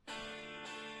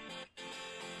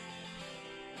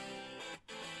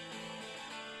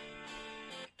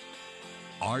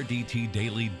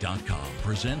RDTDaily.com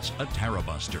presents a Tara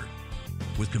Buster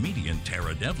with comedian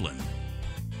Tara Devlin.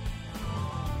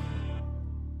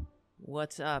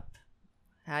 What's up?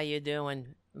 How you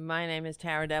doing? My name is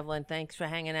Tara Devlin. Thanks for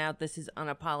hanging out. This is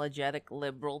unapologetic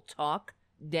liberal talk.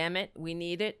 Damn it, we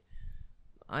need it.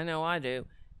 I know I do.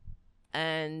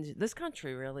 And this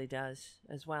country really does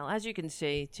as well. As you can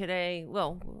see, today,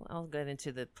 well, I'll get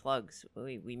into the plugs.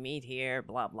 We meet here,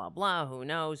 blah, blah, blah. Who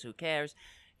knows? Who cares?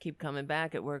 Keep coming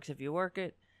back. It works if you work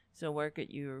it. So work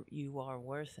it. You are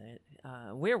worth it.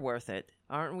 We're worth it.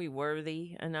 Aren't we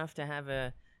worthy enough to have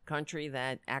a country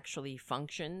that actually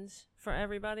functions for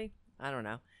everybody? I don't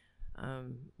know.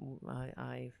 I'm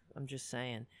just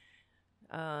saying.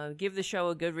 Give the show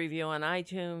a good review on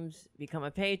iTunes. Become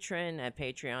a patron at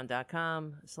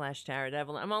patreon.com/Tara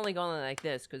Devlin. I'm only going like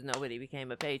this because nobody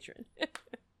became a patron.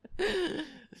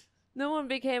 No one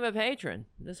became a patron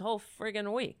this whole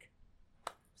friggin' week.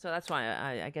 So that's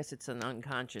why I guess it's an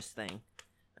unconscious thing.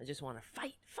 I just want to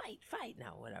fight.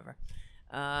 No, whatever.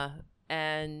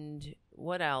 And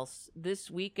what else?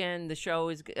 This weekend, the show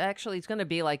is actually, it's going to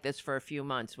be like this for a few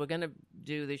months. We're going to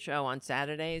do the show on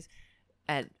Saturdays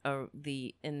at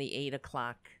in the 8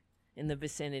 o'clock, in the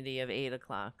vicinity of 8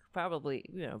 o'clock, probably,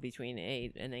 between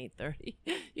 8 and 8:30.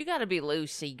 You got to be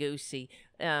loosey-goosey.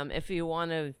 If you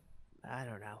want to, I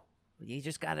don't know, you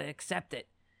just got to accept it.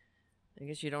 I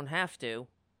guess you don't have to,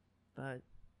 but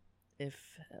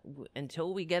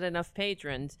until we get enough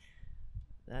patrons,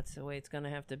 that's the way it's going to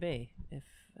have to be. If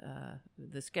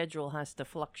the schedule has to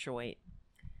fluctuate.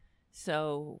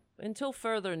 So until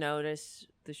further notice,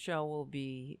 the show will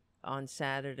be on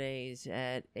Saturdays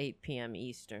at 8 p.m.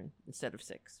 Eastern instead of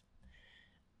 6.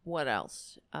 What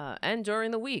else? And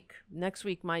during the week. Next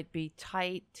week might be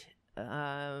tight,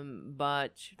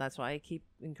 but that's why I keep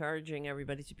encouraging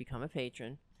everybody to become a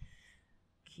patron.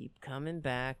 Keep coming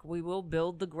back. We will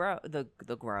build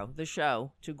the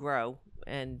show to grow,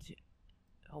 and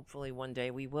hopefully one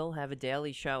day we will have a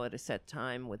daily show at a set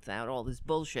time without all this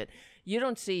bullshit. You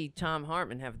don't see Tom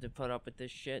Hartman having to put up with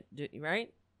this shit,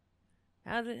 right?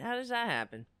 How does that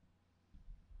happen?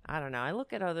 I don't know. I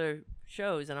look at other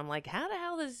shows and I'm like, how the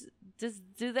hell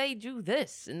do they do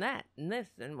this and that and this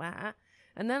and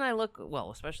then I look,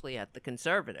 well, especially at the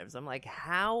conservatives. I'm like,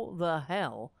 how the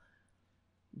hell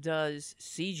does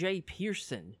C.J.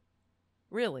 Pearson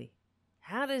really?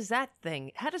 How does that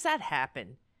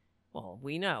happen? Well,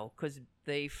 we know because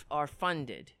they are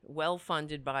well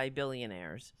funded by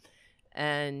billionaires,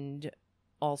 and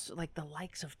also like the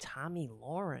likes of Tommy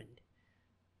Lauren.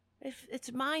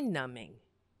 It's mind-numbing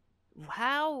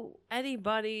how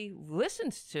anybody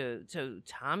listens to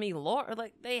Tommy Lauren.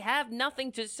 Like, they have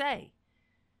nothing to say.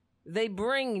 They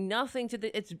bring nothing to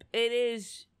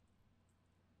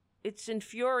it's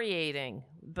infuriating,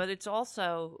 but it's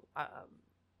also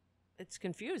it's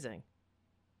confusing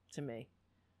to me.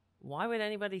 Why would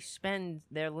anybody spend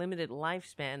their limited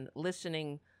lifespan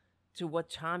listening to what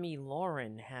Tommy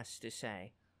Lauren has to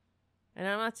say? And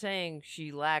I'm not saying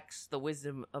she lacks the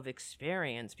wisdom of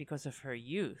experience because of her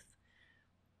youth.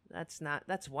 That's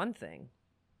one thing.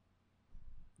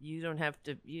 You don't have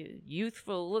to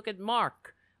youthful. Look at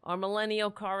Mark, our millennial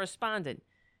correspondent.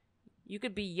 You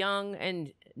could be young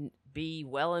and be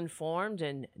well informed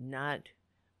and not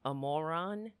a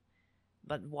moron.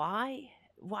 But why?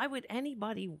 Why would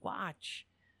anybody watch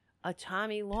a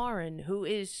Tommy Lauren who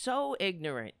is so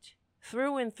ignorant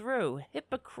through and through,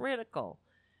 hypocritical,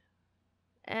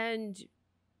 and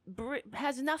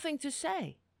has nothing to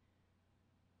say?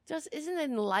 Isn't it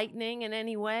enlightening in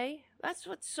any way? That's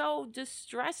what's so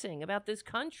distressing about this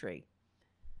country.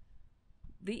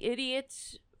 The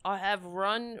idiots have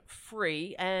run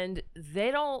free, and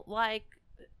they don't like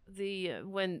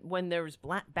when there's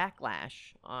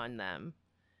backlash on them.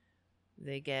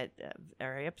 They get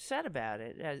very upset about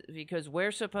it because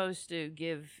we're supposed to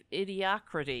give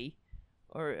idiocracy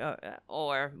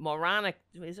or moronic.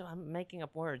 I'm making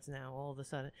up words now all of a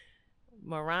sudden.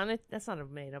 Moronic, that's not a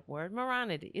made up word.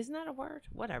 Moronity, isn't that a word?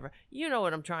 Whatever. You know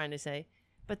what I'm trying to say.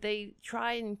 But they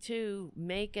trying to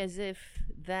make as if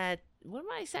that. What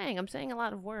am I saying? I'm saying a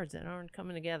lot of words that aren't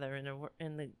coming together in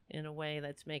a way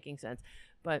that's making sense.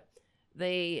 But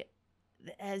they,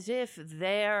 as if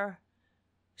their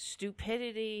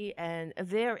stupidity and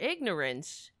their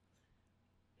ignorance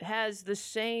has the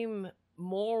same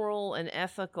moral and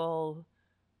ethical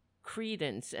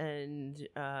credence, and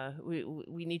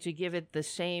we need to give it the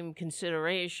same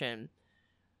consideration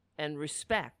and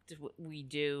respect we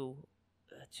do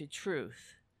to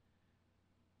truth.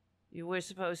 You were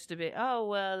supposed to be, oh,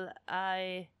 well,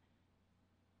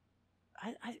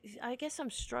 I guess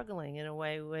I'm struggling in a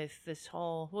way with this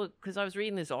whole, well, because I was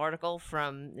reading this article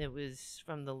it was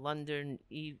from the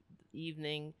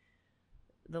Evening,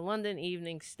 the London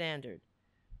Evening Standard,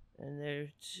 and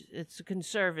it's a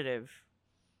conservative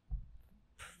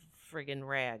friggin'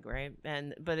 rag, right?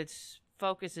 But its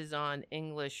focuses on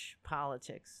English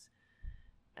politics,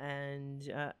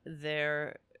 and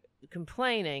they're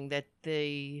complaining that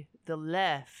the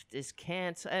left is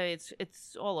canceled.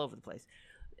 It's all over the place.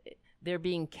 They're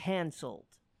being canceled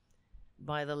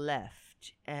by the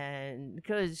left, and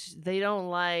because they don't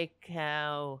like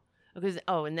how, because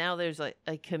and now there's like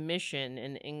a commission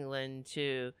in England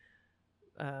to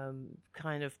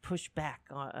kind of push back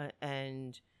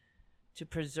and to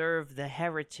preserve the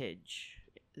heritage,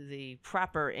 the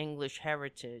proper English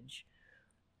heritage,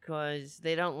 because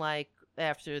they don't like,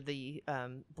 after the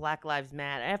Black Lives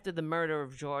Matter, after the murder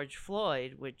of George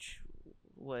Floyd, which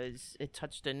it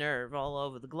touched a nerve all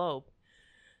over the globe.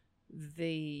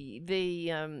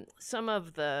 Some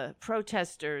of the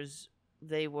protesters,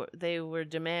 they were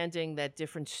demanding that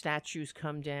different statues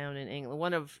come down in England.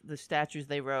 One of the statues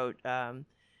they wrote,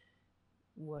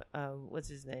 what's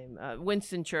his name?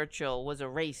 Winston Churchill was a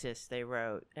racist, they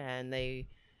wrote, and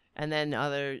then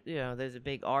other, there's a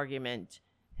big argument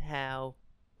how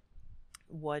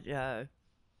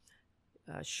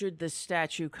should the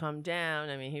statue come down?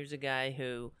 I mean, here's a guy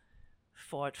who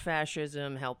fought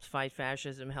fascism, helped fight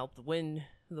fascism, helped win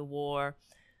the war,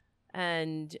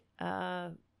 and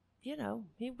but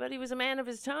he was a man of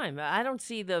his time. I don't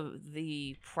see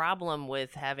the problem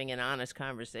with having an honest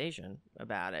conversation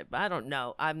about it. But I don't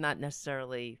know. I'm not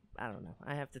necessarily. I don't know.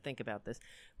 I have to think about this.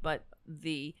 But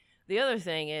the other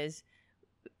thing is,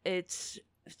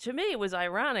 to me, it was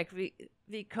ironic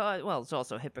because, well, it's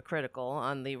also hypocritical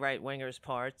on the right wingers'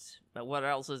 parts. But what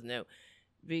else is new?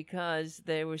 Because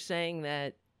they were saying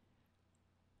that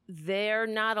they're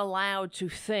not allowed to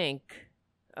think.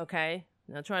 Okay,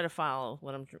 now try to follow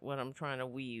what I'm trying to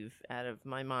weave out of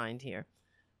my mind here.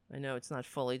 I know it's not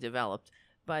fully developed,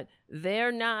 but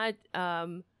they're not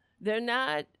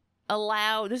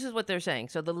allowed. This is what they're saying.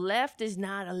 So the left is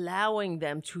not allowing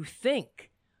them to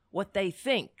think what they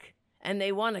think, and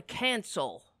they want to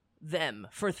cancel them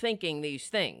for thinking these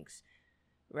things,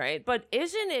 right? But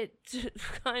isn't it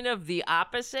kind of the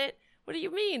opposite? What do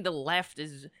you mean the left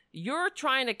is? You're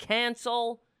trying to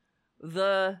cancel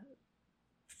the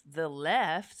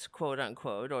left, quote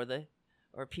unquote,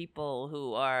 or people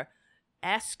who are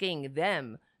asking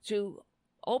them to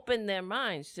open their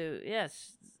minds to,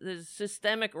 yes, there's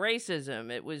systemic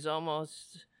racism. It was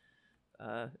almost,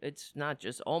 it's not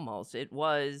just almost, it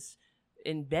was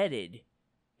embedded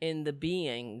in the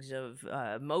beings of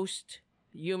most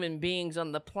human beings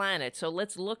on the planet. So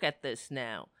let's look at this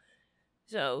now.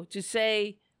 So to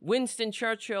say Winston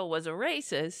Churchill was a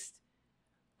racist,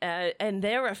 and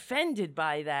they're offended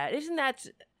by that, isn't that,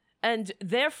 and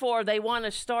therefore they want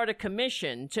to start a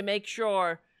commission to make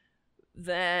sure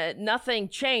that nothing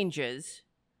changes.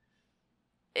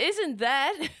 Isn't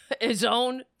that his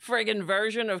own friggin'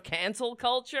 version of cancel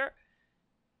culture?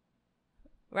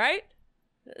 Right?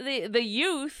 The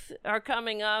youth are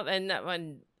coming up and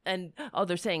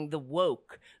they're saying the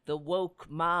woke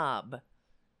mob,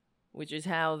 which is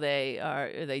how they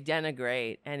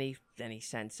denigrate any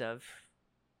sense of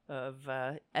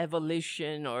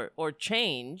evolution or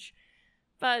change.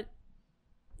 But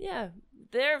yeah,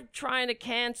 they're trying to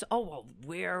cancel. Oh, well,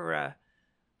 we're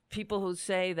people who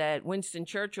say that Winston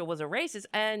Churchill was a racist,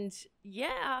 and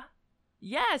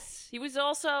yes, he was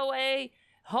also a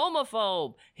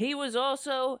homophobe. He was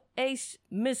also a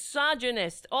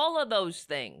misogynist. All of those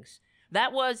things.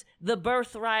 That was the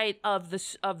birthright of the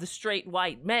straight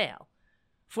white male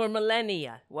for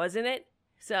millennia, wasn't it?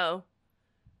 So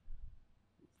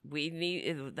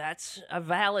that's a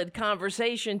valid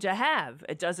conversation to have.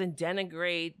 It doesn't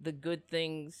denigrate the good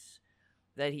things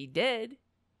that he did,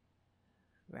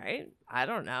 right? I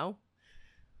don't know.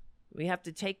 We have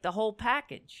to take the whole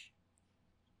package.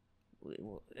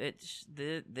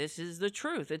 This is the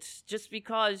truth. It's just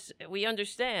because we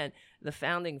understand the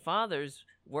founding fathers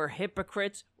were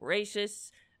hypocrites,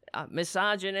 racists,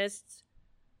 misogynists.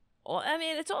 I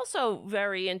mean, it's also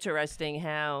very interesting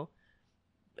how,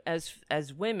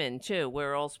 as women too,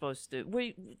 we're all supposed to.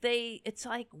 It's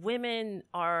like women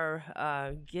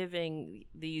are giving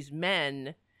these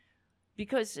men,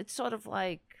 because it's sort of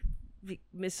like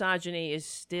misogyny is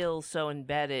still so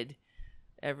embedded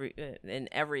in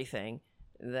everything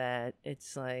that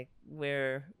it's like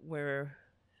we're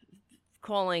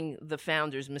calling the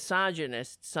founders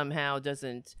misogynists somehow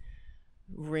doesn't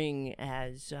ring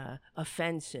as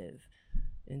offensive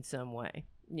in some way,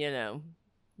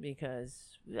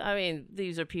 because, I mean,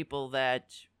 these are people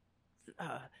that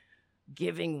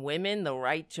giving women the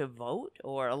right to vote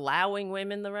or allowing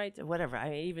women the right to, whatever. I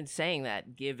mean, even saying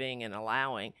that, giving and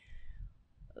allowing,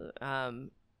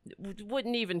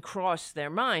 wouldn't even cross their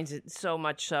minds. It's so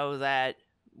much so that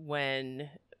when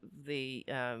the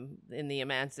in the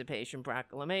Emancipation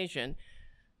Proclamation,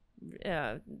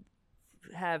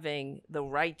 having the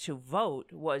right to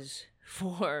vote was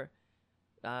for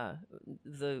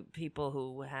the people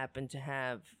who happen to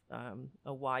have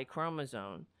a Y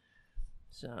chromosome,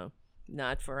 so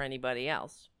not for anybody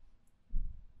else.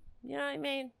 You know what I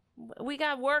mean? We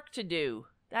got work to do.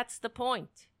 That's the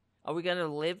point. Are we going to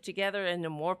live together in a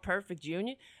more perfect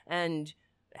union and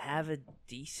have a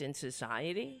decent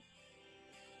society?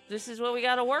 This is what we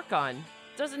got to work on.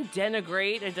 It doesn't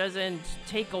denigrate. It doesn't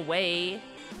take away.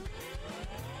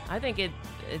 I think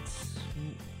it's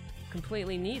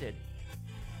completely needed.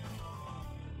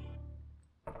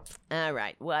 All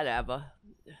right, whatever.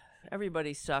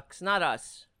 Everybody sucks. Not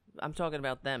us. I'm talking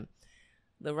about them.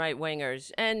 The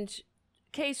right-wingers. And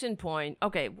case in point,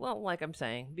 okay, well, like I'm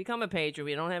saying, become a patron.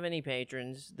 We don't have any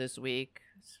patrons this week.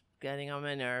 It's getting on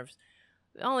my nerves.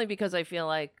 Only because I feel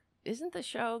like, isn't the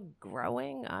show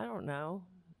growing? I don't know.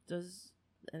 Does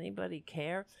anybody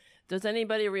care? Does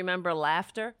anybody remember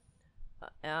laughter?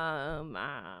 I don't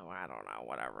know.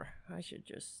 Whatever. I should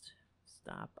just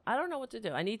stop. I don't know what to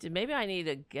do. Maybe I need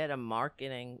to get a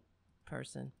marketing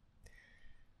person.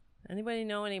 Anybody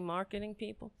know any marketing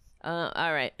people? All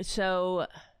right. So,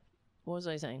 what was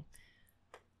I saying?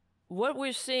 What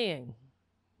we're seeing.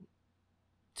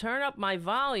 Turn up my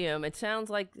volume. It sounds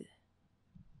like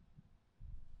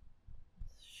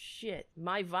shit.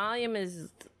 My volume is.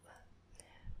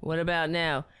 What about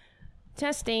now?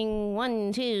 Testing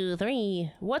 1, 2,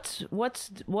 3. What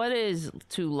is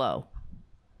too low?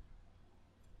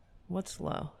 What's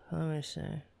low? Let me see.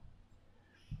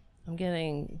 I'm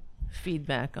getting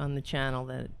feedback on the channel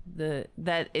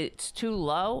that it's too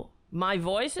low. My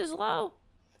voice is low.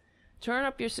 Turn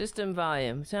up your system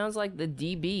volume. Sounds like the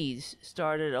dBs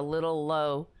started a little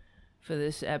low for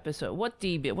this episode. What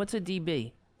dB? What's a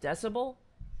dB? Decibel?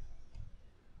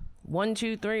 1,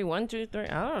 2, 3. 1, 2, 3.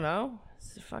 I don't know.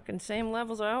 It's the fucking same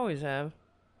levels I always have.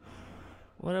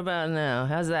 What about now?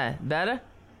 How's that? Better?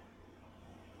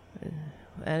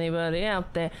 Anybody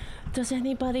out there? Does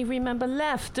anybody remember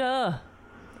laughter?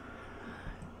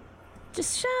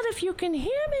 Just shout if you can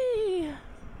hear me.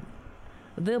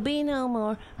 There'll be no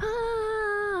more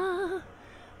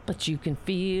but you can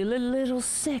feel a little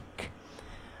sick.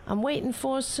 I'm waiting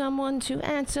for someone to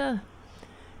answer.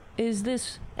 Is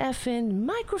this effing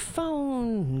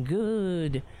microphone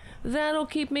good? That'll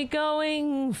keep me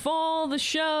going for the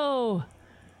show.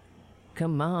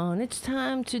 Come on, it's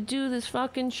time to do this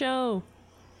fucking show.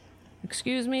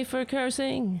 Excuse me for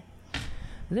cursing.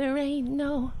 There ain't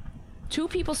no... 2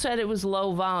 people said it was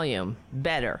low volume.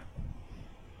 Better.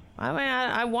 I mean,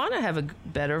 I want to have a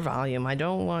better volume. I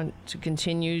don't want to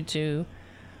continue to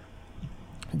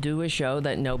do a show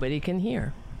that nobody can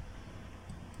hear.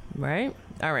 Right?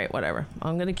 All right, whatever.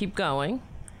 I'm going to keep going.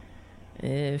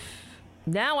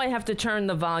 Now I have to turn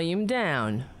the volume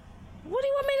down. What do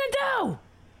you want me to do?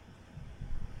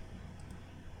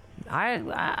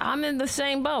 I'm in the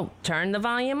same boat. Turn the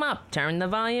volume up. Turn the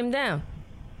volume down.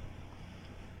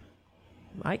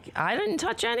 I didn't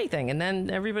touch anything, and then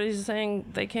everybody's saying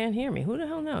they can't hear me. Who the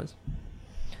hell knows?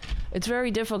 It's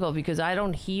very difficult because I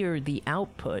don't hear the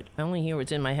output. I only hear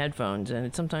what's in my headphones,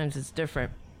 and sometimes it's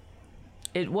different.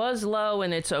 It was low,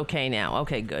 and it's okay now.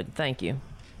 Okay, good. Thank you.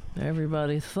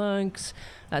 Everybody, thanks.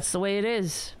 That's the way it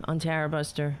is on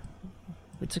Tarabuster.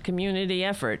 It's a community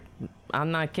effort.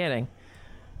 I'm not kidding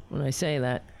when I say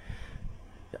that.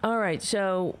 All right,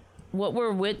 so what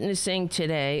we're witnessing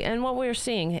today and what we're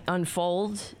seeing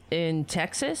unfold in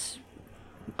Texas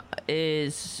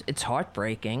it's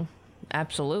heartbreaking.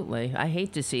 Absolutely. I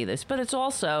hate to see this, but it's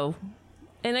also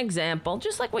an example,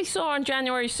 just like we saw on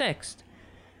January 6th.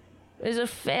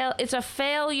 It's a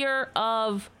failure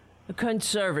of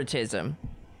conservatism.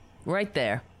 Right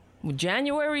there.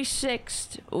 January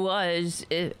 6th was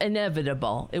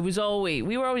inevitable.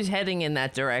 We were always heading in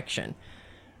that direction.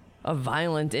 A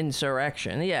violent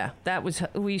insurrection. Yeah,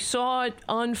 we saw it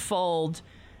unfold.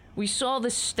 We saw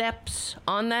the steps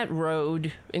on that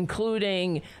road,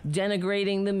 including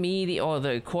denigrating the media, or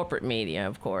the corporate media,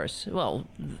 of course. Well,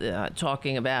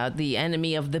 talking about the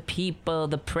enemy of the people,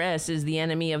 the press is the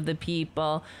enemy of the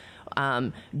people.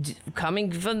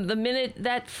 Coming from the minute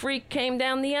that freak came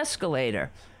down the escalator.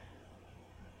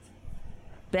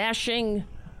 Bashing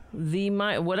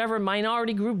whatever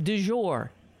minority group du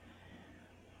jour.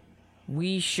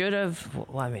 we should have.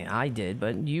 Well, I mean, I did,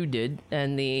 but you did,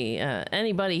 and the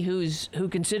anybody who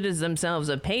considers themselves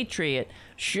a patriot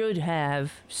should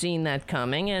have seen that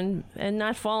coming and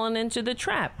not fallen into the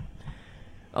trap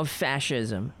of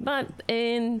fascism. But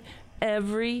in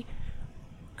every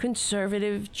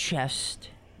conservative chest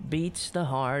beats the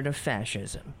heart of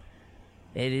fascism.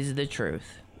 It is the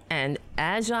truth. And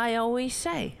as I always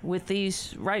say with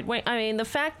these right wing, I mean, the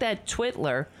fact that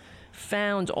Twitler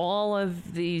found all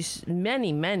of these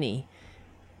many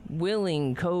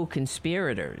willing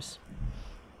co-conspirators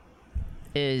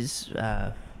is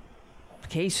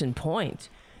case in point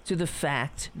to the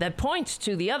fact that points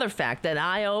to the other fact that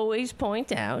I always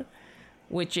point out,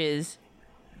 which is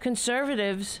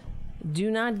conservatives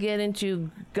do not get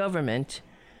into government.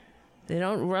 They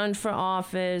don't run for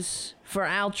office for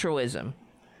altruism.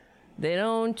 They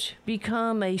don't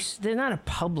they're not a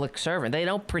public servant. They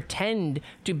don't pretend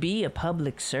to be a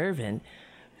public servant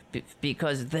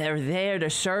because they're there to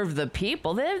serve the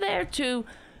people. They're there to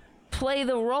play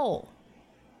the role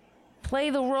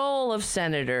of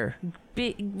senator,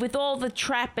 with all the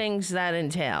trappings that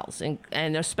entails,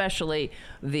 and especially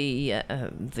the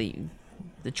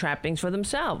trappings for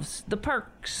themselves, the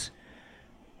perks,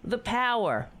 the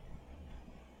power,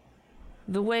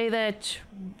 the way that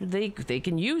they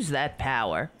can use that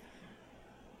power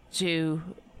to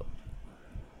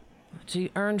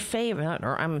earn favor.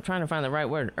 I'm trying to find the right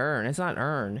word. Earn. It's not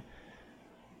earn.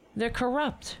 They're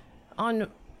corrupt on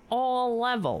all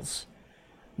levels.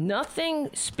 Nothing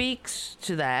speaks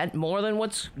to that more than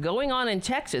what's going on in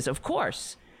Texas, of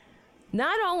course.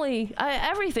 Not only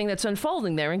everything that's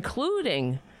unfolding there,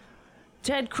 including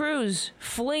Ted Cruz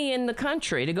fleeing the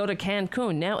country to go to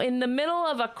Cancun. Now, in the middle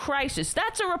of a crisis,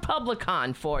 that's a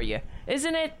Republican for you,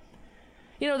 isn't it?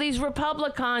 You know, these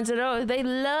Republicans, they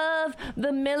love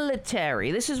the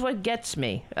military. This is what gets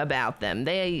me about them.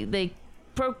 They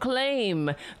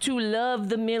proclaim to love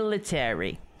the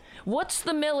military. What's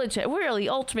the military? Really,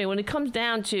 ultimately, when it comes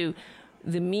down to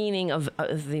the meaning of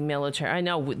the military, I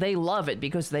know they love it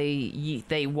because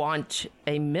they want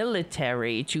a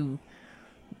military to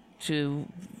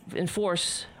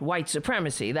enforce white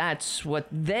supremacy. That's what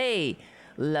they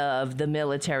love the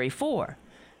military for.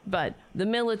 But the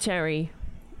military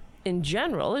in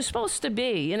general is supposed to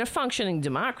be, in a functioning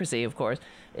democracy, of course,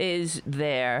 is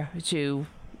there to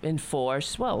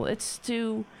enforce, well, it's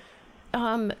to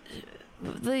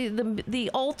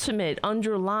the ultimate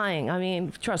underlying, I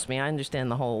mean, trust me, I understand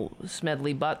the whole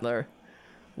Smedley Butler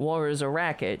war is a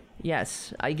racket.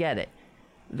 Yes, I get it.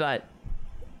 But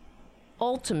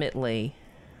ultimately,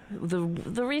 the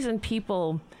reason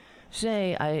people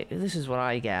say, this is what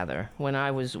I gather when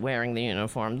I was wearing the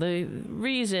uniform, the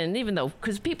reason, even though,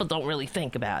 because people don't really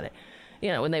think about it, you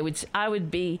know, when I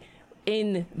would be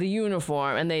in the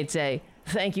uniform and they'd say,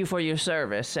 thank you for your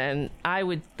service, and I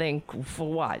would think,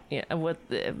 for what? You know,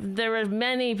 there are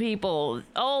many people,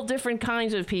 all different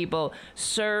kinds of people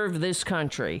serve this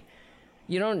country.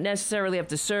 You don't necessarily have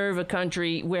to serve a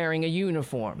country wearing a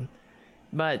uniform,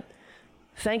 but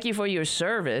thank you for your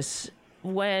service.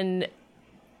 When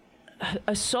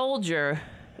a soldier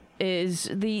is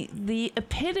the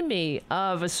epitome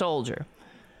of a soldier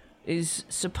is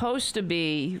supposed to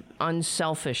be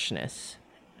unselfishness.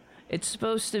 It's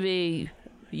supposed to be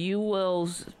you will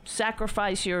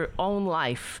sacrifice your own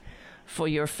life for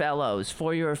your fellows,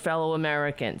 for your fellow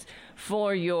Americans,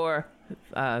 for your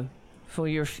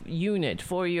unit,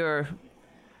 for your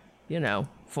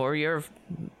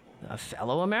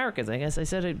fellow Americans. I guess I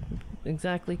said it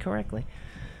exactly correctly.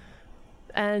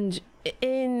 And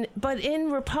in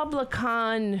the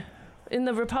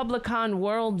Republican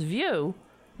worldview,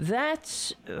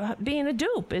 that's being a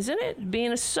dupe, isn't it?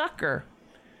 Being a sucker.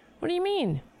 What do you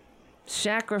mean?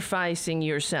 Sacrificing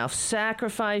yourself,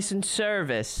 sacrifice in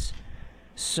service,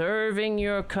 serving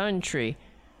your country,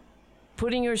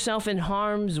 putting yourself in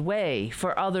harm's way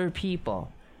for other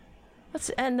people.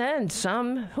 And then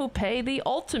some who pay the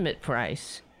ultimate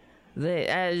price.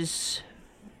 As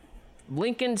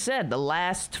Lincoln said, the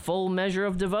last full measure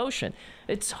of devotion.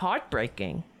 It's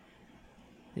heartbreaking.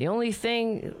 The only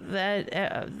thing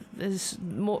that is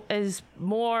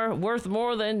worth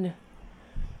more than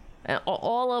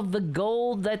all of the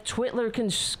gold that Twitler can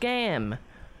scam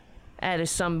out of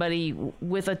somebody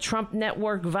with a Trump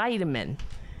Network vitamin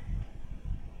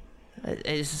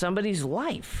is somebody's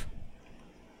life.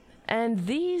 And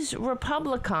these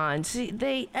Republicans,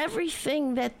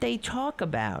 everything that they talk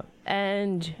about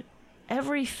and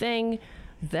everything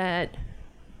that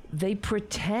they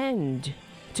pretend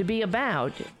to be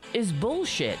about is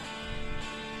bullshit.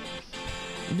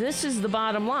 This is the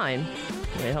bottom line.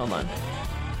 Wait, hold on.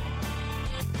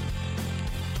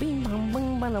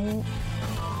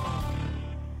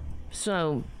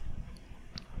 So,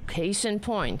 case in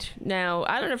point. Now,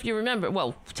 I don't know if you remember,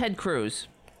 well, Ted Cruz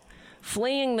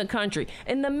fleeing the country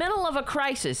in the middle of a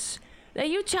crisis. Now,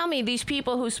 you tell me these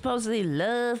people who supposedly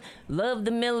love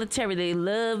the military, they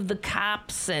love the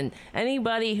cops and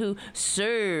anybody who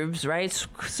serves, right,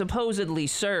 supposedly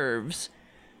serves.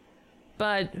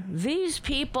 But these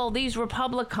people, these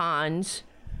Republicans,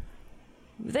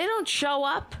 they don't show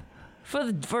up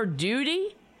for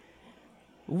duty.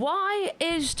 Why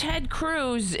is Ted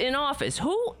Cruz in office?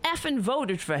 Who effing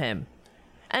voted for him?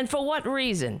 And for what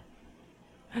reason?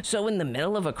 So in the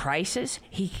middle of a crisis,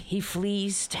 he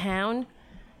flees town?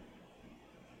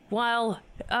 While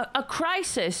a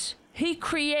crisis he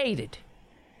created,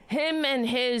 him and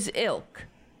his ilk.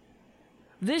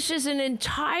 This is an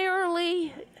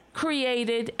entirely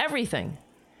created, everything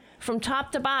from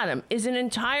top to bottom is an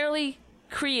entirely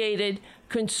created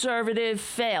conservative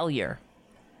failure.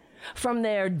 From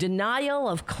their denial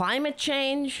of climate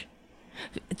change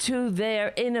to their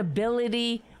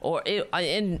inability or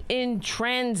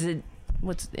intransience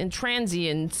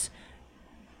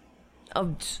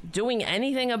of doing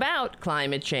anything about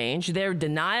climate change, their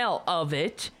denial of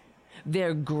it,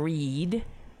 their greed,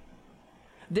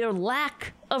 their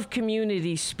lack of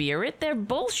community spirit, their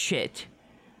bullshit,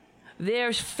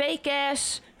 their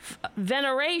fake-ass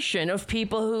veneration of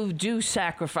people who do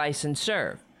sacrifice and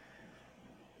serve.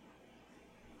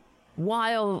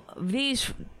 While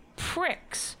these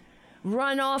pricks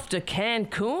run off to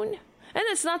Cancun, and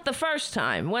it's not the first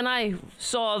time. When I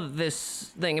saw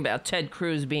this thing about Ted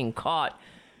Cruz being caught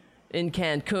in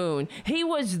Cancun, he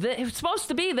was supposed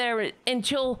to be there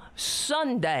until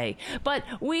Sunday. But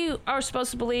we are supposed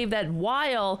to believe that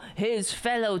while his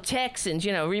fellow Texans,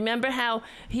 remember how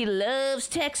he loves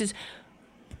Texas,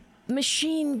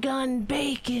 Machine Gun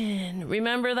Bacon.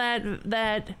 Remember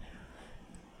that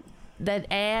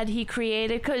ad he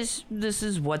created? Because this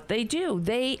is what they do.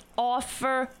 They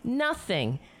offer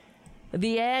nothing.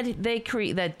 The ad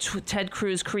that Ted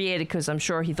Cruz created, because I'm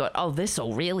sure he thought, oh, this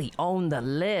will really own the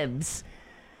libs,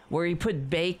 where he put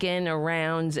bacon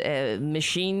around a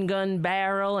machine gun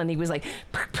barrel, and he was like,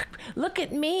 look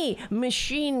at me,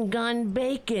 machine gun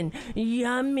bacon,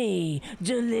 yummy,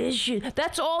 delicious.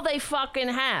 That's all they fucking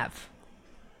have.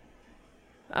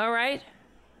 All right?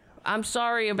 I'm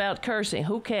sorry about cursing.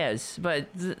 Who cares? But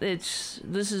this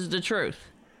is the truth.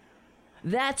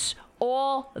 That's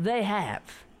all they have.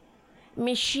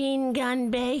 Machine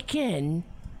gun bacon.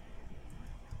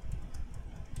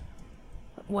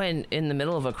 When in the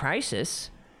middle of a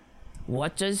crisis,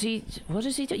 what does he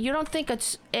do? You don't think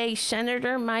a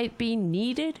senator might be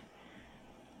needed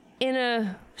in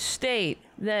a state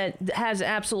that has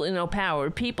absolutely no power?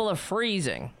 People are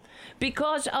freezing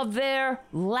because of their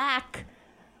lack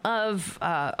of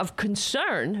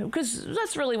concern, because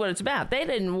that's really what it's about. They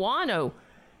didn't want to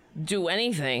do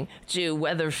anything to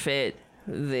weather fit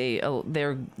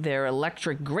their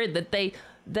electric grid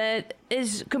that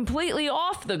is completely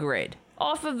off the grid,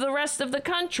 off of the rest of the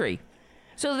country.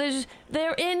 So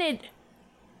they're in it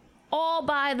all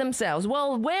by themselves.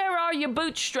 Well, where are your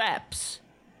bootstraps?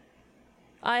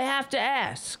 I have to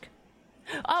ask.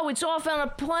 Oh, it's off on a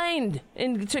plane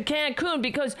to Cancun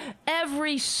because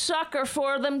every sucker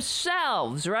for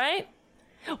themselves, right?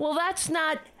 Well, that's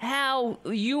not how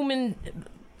human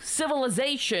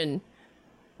civilization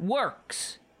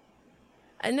works.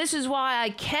 And this is why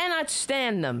I cannot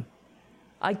stand them.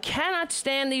 I cannot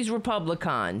stand these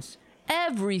Republicans.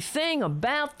 Everything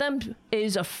about them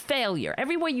is a failure.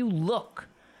 Everywhere you look,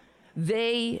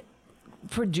 they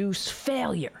produce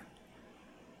failure.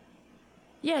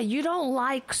 Yeah, you don't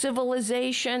like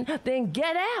civilization? Then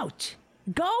get out.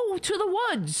 Go to the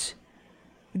woods.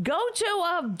 Go to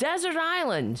a desert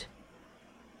island.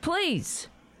 Please.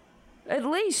 At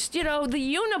least, the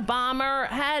Unabomber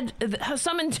had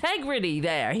some integrity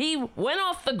there. He went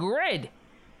off the grid.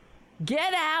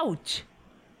 Get out.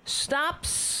 Stop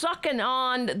sucking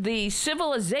on the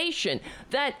civilization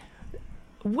that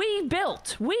we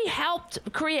built. We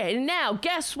helped create. And now,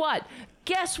 guess what?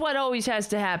 Guess what always has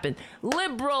to happen?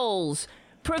 Liberals,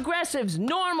 progressives,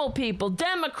 normal people,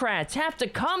 Democrats have to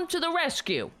come to the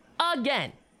rescue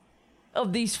again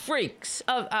of these freaks.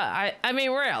 I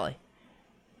mean, really.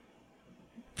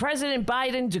 President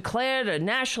Biden declared a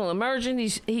national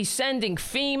emergency. He's sending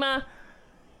FEMA.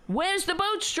 Where's the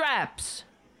bootstraps?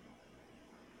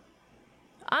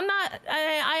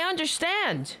 I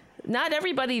understand. Not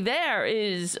everybody there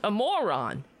is a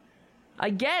moron. I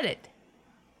get it.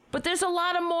 But there's a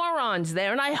lot of morons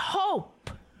there, and I hope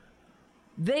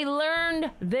they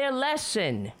learned their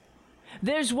lesson.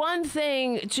 There's one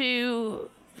thing to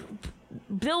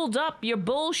build up your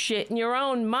bullshit in your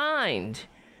own mind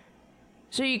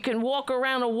so you can walk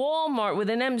around a Walmart with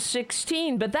an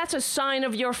M16, but that's a sign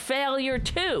of your failure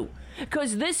too,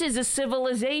 because this is a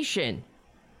civilization.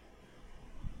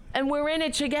 And we're in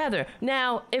it together.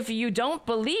 Now, if you don't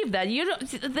believe that,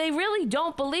 they really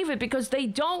don't believe it, because they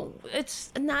don't,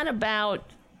 it's not about,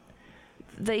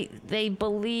 they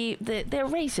believe that they're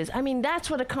racist. I mean, that's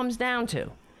what it comes down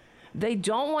to. They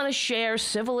don't want to share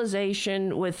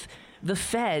civilization with the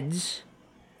feds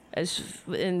as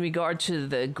in regard to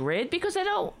the grid, because they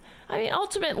don't, I mean,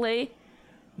 ultimately,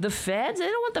 the feds, they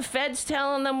don't want the feds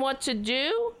telling them what to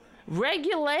do,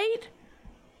 regulate,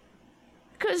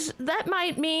 because that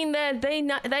might mean that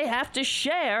they have to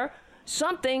share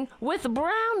something with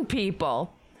brown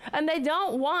people. And they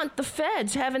don't want the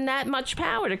feds having that much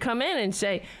power to come in and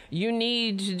say, you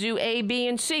need to do A, B,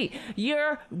 and C.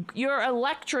 Your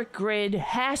electric grid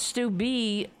has to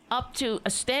be up to a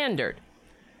standard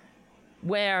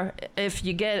where if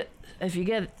you get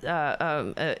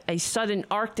a sudden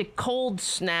Arctic cold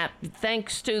snap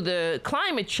thanks to the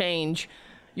climate change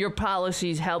your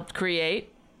policies helped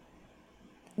create,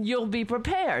 you'll be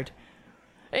prepared.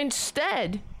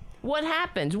 Instead, what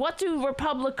happens? What do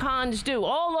Republicans do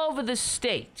all over the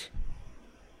state?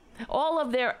 All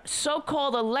of their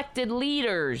so-called elected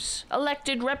leaders,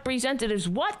 elected representatives,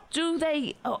 what do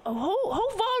they, who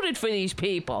voted for these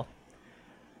people?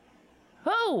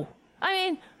 Who? I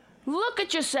mean, look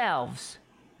at yourselves.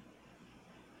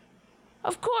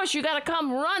 Of course, you got to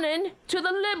come running to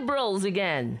the liberals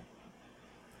again.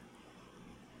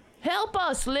 Help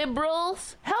us,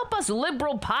 liberals. Help us,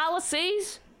 liberal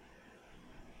policies.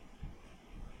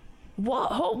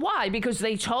 Why? Because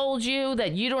they told you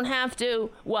that you don't have to,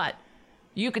 what?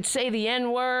 You could say the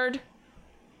N-word.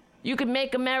 You can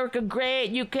make America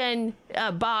great. You can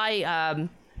buy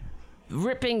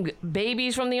ripping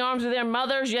babies from the arms of their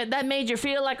mothers. Yet that made you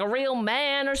feel like a real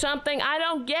man or something. I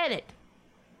don't get it.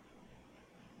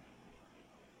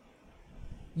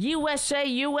 USA,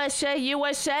 USA,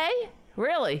 USA?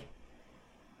 Really?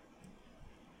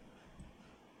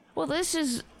 Well, this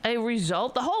is a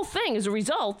result, the whole thing is a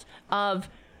result of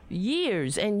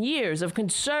years and years of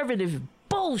conservative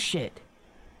bullshit.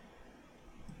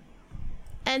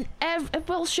 And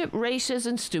bullshit,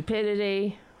 racism,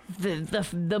 stupidity,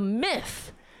 the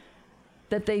myth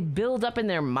that they build up in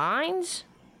their minds.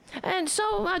 And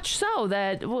so much so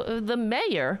that the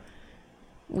mayor,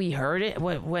 we heard it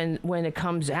when it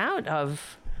comes out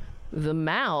of the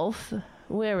mouth,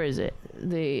 where is it?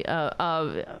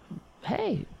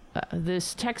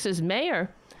 This Texas mayor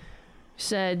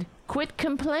said, quit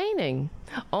complaining.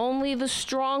 Only the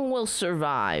strong will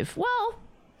survive. Well,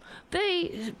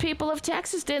 the people of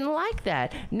Texas didn't like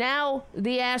that. Now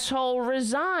the asshole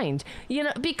resigned.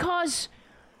 Because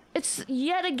it's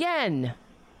yet again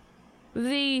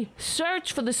the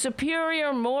search for the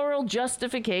superior moral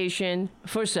justification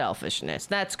for selfishness.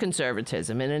 That's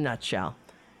conservatism in a nutshell.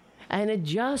 And it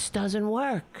just doesn't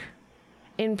work.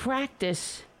 In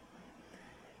practice,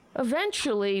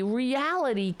 eventually,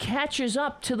 reality catches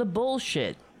up to the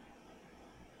bullshit.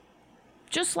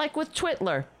 Just like with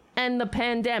Twitler and the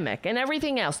pandemic and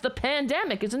everything else. The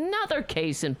pandemic is another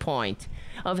case in point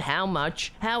of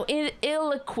how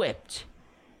ill-equipped,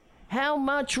 how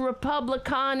much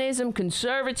republicanism,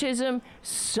 conservatism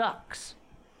sucks.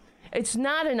 It's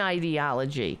not an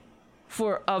ideology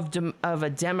of a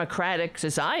democratic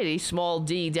society, small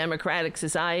d democratic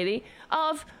society,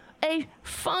 of a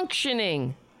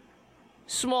functioning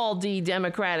small d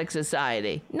democratic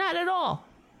society. Not at all.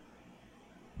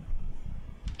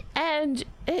 And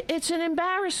it's an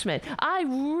embarrassment. I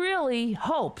really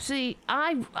hope,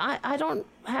 I don't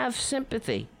have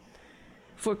sympathy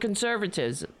for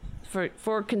conservatives,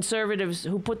 for conservatives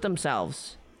who put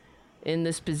themselves in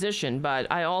this position,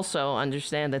 but I also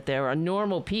understand that there are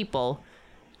normal people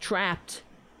trapped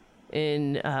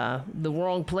in the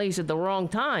wrong place at the wrong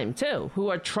time, too, who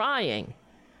are trying,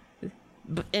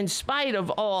 in spite of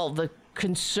all the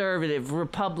conservative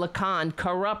Republican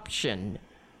corruption.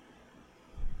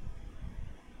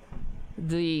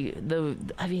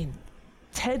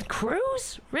 Ted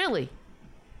Cruz? Really?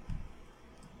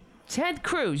 Ted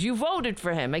Cruz, you voted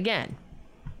for him again.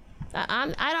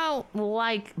 I don't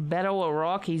like Beto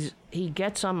O'Rourke. He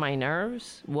gets on my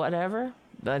nerves, whatever,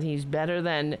 but he's better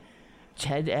than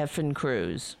Ted effing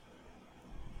Cruz.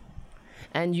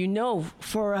 And you know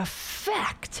for a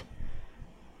fact,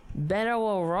 Beto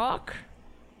O'Rourke,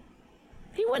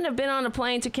 he wouldn't have been on a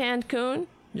plane to Cancun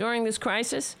during this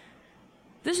crisis.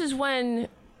 This is when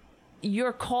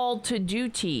you're called to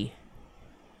duty,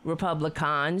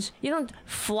 Republicans. You don't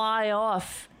fly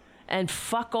off and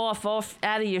fuck off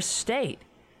out of your state.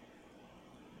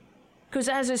 Because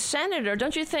as a senator,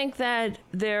 don't you think that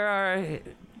there are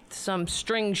some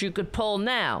strings you could pull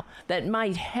now that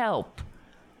might help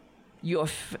your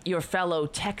fellow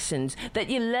Texans that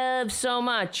you love so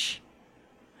much,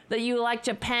 that you like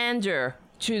to pander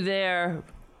to their,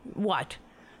 what?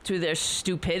 To their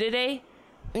stupidity?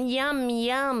 Yum,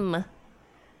 yum.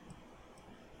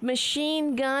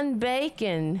 Machine gun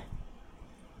bacon.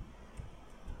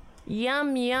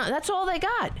 Yum, yum. That's all they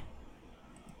got.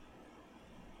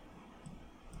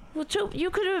 Well, you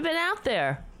could have been out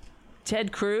there,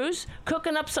 Ted Cruz,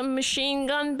 cooking up some machine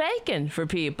gun bacon for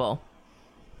people.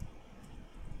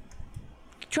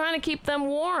 Trying to keep them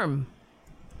warm.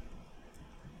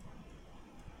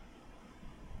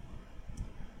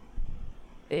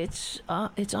 It's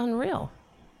unreal.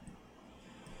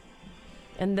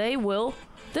 And there will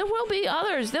be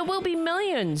others. There will be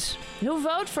millions who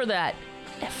vote for that.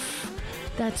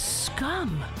 That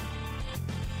scum.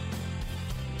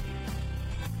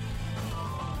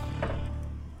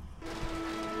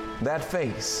 That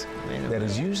face that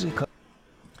is usually...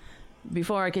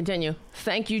 Before I continue,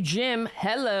 thank you, Jim.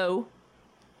 Hello.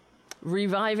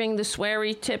 Reviving the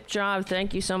sweary tip job.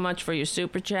 Thank you so much for your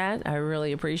super chat. I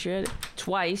really appreciate it.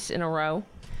 Twice in a row.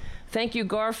 Thank you,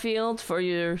 Garfield, for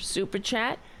your super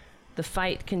chat. The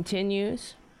fight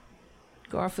continues.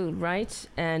 Garfield writes.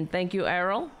 And thank you,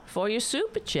 Errol, for your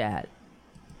super chat.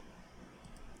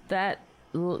 The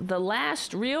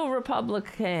last real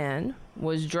Republican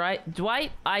was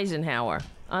Dwight Eisenhower,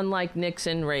 unlike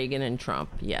Nixon, Reagan, and Trump.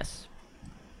 Yes.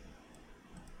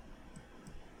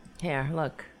 Here,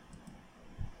 look.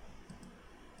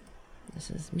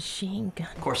 This is machine gun.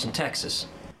 Of course, in Texas,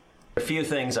 there are few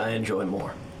things I enjoy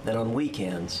more than on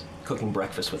weekends cooking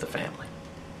breakfast with the family.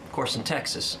 Of course, in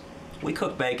Texas, we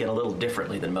cook bacon a little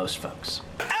differently than most folks.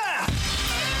 Oh,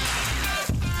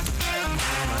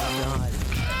 God.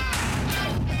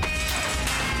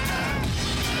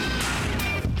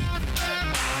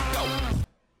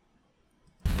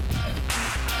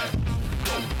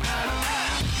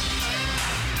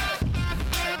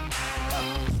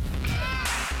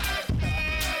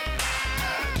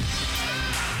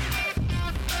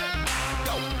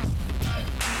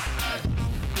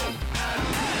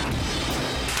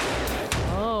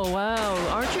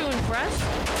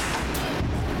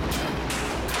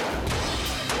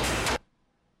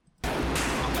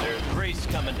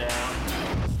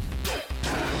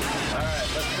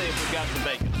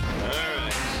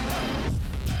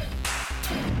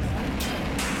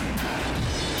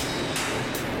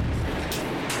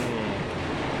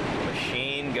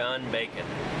 Bacon.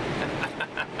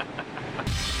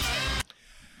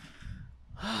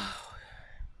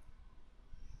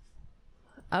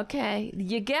 Okay,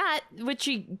 you got what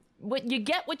you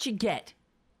get.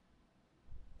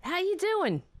 How you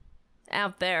doing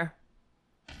out there?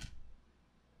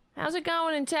 How's it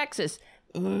going in Texas?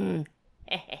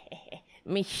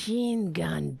 Machine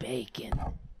gun bacon.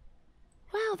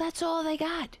 Well, that's all they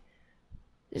got.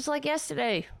 Just like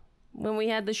yesterday. When we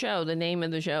had the show, the name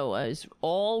of the show was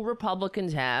All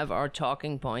Republicans Have Are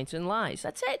Talking Points and Lies.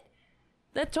 That's it.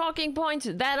 The talking points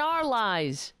that are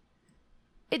lies.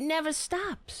 It never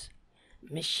stops.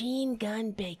 Machine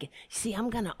gun bacon. See, I'm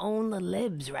going to own the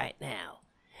libs right now.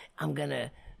 I'm going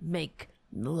to make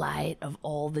light of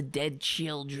all the dead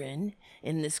children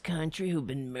in this country who've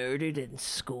been murdered in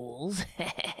schools.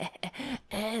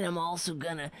 And I'm also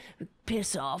gonna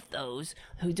piss off those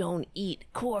who don't eat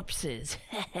corpses.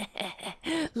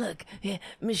 Look,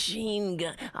 machine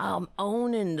gun. I'm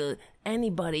owning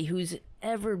anybody who's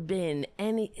ever been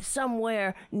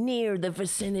somewhere near the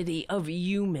vicinity of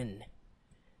human.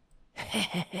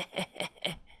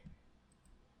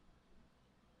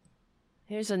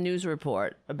 Here's a news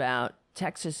report about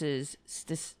Texas's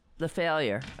the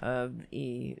failure of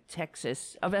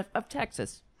Texas.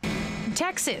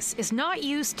 Texas is not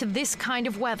used to this kind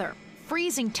of weather.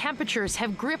 Freezing temperatures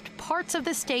have gripped parts of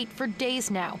the state for days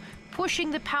now,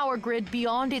 pushing the power grid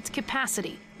beyond its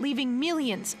capacity, leaving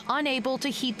millions unable to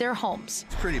heat their homes.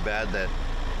 It's pretty bad that,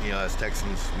 as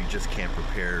Texans, we just can't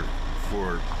prepare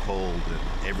for cold.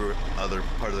 In every other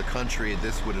part of the country,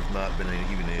 this would have not been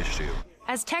even an issue.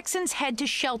 As Texans head to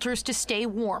shelters to stay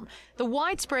warm, the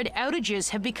widespread outages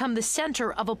have become the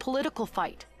center of a political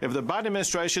fight. If the Biden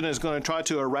administration is going to try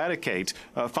to eradicate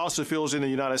fossil fuels in the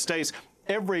United States,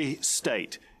 every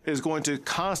state is going to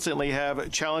constantly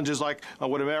have challenges like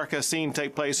what America has seen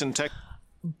take place in Texas.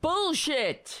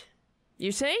 Bullshit!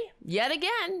 You see? Yet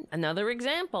again, another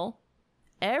example.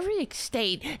 every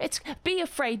state, it's be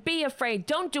afraid,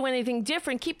 don't do anything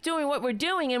different, keep doing what we're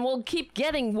doing, and we'll keep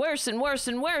getting worse and worse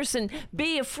and worse, and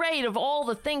be afraid of all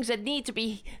the things that need to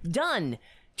be done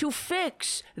to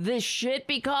fix this shit,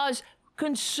 because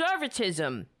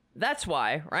conservatism, that's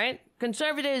why, right?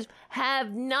 Conservatives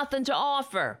have nothing to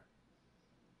offer.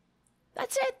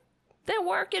 That's it. They're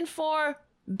working for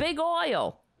big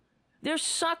oil. They're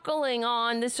suckling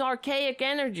on this archaic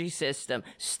energy system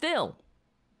still.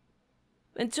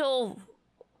 Until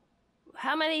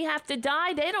how many have to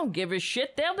die? They don't give a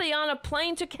shit. They'll be on a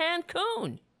plane to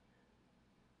Cancun.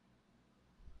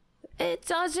 It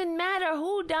doesn't matter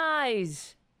who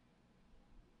dies.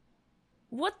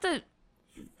 What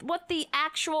the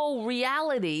actual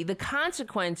reality, the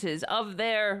consequences of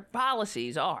their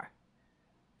policies are.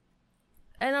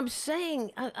 And I'm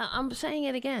saying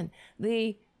it again.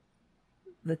 The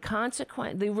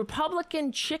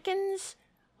Republican chickens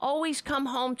always come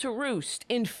home to roost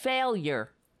in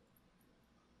failure.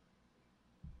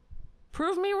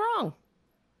 Prove me wrong.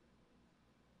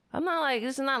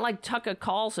 This is not like Tucker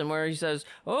Carlson where he says,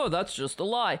 oh, that's just a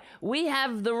lie. We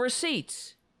have the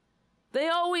receipts. They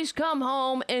always come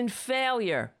home in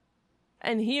failure.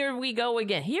 And here we go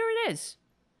again. Here it is.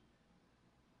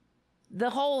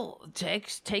 The whole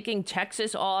taking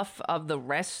Texas off of the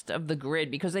rest of the grid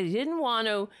because they didn't want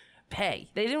to pay.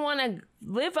 They didn't want to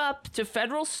live up to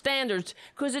federal standards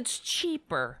because it's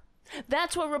cheaper.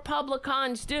 That's what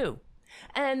Republicans do.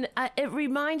 And it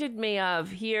reminded me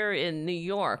of here in New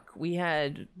York, we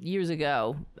had years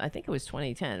ago, I think it was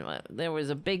 2010, there was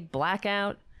a big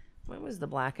blackout. When was the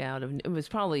blackout? It was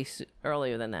probably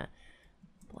earlier than that.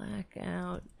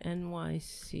 Blackout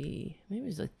NYC. Maybe it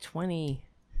was like 20...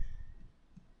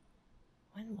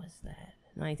 When was that?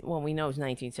 Well, we know it's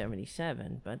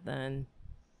 1977, but then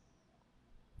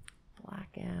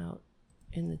blackout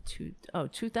in the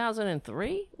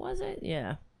 2003, was it?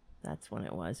 Yeah, that's when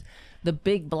it was. The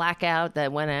big blackout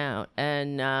that went out,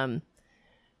 and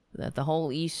that the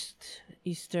whole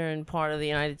eastern part of the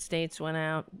United States went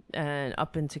out and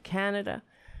up into Canada.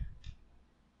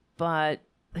 But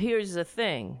here's the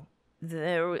thing.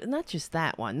 Not just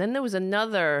that one. Then there was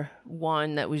another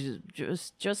one that was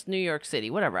just New York City,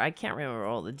 whatever. I can't remember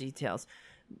all the details.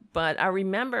 But I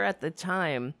remember at the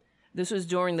time, this was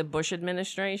during the Bush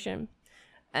administration,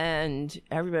 and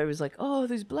everybody was like, oh,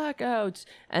 there's blackouts.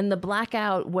 And the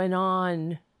blackout went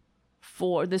on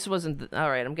for, this wasn't, all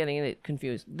right, I'm getting it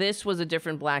confused. This was a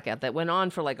different blackout that went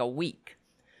on for like a week.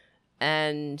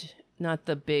 And not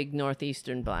the big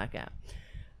northeastern blackout.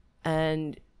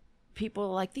 And people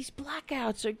are like, these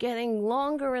blackouts are getting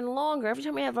longer and longer every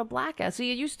time we have a blackout.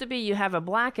 See, it used to be you have a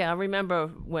blackout. I remember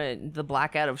when the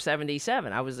blackout of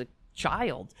 77, I was a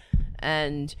child,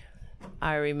 and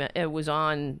I remember it was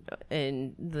on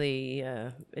in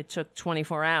the, it took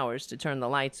 24 hours to turn the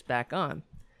lights back on.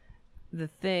 The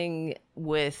thing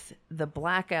with the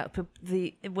blackout,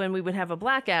 when we would have a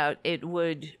blackout, it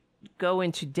would go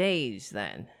into days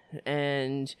then.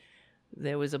 And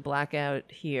there was a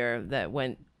blackout here that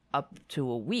went up to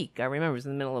a week. I remember it was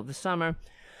in the middle of the summer.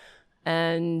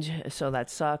 And so that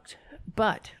sucked.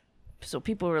 But, so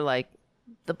people were like,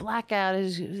 the blackout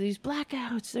is, these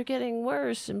blackouts, they're getting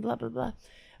worse and blah, blah, blah.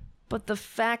 But the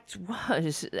fact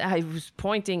was, I was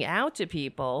pointing out to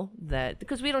people that,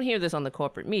 because we don't hear this on the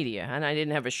corporate media, and I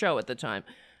didn't have a show at the time.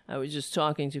 I was just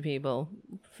talking to people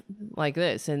like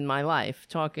this in my life,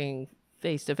 talking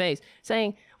face to face,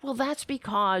 saying, well, that's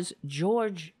because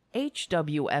George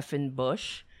H.W. effing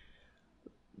Bush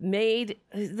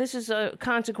this is a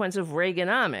consequence of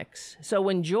Reaganomics. So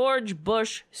when George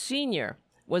Bush Sr.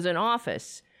 was in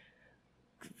office,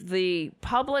 the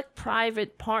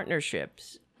public-private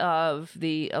partnerships of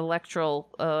the Con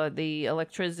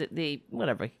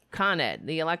Ed,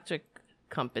 the electric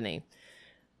company,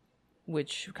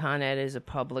 which Con Ed is a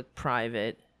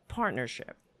public-private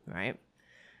partnership, right?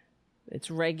 It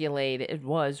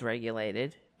was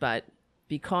regulated, but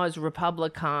because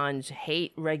Republicans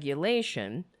hate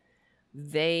regulation,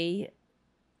 they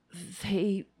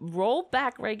rolled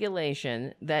back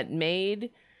regulation that made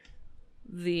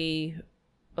the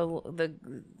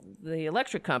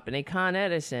electric company, Con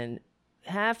Edison,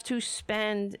 have to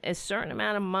spend a certain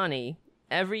amount of money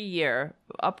every year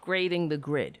upgrading the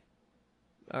grid.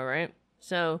 All right?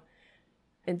 So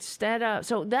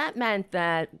that meant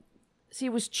that, see,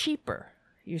 it was cheaper,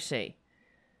 you see.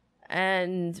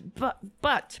 And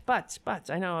but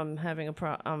I know I'm having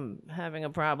a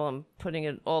problem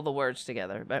putting all the words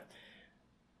together. But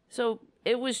so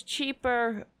it was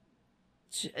cheaper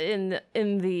in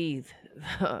the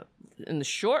in the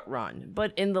short run,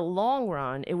 but in the long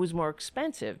run, it was more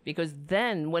expensive because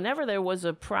then whenever there was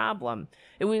a problem,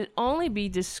 it would only be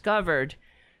discovered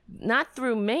not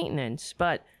through maintenance,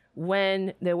 but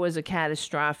when there was a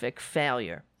catastrophic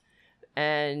failure.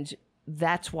 And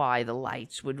that's why the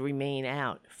lights would remain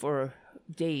out for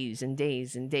days and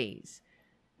days and days.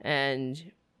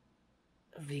 And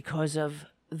because of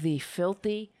the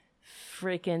filthy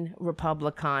freaking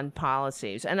Republican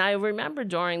policies. And I remember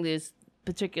during this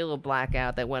particular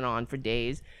blackout that went on for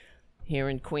days here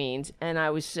in Queens, and I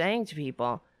was saying to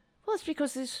people, well, it's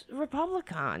because these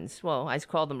Republicans, well, I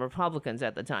called them Republicans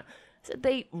at the time,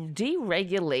 they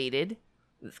deregulated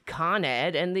Con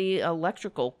Ed and the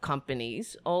electrical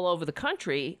companies all over the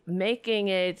country, making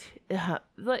it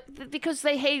because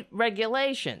they hate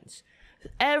regulations.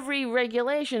 Every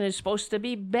regulation is supposed to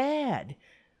be bad.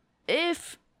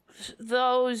 If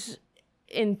those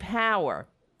in power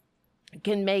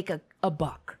can make a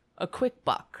buck, a quick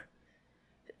buck.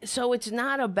 So it's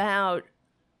not about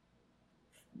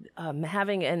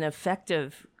having an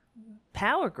effective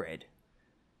power grid.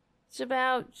 It's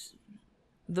about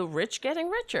the rich getting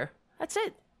richer. That's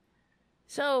it.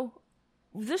 So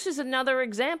this is another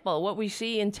example of what we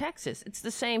see in Texas. It's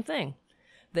the same thing.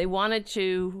 They wanted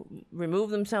to remove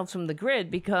themselves from the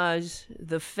grid because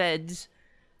the feds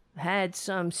had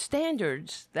some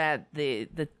standards that the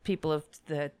people of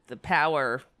the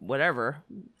power, whatever,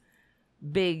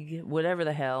 big, whatever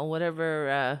the hell,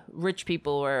 whatever rich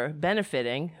people were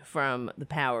benefiting from the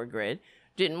power grid,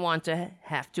 didn't want to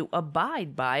have to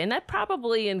abide by. And that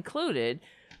probably included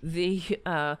the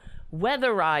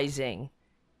weatherizing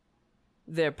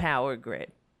their power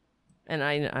grid. And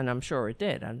I'm sure it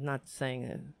did. I'm not saying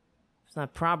that it's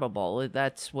not probable.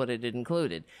 That's what it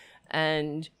included.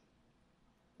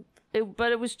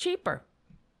 But it was cheaper.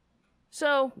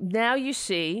 So now you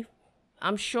see,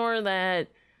 I'm sure that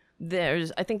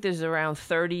I think there's around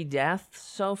 30 deaths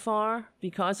so far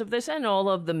because of this and all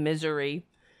of the misery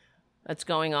that's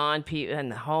going on,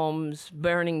 and the homes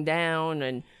burning down,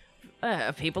 and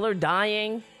people are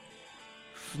dying,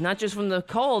 not just from the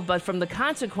cold, but from the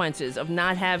consequences of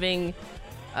not having,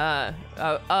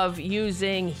 of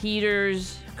using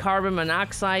heaters, carbon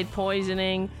monoxide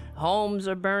poisoning, homes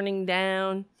are burning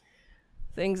down.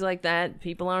 Things like that.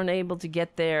 People aren't able to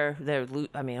get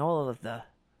all of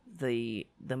the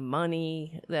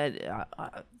money, that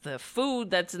the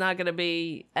food that's not going to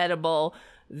be edible,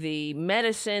 the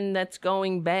medicine that's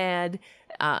going bad,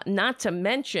 not to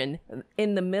mention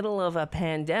in the middle of a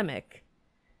pandemic.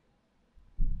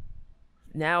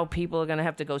 Now people are going to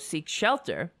have to go seek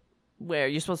shelter where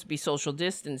you're supposed to be social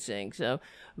distancing. So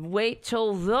wait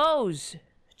till those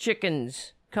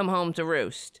chickens come home to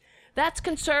roost. That's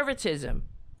conservatism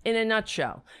in a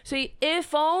nutshell. See,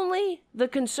 if only the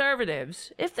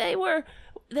conservatives, if they weren't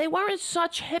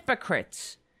such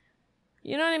hypocrites,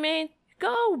 you know what I mean?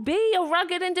 Go be a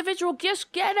rugged individual.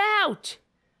 Just get out.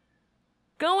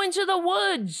 Go into the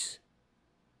woods.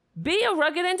 Be a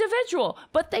rugged individual.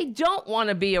 But they don't want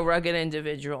to be a rugged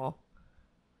individual.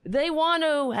 They want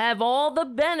to have all the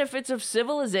benefits of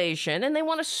civilization, and they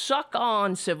want to suck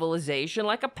on civilization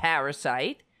like a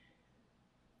parasite.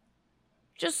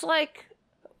 Just like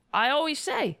I always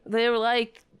say, they're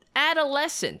like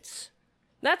adolescents.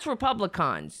 That's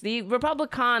Republicans. The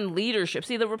Republican leadership.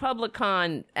 See,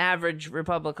 the average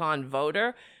Republican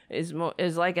voter is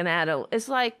like an adult. It's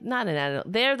like not an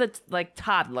adult. They're like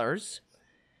toddlers,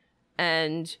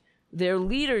 and their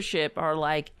leadership are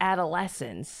like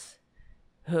adolescents,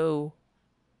 they're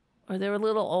a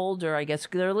little older. I guess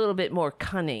they're a little bit more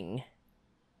cunning,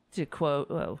 to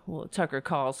quote Tucker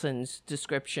Carlson's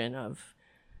description of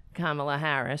Kamala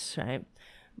Harris, right?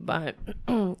 But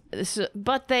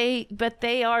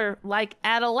they are like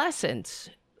adolescents,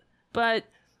 but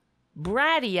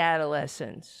bratty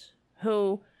adolescents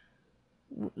who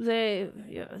they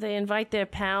invite their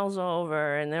pals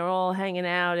over and they're all hanging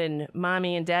out in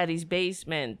mommy and daddy's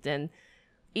basement and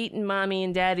eating mommy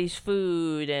and daddy's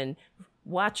food and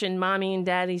watching mommy and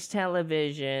daddy's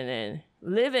television and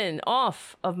living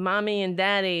off of mommy and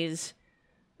daddy's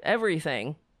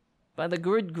everything. By the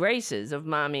good graces of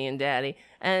mommy and daddy.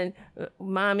 And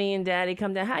mommy and daddy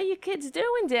come down. How you kids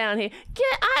doing down here?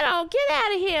 Get out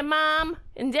of here, mom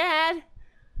and dad.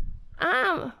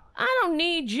 I don't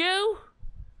need you.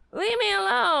 Leave me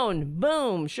alone.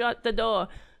 Boom, shut the door.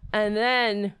 And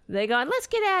then they go, let's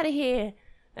get out of here.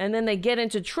 And then they get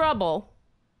into trouble.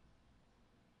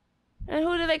 And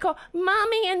who do they call?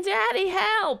 Mommy and daddy,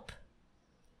 help.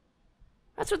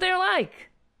 That's what they're like.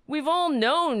 We've all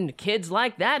known kids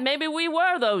like that. Maybe we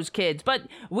were those kids, but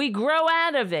we grow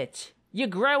out of it. You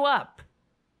grow up.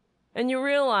 and you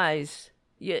realize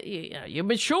you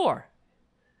mature.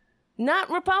 Not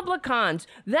Republicans.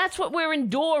 That's what we're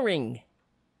enduring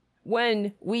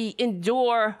when we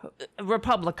endure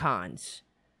Republicans.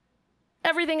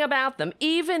 Everything about them,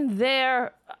 even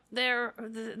their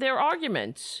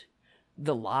arguments,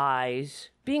 the lies,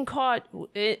 being caught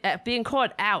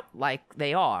out like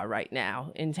they are right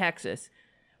now in Texas,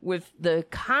 with the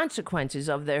consequences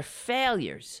of their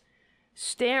failures,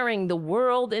 staring the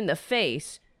world in the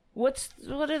face. What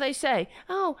do they say?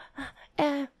 Oh,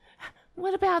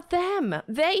 what about them?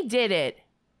 They did it.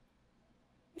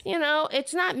 You know,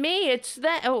 it's not me. It's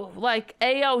that. Oh, like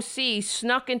AOC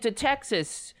snuck into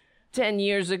Texas 10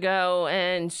 years ago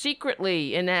and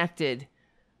secretly enacted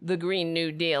the Green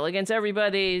New Deal against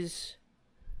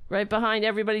right behind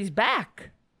everybody's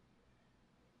back.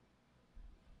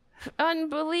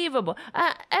 Unbelievable.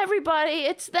 Everybody,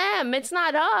 it's them. It's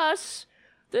not us.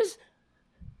 This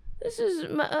is,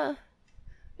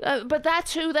 but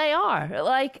that's who they are.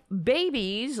 Like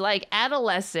babies, like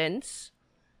adolescents.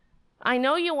 I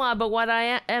know you are, but what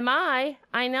am I?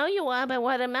 I know you are, but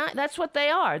what am I? That's what they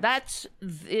are. That's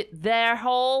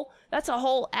that's a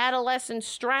whole adolescent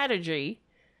strategy,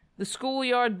 the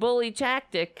schoolyard bully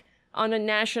tactic on a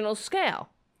national scale.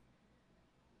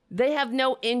 They have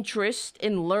no interest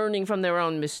in learning from their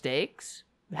own mistakes.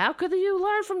 How could you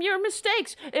learn from your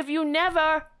mistakes if you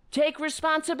never take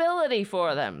responsibility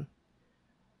for them?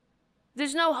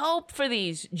 There's no hope for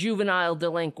these juvenile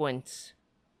delinquents.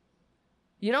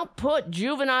 You don't put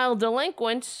juvenile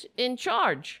delinquents in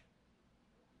charge.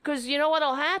 Because you know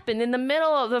what'll happen? In the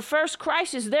middle of the first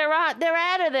crisis, they're out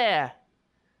of there.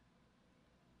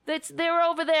 They're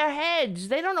over their heads.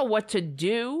 They don't know what to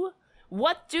do.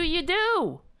 What do you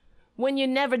do when you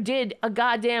never did a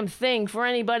goddamn thing for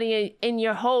anybody in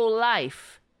your whole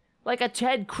life? Like a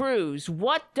Ted Cruz.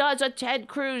 What does a Ted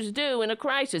Cruz do in a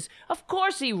crisis? Of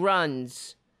course he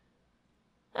runs.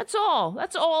 That's all.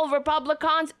 That's all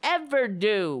Republicans ever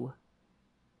do.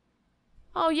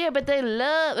 Oh, yeah, but they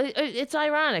love... It's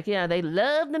ironic. Yeah, they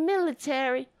love the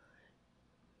military.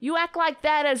 You act like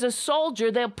that as a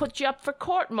soldier, they'll put you up for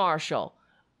court-martial.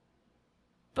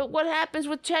 But what happens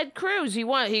with Ted Cruz?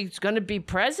 He's going to be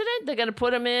president? They're going to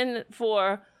put him in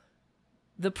for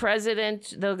the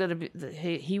president.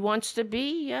 He wants to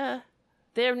be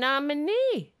their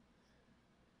nominee.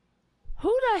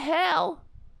 Who the hell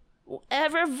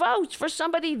ever votes for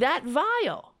somebody that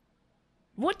vile?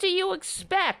 What do you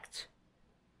expect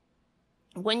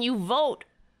when you vote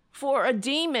for a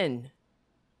demon?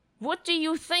 What do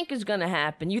you think is going to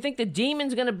happen? You think the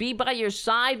demon's going to be by your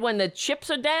side when the chips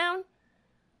are down?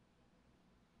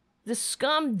 The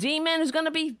scum demon is going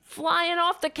to be flying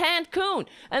off to Cancun.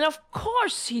 And of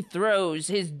course he throws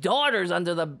his daughters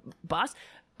under the bus.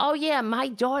 Oh yeah, my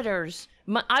daughters.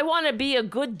 I want to be a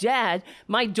good dad.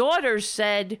 My daughters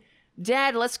said,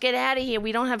 Dad, let's get out of here.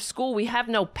 We don't have school. We have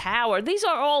no power. These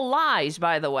are all lies,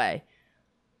 by the way.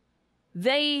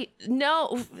 They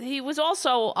know. He was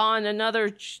also on another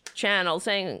channel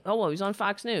saying, he was on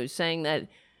Fox News saying that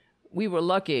we were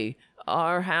lucky.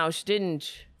 Our house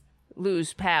didn't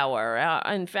lose power.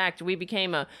 In fact, we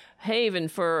became a haven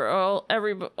for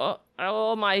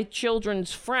all my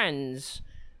children's friends.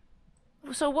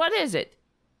 So what is it?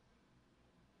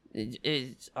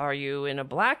 Are you in a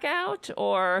blackout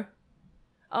or...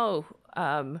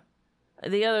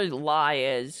 the other lie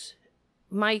is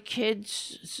my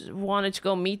kids wanted to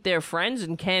go meet their friends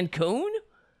in Cancun?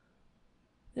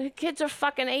 The kids are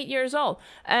fucking 8 years old.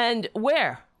 And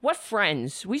where? What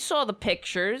friends? We saw the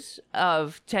pictures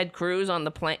of Ted Cruz on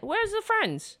the plane. Where's the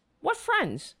friends? What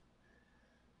friends?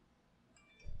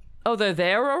 Oh, they're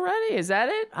there already? Is that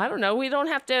it? I don't know. We don't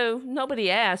have to... Nobody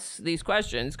asks these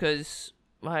questions because,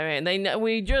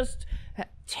 we just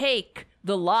take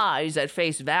the lies at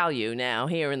face value now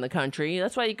here in the country.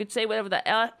 That's why you could say whatever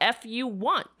the F you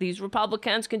want. These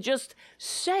Republicans can just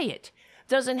say it.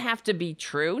 Doesn't have to be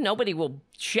true. Nobody will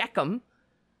check them.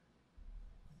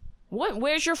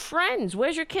 Where's your friends?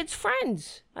 Where's your kids'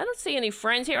 friends? I don't see any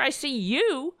friends here. I see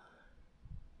you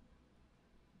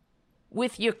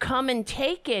with your come and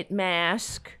take it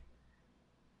mask.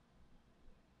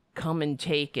 Come and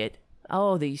take it.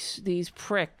 Oh, these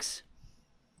pricks.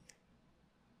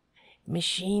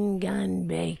 Machine Gun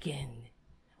Bacon.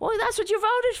 Well, that's what you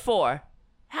voted for.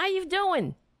 How you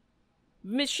doing?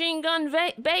 Machine Gun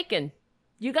Bacon.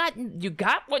 You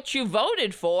got what you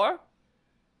voted for.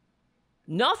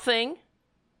 Nothing.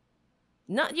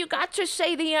 You got to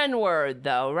say the N-word,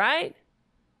 though, right?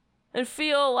 And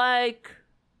feel like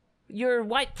your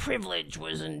white privilege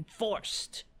was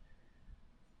enforced.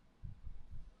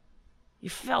 You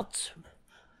felt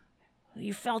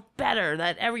You felt better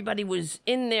that everybody was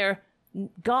in their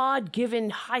God-given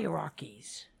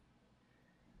hierarchies.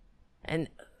 And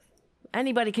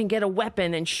anybody can get a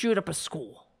weapon and shoot up a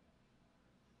school.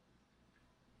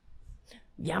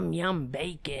 Yum, yum,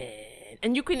 bacon.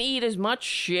 And you can eat as much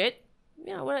shit.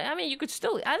 You know, I mean, you could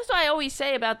still... That's what I always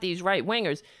say about these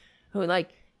right-wingers who are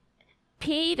like,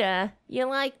 PETA, you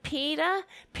like PETA?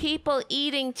 People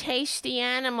eating tasty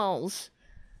animals.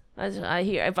 As I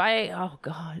hear, oh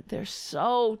God, they're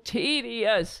so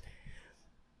tedious.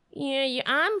 Yeah,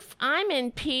 I'm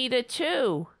in PETA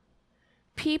too.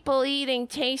 People eating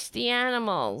tasty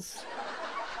animals.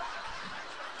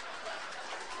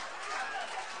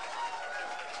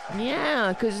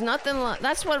 Yeah, because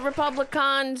that's what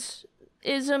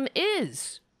Republicanism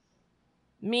is.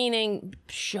 Meaning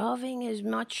shoving as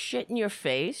much shit in your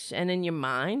face and in your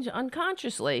mind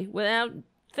unconsciously without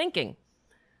thinking.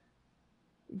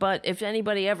 But if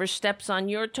anybody ever steps on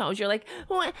your toes, you're like,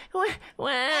 wah, wah,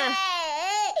 wah.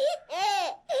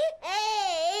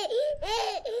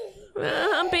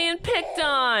 I'm being picked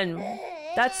on.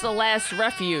 That's the last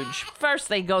refuge. First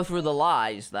they go through the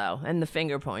lies, though, and the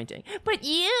finger pointing. But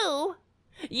you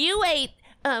ate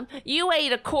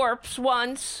a corpse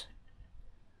once.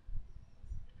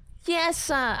 Yes,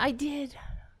 I did.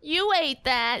 You ate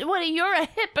that. You're a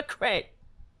hypocrite.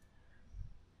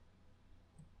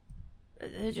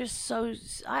 They're just so...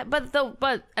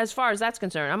 But as far as that's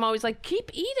concerned, I'm always like, keep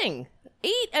eating.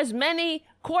 Eat as many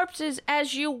corpses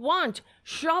as you want.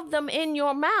 Shove them in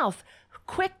your mouth.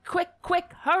 Quick,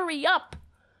 hurry up.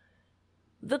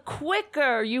 The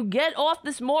quicker you get off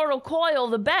this mortal coil,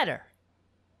 the better.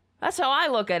 That's how I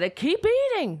look at it. Keep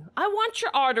eating. I want your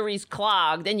arteries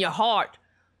clogged and your heart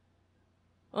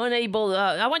unable...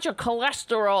 I want your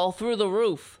cholesterol through the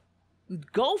roof.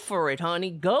 Go for it, honey.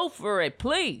 Go for it,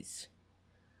 please.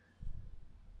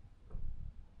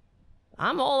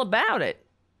 I'm all about it.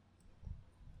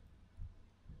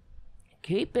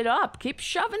 Keep it up. Keep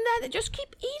shoving that. Just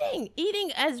keep eating.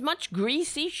 Eating as much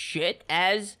greasy shit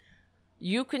as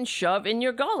you can shove in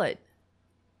your gullet.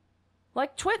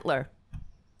 Like Twitler.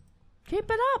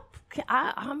 Keep it up.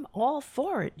 I'm all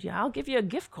for it. Yeah, I'll give you a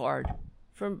gift card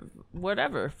for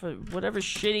whatever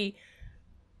shitty,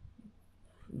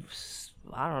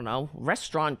 I don't know,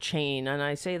 restaurant chain. And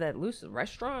I say that loose,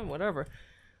 restaurant, whatever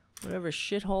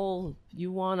shithole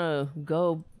you want to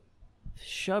go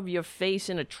shove your face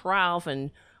in a trough and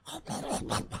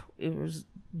it was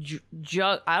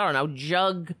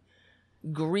jug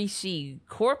greasy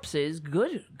corpses.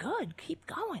 Good. Keep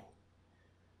going.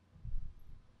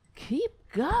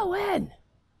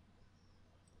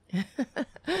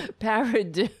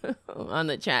 Parad on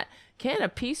the chat. Can a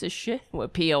piece of shit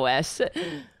with POS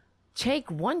take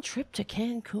one trip to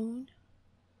Cancun?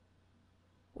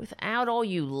 Without all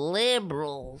you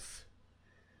liberals.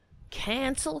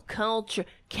 Cancel culture.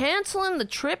 Canceling the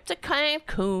trip to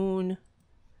Cancun.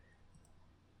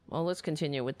 Well, let's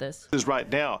continue with this.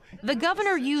 Right now. The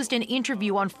governor used an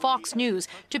interview on Fox News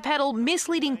to peddle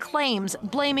misleading claims,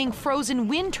 blaming frozen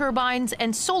wind turbines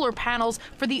and solar panels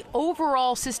for the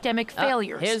overall systemic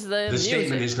failures. Here's the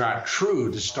statement is not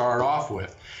true to start off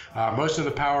with. Most of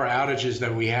the power outages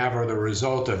that we have are the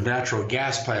result of natural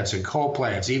gas plants and coal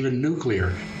plants, even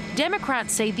nuclear.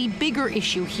 Democrats say the bigger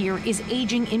issue here is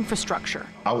aging infrastructure.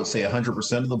 I would say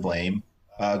 100% of the blame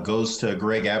goes to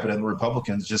Greg Abbott and the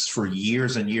Republicans just for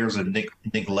years and years of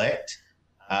neglect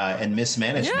and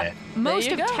mismanagement. Yeah, most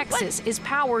of Texas is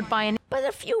powered by an... But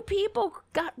a few people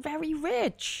got very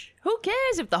rich. Who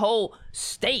cares if the whole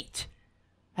state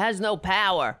has no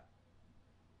power?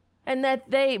 And that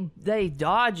they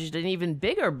dodged an even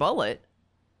bigger bullet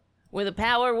where the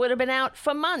power would have been out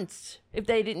for months if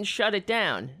they didn't shut it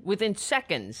down. Within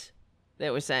seconds,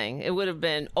 they were saying, it would have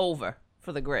been over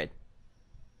for the grid.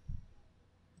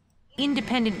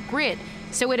 Independent grid,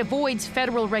 so it avoids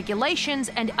federal regulations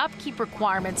and upkeep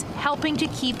requirements, helping to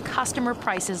keep customer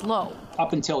prices low.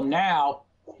 Up until now,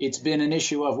 it's been an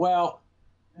issue of, well,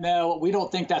 no, we don't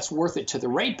think that's worth it to the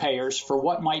ratepayers for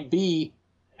what might be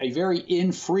a very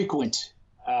infrequent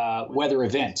weather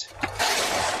event.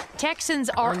 Texans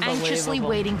are anxiously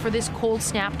waiting for this cold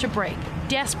snap to break,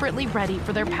 desperately ready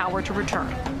for their power to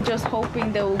return. Just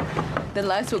hoping the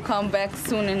lights will come back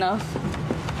soon enough,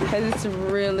 because it's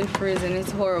really freezing.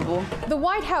 It's horrible. The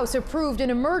White House approved an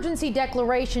emergency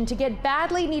declaration to get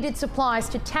badly needed supplies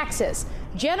to Texas.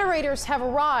 Generators have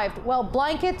arrived, while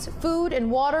blankets, food, and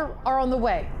water are on the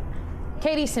way.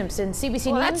 Katie Simpson,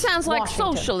 CBC News, That sounds like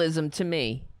Washington. Socialism to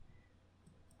me.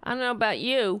 I don't know about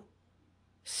you.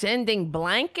 Sending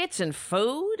blankets and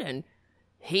food and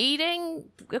heating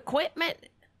equipment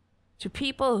to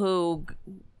people who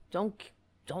don't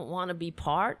don't want to be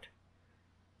part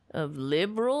of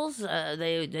liberals.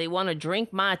 They want to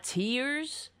drink my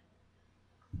tears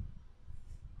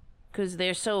because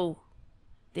they're so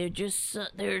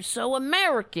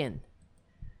American.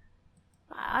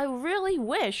 I really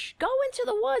wish, go into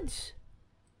the woods.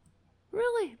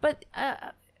 Really, but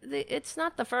it's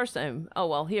not the first time. Oh,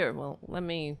 well, here, let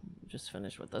me just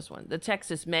finish with this one. The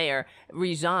Texas mayor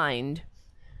resigned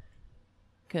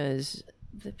because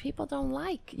the people don't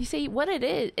like. You see, what it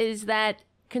is that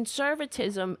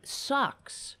conservatism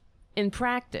sucks in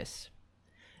practice.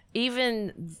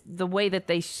 Even the way that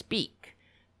they speak.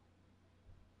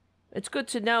 It's good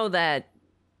to know that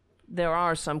there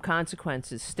are some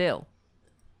consequences still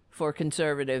for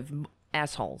conservative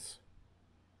assholes.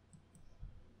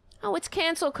 Oh, it's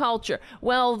cancel culture.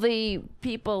 Well, the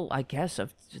people, I guess,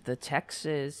 of the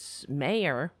Texas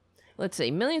mayor, let's see,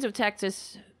 millions of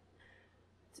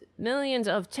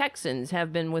Texans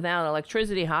have been without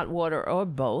electricity, hot water, or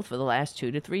both for the last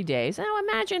 2 to 3 days. Now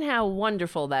imagine how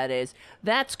wonderful that is.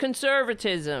 That's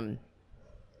conservatism.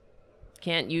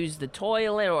 Can't use the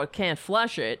toilet or can't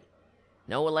flush it.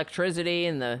 No electricity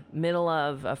in the middle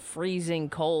of a freezing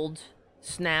cold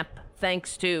snap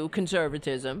thanks to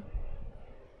conservatism.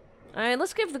 All right,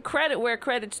 let's give the credit where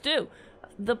credit's due.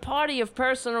 The party of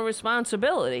personal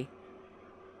responsibility.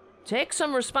 Take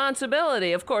some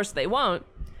responsibility. Of course they won't.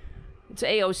 It's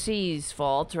AOC's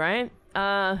fault, right?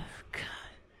 God.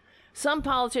 Some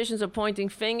politicians are pointing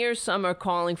fingers. Some are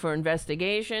calling for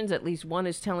investigations. At least one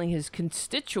is telling his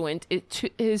constituents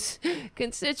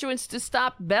to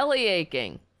stop belly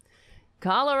aching.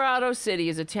 Colorado City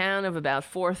is a town of about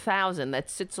 4,000 that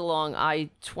sits along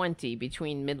I-20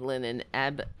 between Midland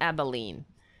and Abilene.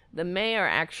 The mayor,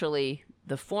 actually,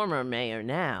 the former mayor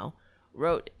now,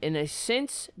 wrote in a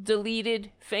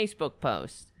since-deleted Facebook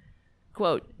post,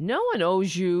 quote, "No one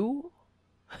owes you..."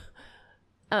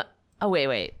 Oh,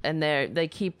 wait. And they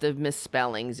keep the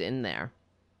misspellings in there,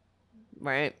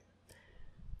 right?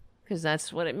 Because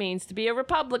that's what it means to be a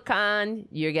Republican.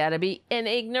 You got to be an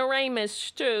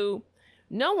ignoramus, too.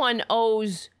 No one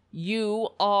owes you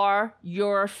or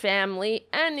your family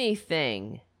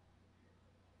anything.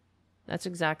 That's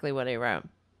exactly what he wrote.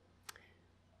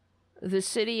 The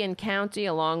city and county,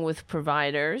 along with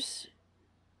providers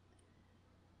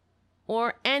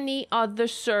or any other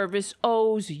service,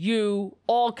 owes you,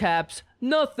 all caps,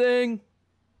 nothing.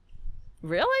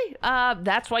 Really?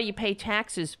 That's why you pay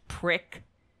taxes, prick.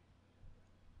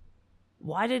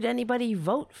 Why did anybody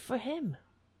vote for him?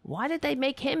 Why did they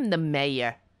make him the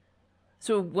mayor?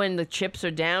 So when the chips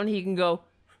are down, he can go,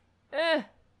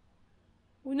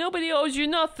 nobody owes you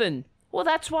nothing. Well,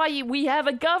 that's why we have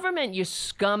a government, you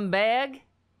scumbag.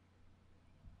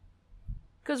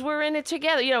 Because we're in it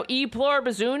together. You know, e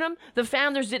pluribus unum. The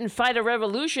founders didn't fight a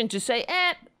revolution to say,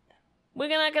 we're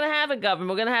not going to have a government.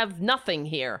 We're going to have nothing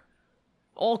here.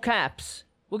 All caps.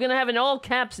 We're going to have an all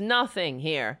caps nothing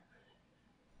here.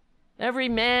 Every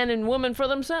man and woman for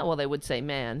themselves. Well, they would say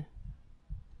man.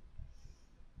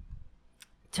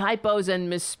 Typos and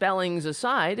misspellings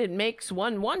aside, it makes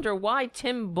one wonder why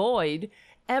Tim Boyd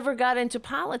ever got into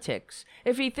politics.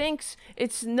 If he thinks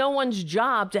it's no one's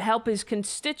job to help his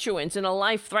constituents in a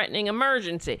life-threatening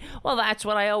emergency. Well, that's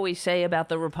what I always say about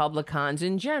the Republicans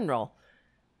in general.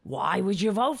 Why would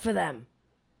you vote for them?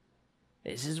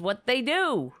 This is what they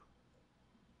do.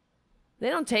 They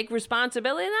don't take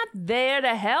responsibility. They're not there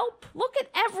to help. Look at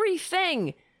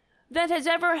everything that has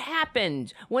ever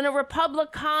happened when a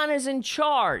Republican is in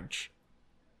charge.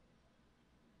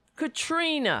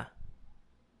 Katrina.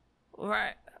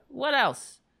 Right. What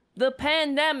else? The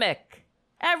pandemic.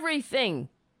 Everything.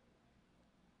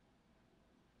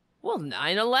 Well,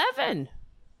 9/11.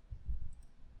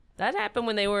 That happened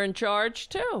when they were in charge,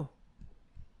 too.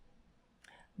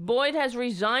 Boyd has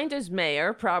resigned as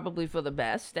mayor, probably for the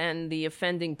best, and the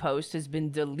offending post has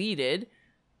been deleted.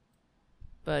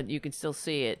 But you can still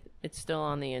see it. It's still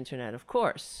on the internet, of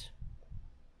course.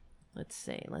 Let's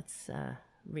see. Let's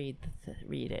read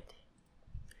it.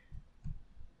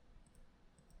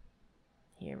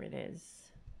 Here it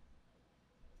is.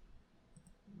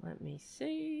 Let me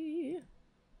see.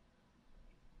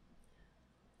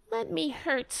 Let me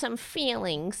hurt some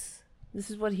feelings. This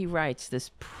is what he writes,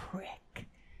 this prick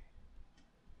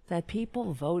that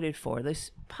people voted for,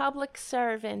 this public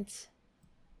servant,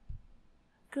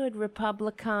 good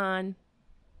Republican.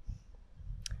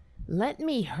 Let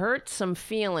me hurt some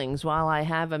feelings while I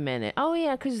have a minute. Oh,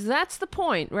 yeah, because that's the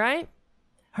point, right?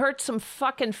 Hurt some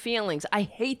fucking feelings. I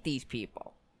hate these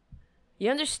people.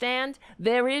 You understand?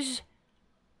 There is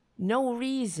no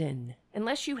reason,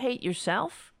 unless you hate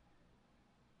yourself,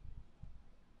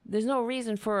 there's no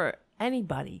reason for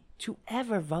anybody to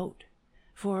ever vote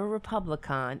for a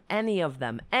Republican, any of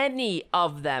them,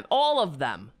 all of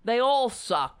them. They all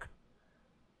suck.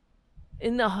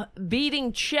 In the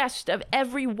beating chest of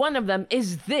every one of them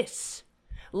is this.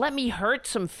 Let me hurt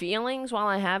some feelings while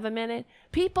I have a minute.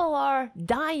 People are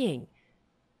dying.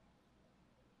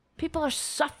 People are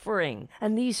suffering.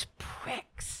 And these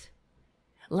pricks,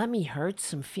 let me hurt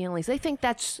some feelings. They think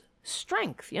that's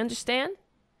strength. You understand?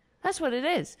 That's what it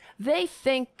is. They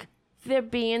think they're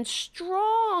being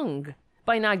strong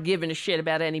by not giving a shit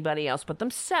about anybody else but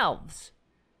themselves.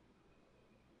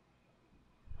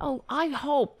 Oh, I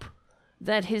hope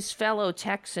that his fellow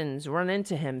Texans run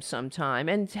into him sometime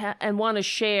and want to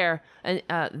share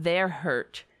their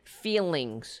hurt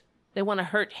feelings. They want to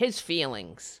hurt his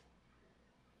feelings.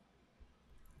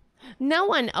 No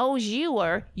one owes you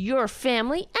or your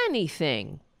family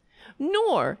anything,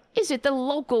 nor is it the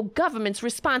local government's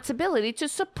responsibility to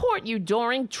support you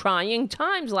during trying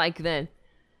times like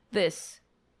this.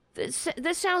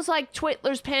 This sounds like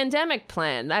Twitler's pandemic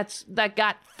plan that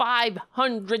got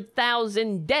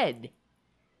 500,000 dead.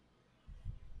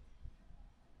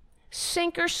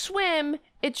 Sink or swim,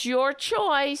 it's your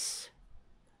choice.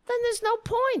 Then there's no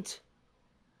point.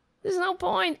 There's no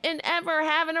point in ever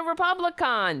having a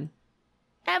Republican.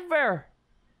 Ever.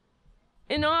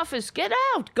 In office. Get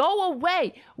out. Go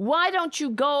away. Why don't you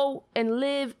go and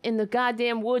live in the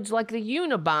goddamn woods like the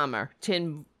Unabomber,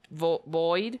 Tim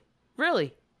Boyd?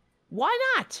 Really? Why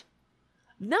not?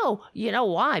 No, you know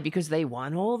why? Because they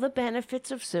want all the benefits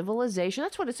of civilization.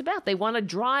 That's what it's about. They want to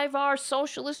drive our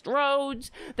socialist roads.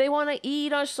 They want to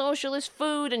eat our socialist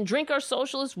food and drink our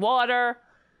socialist water.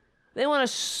 They want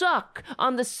to suck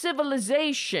on the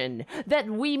civilization that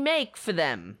we make for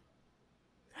them.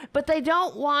 But they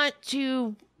don't want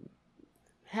to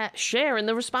share in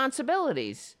the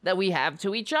responsibilities that we have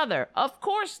to each other. Of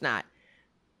course not.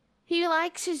 He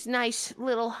likes his nice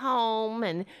little home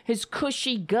and his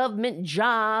cushy government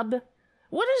job.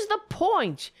 What is the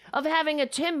point of having a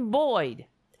Tim Boyd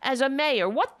as a mayor?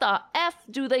 What the F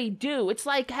do they do? It's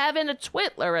like having a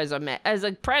Twitler as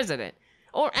a president,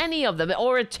 or any of them,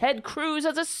 or a Ted Cruz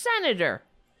as a senator.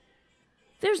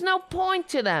 There's no point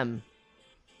to them.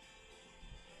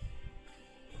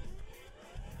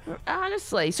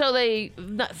 Honestly. So they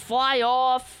fly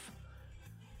off.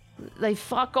 They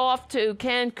fuck off to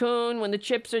Cancun when the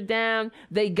chips are down.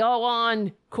 They go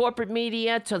on corporate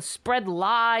media to spread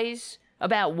lies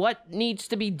about what needs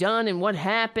to be done and what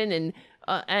happened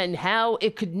and how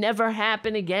it could never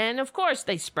happen again. Of course,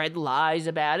 they spread lies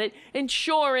about it,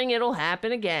 ensuring it'll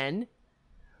happen again.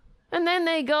 And then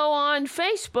they go on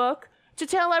Facebook to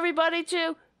tell everybody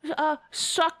to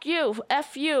suck you,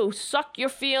 F you, suck your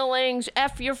feelings,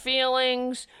 F your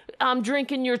feelings, I'm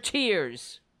drinking your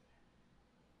tears.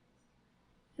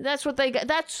 That's what they got.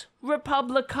 That's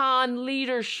Republican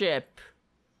leadership.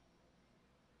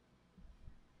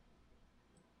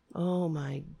 Oh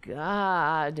my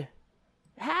God.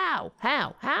 How?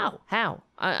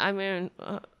 I mean,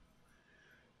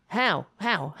 how?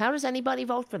 How does anybody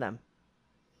vote for them?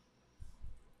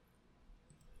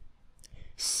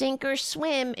 Sink or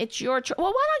swim, it's your choice.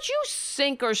 Well, why don't you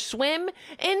sink or swim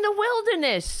in the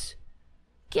wilderness?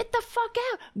 Get the fuck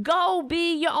out. Go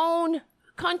be your own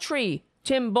country,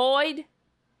 Tim Boyd.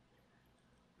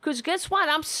 Because guess what?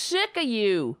 I'm sick of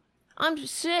you. I'm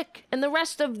sick. And the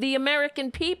rest of the American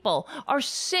people are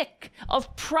sick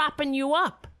of propping you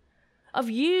up. Of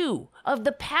you. Of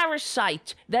the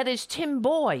parasite that is Tim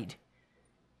Boyd.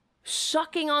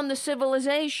 Sucking on the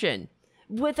civilization.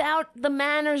 Without the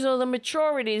manners or the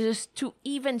maturity to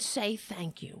even say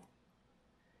thank you.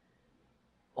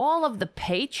 All of the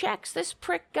paychecks this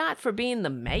prick got for being the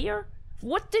mayor?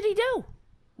 What did he do?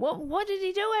 What did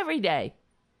he do every day?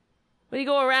 When you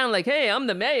go around like, hey, I'm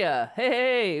the mayor.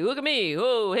 Hey, look at me.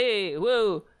 Whoa, hey,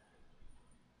 whoa.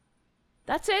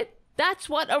 That's it. That's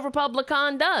what a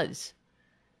Republican does.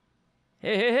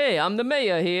 Hey, I'm the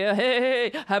mayor here.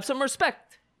 Hey, have some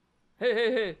respect.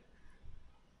 Hey.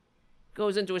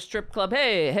 Goes into a strip club.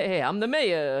 Hey, I'm the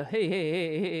mayor.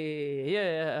 Hey,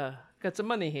 yeah. Got some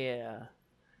money here.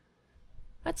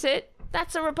 That's it.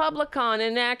 That's a Republican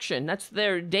in action. That's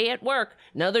their day at work.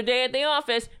 Another day at the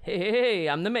office. Hey,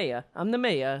 I'm the mayor. I'm the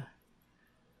mayor.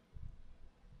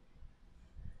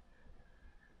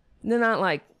 They're not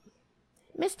like,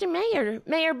 Mr.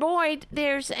 Mayor Boyd,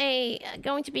 there's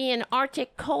going to be an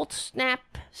Arctic cold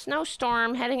snap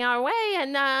snowstorm heading our way,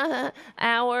 and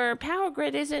our power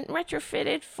grid isn't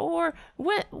retrofitted for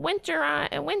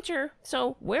winter,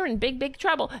 so we're in big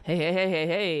trouble.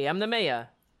 Hey, I'm the mayor.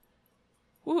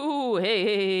 Woo,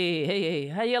 hey,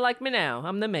 how you like me now?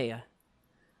 I'm the mayor.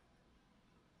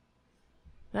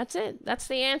 That's it. That's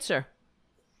the answer.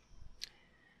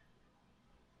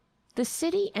 The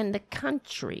city and the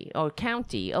country or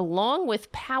county, along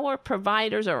with power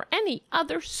providers or any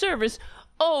other service,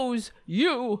 owes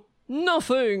you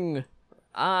nothing.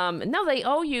 No, they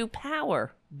owe you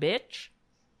power, bitch.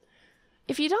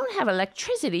 If you don't have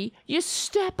electricity, you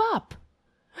step up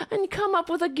and come up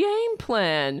with a game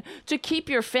plan to keep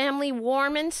your family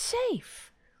warm and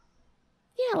safe.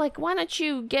 Yeah, like why don't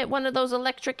you get one of those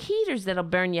electric heaters that'll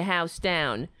burn your house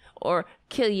down? Or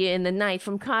kill you in the night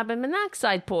from carbon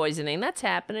monoxide poisoning. That's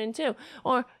happening too.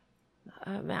 Or,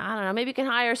 I don't know, maybe you can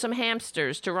hire some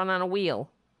hamsters to run on a wheel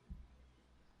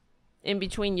in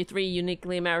between your 3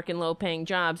 uniquely American low-paying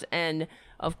jobs. And,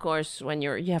 of course, when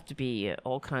you have to be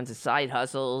all kinds of side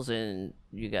hustles, and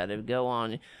you got to go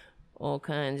on all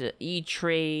kinds of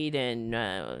E-Trade and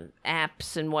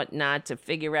apps and whatnot to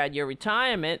figure out your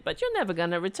retirement. But you're never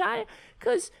going to retire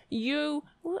because you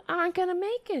aren't going to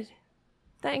make it.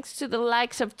 Thanks to the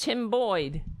likes of Tim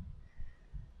Boyd.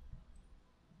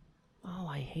 Oh,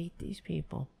 I hate these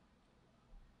people.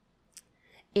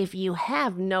 If you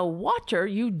have no water,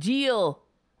 you deal.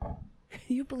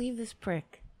 You believe this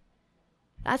prick?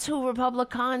 That's who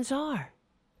Republicans are.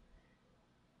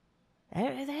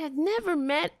 They had never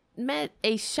met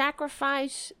a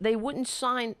sacrifice they wouldn't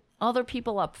sign other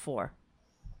people up for.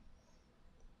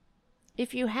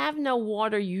 If you have no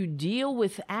water, you deal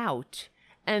without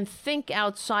and think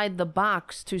outside the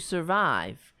box to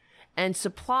survive and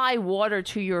supply water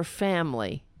to your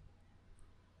family.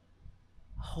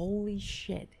 Holy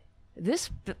shit.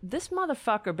 This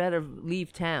motherfucker better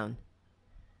leave town.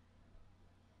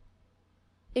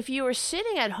 If you are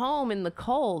sitting at home in the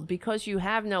cold because you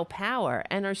have no power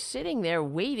and are sitting there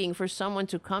waiting for someone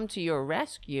to come to your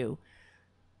rescue,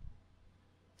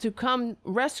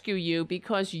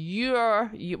 because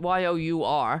you're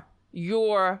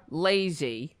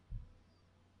lazy.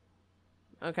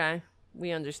 Okay?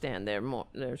 We understand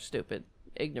they're stupid,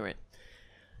 ignorant.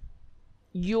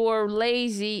 Your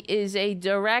lazy is a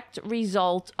direct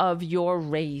result of your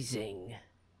raising.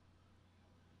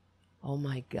 Oh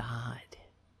my God.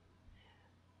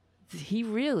 He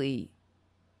really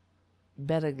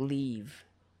better leave.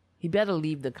 He better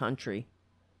leave the country.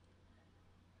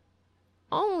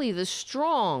 Only the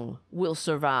strong will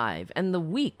survive, and the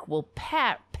weak will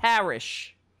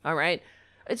perish. All right?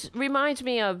 It reminds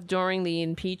me of during the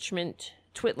impeachment,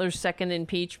 Twitler's second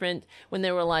impeachment, when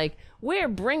they were like, we're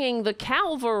bringing the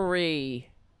cavalry.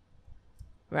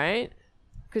 Right?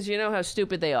 Because you know how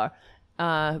stupid they are.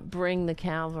 Bring the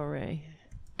cavalry.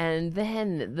 And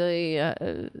then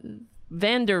the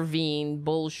Van der Veen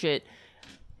bullshit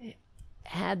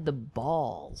had the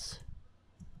balls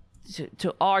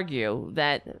to argue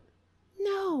that,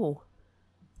 no,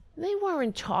 they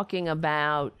weren't talking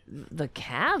about the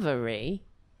cavalry.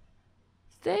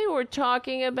 They were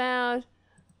talking about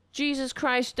Jesus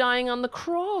Christ dying on the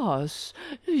cross.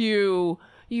 You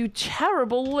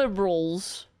terrible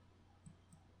liberals.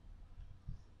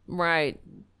 Right.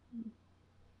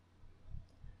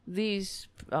 It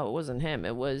wasn't him.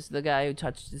 It was the guy who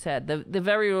touched his head. The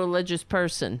very religious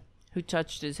person who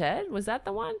touched his head. Was that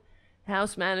the one?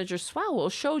 House Manager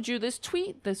Swalwell showed you this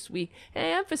tweet this week and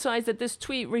emphasized that this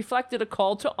tweet reflected a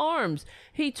call to arms.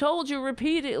 He told you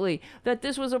repeatedly that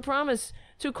this was a promise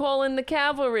to call in the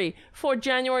cavalry for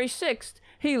January 6th.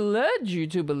 He led you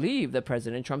to believe that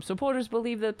President Trump supporters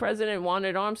believed that the president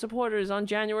wanted armed supporters on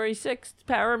January 6th,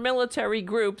 paramilitary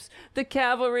groups, the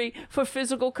cavalry for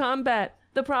physical combat.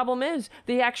 The problem is,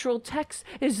 the actual text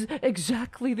is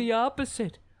exactly the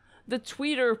opposite. The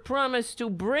tweeter promised to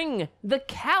bring the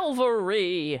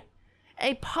cavalry,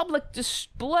 a public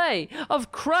display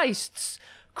of Christ's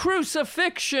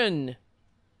crucifixion,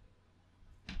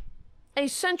 a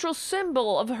central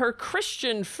symbol of her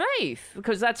Christian faith,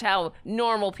 because that's how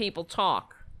normal people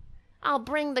talk. I'll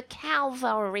bring the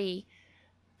cavalry,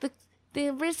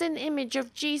 the risen image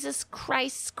of Jesus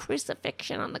Christ's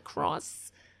crucifixion on the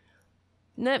cross.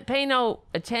 Pay no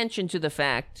attention to the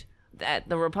fact that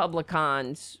the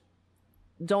Republicans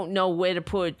don't know where to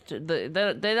put they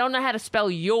don't know how to spell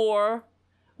your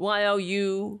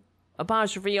Y-O-U''re.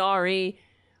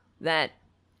 That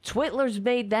Twitler's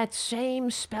made that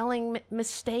same spelling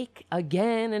mistake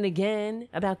again and again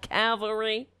about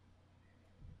cavalry.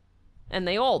 And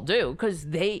they all do, because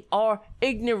they are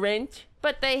ignorant,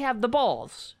 but they have the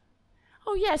balls.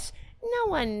 Oh yes,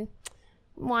 no one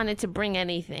wanted to bring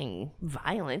anything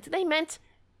violent. They meant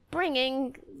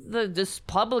bringing this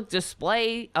public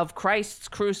display of Christ's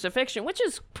crucifixion, which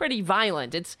is pretty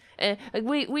violent. It's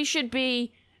we should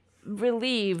be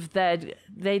relieved that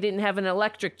they didn't have an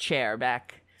electric chair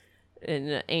back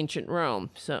in ancient Rome.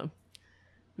 So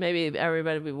Maybe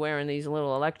everybody would be wearing these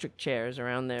little electric chairs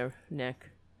around their neck.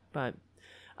 But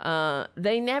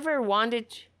they never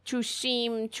wanted to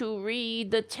seem to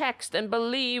read the text and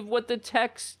believe what the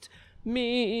text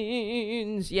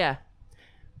means. Yeah.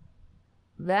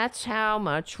 That's how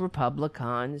much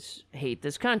Republicans hate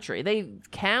this country. They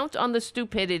count on the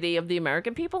stupidity of the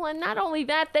American people, and not only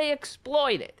that, they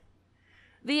exploit it.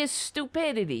 The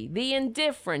stupidity, the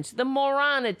indifference, the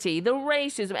moronity, the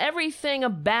racism, everything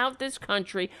about this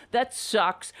country that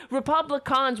sucks.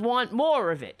 Republicans want more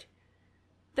of it.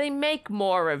 They make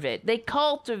more of it. They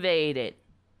cultivate it.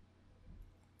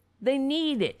 They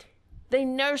need it. They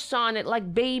nurse on it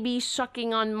like babies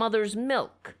sucking on mother's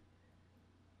milk.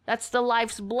 That's the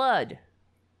life's blood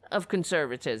of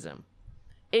conservatism.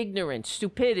 Ignorance,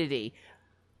 stupidity,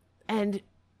 and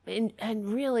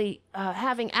really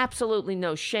having absolutely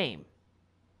no shame.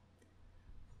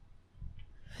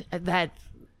 That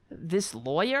this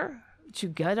lawyer, to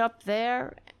get up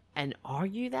there and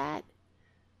argue that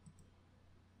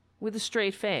with a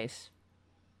straight face,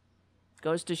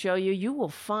 goes to show you, you will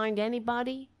find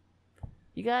anybody.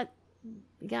 You got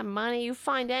money, you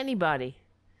find anybody.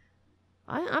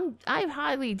 I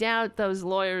highly doubt those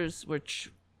lawyers were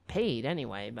paid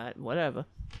anyway, but whatever.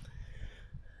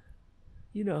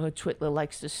 You know how Twitler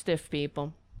likes to stiff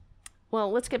people.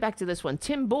 Well, let's get back to this one.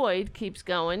 Tim Boyd keeps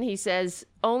going. He says,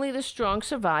 only the strong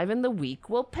survive and the weak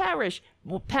will perish.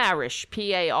 Well, parish,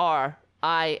 P-A-R-I-S-H.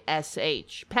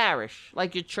 Parish,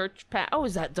 like your church. Oh,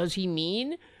 does he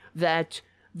mean that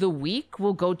the weak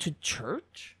will go to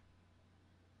church?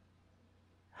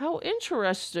 How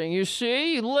interesting. You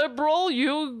see, liberal,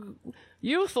 you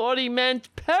thought he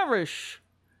meant perish.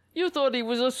 You thought he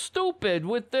was a stupid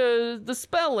with the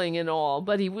spelling and all,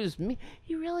 but he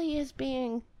really is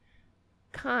being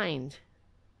kind.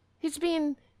 He's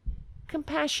being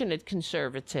compassionate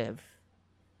conservative.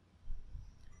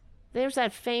 There's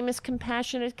that famous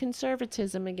compassionate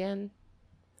conservatism again.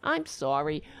 I'm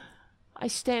sorry. I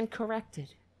stand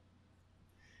corrected.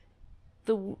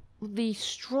 The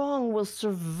strong will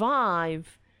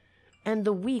survive and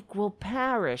the weak will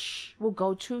perish, will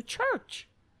go to church.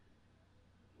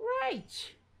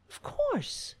 Right. Of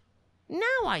course.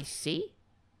 Now I see.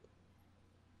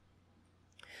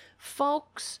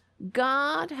 Folks,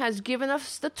 God has given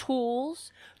us the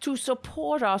tools to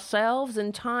support ourselves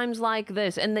in times like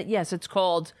this. And yes, it's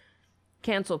called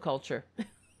cancel culture.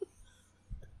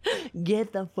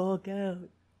 Get the fuck out.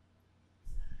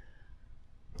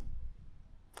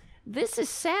 This is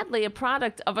sadly a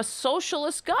product of a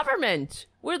socialist government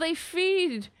where they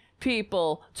feed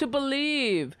people to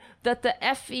believe that the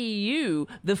FEU,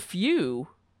 the few,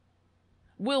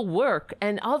 will work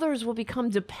and others will become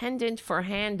dependent for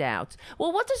handouts.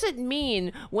 Well, what does it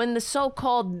mean when the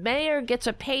so-called mayor gets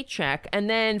a paycheck and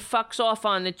then fucks off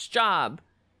on its job?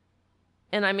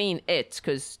 And I mean it's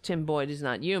because Tim Boyd is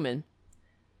not human.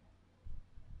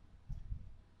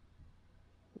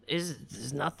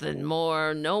 There's nothing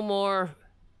more, no more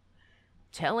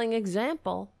telling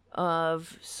example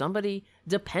of somebody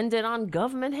dependent on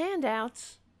government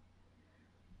handouts.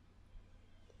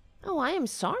 Oh, I am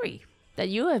sorry that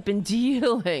you have been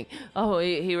dealing. Oh,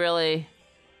 he really...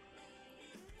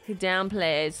 He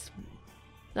downplays.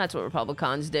 That's what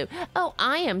Republicans do. Oh,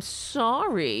 I am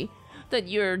sorry that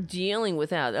you're dealing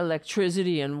without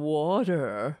electricity and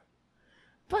water.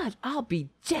 But I'll be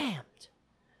damned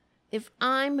if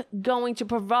I'm going to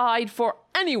provide for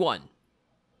anyone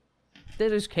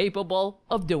that is capable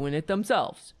of doing it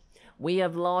themselves. We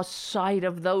have lost sight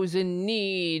of those in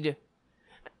need.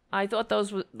 I thought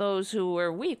those who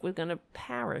were weak were going to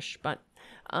perish, but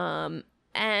and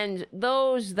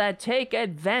those that take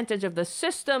advantage of the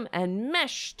system and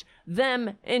meshed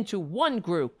them into one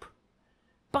group.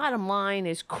 Bottom line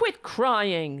is quit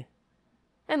crying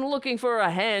and looking for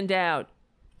a handout.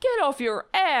 Get off your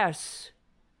ass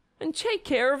and take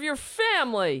care of your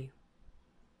family.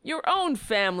 Your own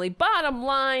family. Bottom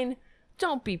line,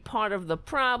 don't be part of the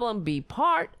problem, be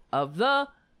part of the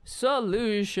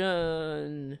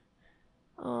solution.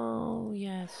 Oh,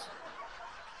 yes.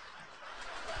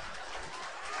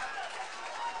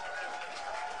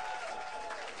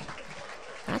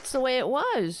 That's the way it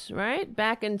was, right?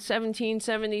 Back in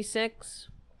 1776,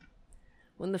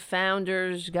 when the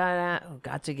founders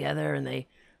got together and they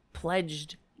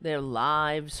pledged their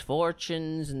lives,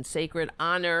 fortunes, and sacred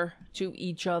honor to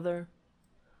each other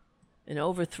and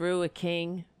overthrew a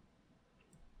king.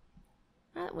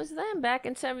 That was them back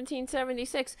in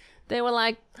 1776. They were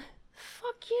like,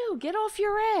 fuck you, get off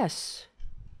your ass.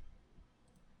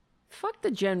 Fuck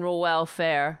the general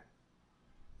welfare.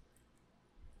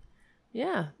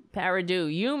 Yeah,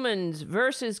 Paradu, humans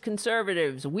versus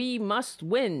conservatives. We must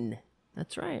win.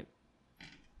 That's right.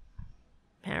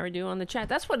 Paradu on the chat.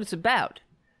 That's what it's about.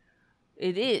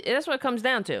 It is. That's what it comes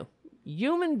down to.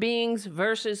 Human beings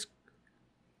versus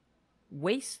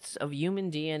wastes of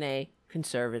human DNA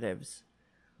conservatives.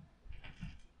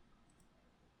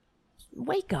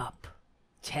 Wake up,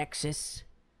 Texas.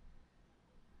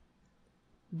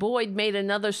 Boyd made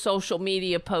another social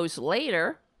media post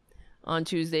later on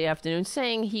Tuesday afternoon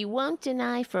saying he won't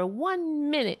deny for 1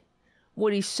 minute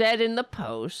what he said in the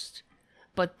post,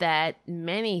 but that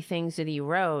many things that he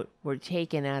wrote were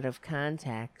taken out of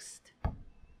context.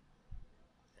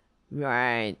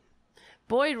 Right.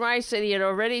 Boyd Rice said he had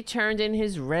already turned in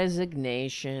his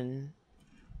resignation.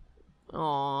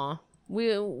 Aw,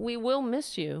 we will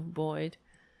miss you, Boyd.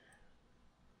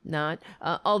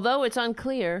 Although it's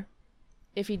unclear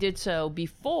if he did so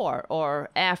before or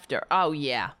after. Oh,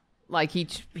 yeah. Like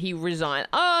he resigned.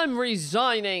 I'm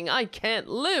resigning. I can't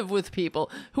live with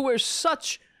people who are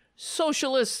such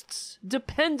socialists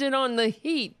dependent on the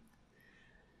heat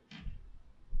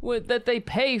that they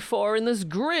pay for in this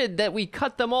grid that we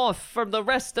cut them off from the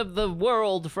rest of the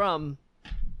world from.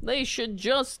 They should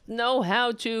just know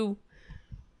how to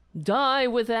die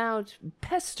without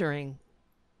pestering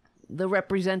the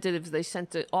representatives they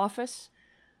sent to office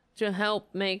to help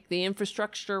make the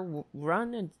infrastructure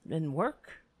run and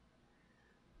work.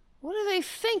 What are they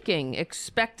thinking,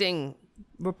 expecting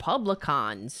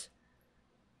Republicans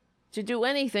to do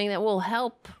anything that will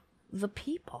help the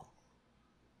people?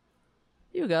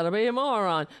 You gotta be a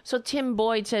moron. So Tim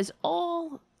Boyd says,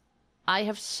 I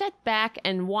have sat back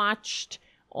and watched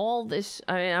all this.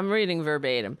 I'm reading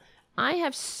verbatim. I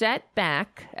have sat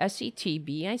back,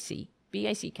 S-E-T-B-I-C-K,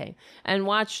 and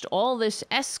watched all this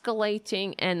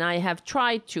escalating, and I have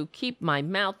tried to keep my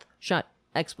mouth shut.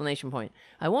 Exclamation point.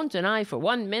 I won't deny for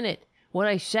 1 minute what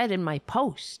I said in my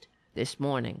post this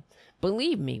morning.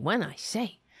 Believe me when I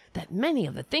say that many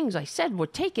of the things I said were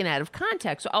taken out of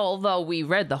context, although we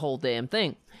read the whole damn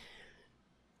thing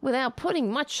without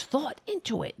putting much thought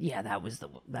into it. Yeah,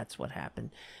 that's what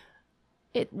happened.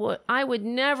 I would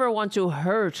never want to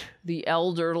hurt the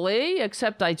elderly,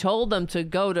 except I told them to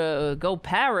go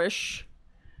parish.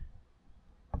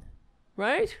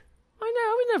 Right? I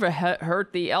know, we never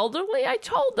hurt the elderly. I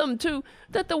told them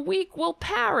that the weak will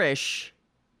perish.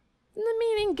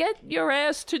 Meaning, get your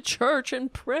ass to church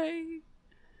and pray.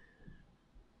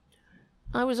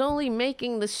 I was only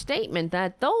making the statement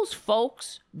that those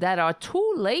folks that are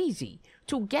too lazy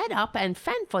to get up and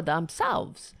fend for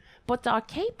themselves, but are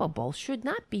capable, should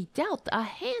not be dealt a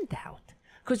handout.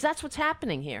 Because that's what's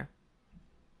happening here.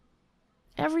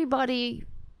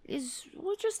 We're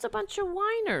just a bunch of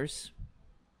whiners.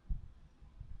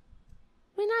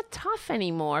 We're not tough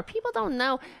anymore. People don't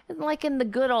know, like in the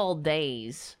good old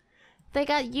days. They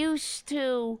got used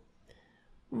to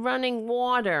running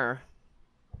water.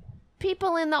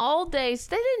 People in the old days,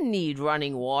 they didn't need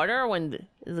running water when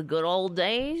the good old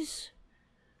days.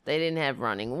 They didn't have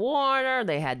running water.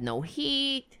 They had no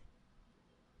heat.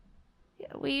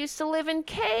 We used to live in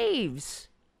caves.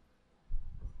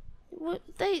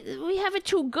 We have it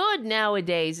too good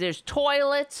nowadays. There's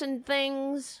toilets and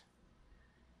things.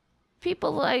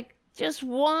 People just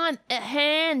want a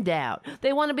handout.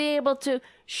 They want to be able to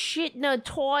shit in a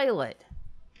toilet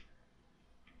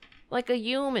like a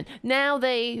human. Now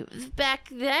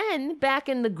back in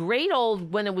the great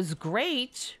old, when it was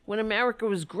great, when America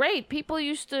was great, people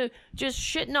used to just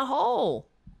shit in a hole.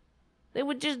 They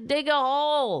would just dig a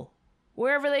hole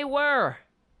wherever they were,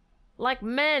 like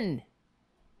men,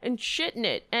 and shit in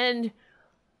it. And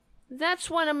that's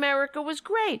when America was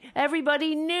great.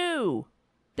 Everybody knew.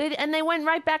 They went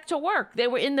right back to work. They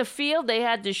were in the field. They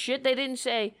had to shit. They didn't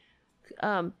say,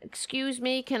 "Excuse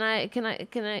me, can I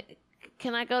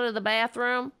go to the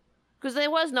bathroom?" Because there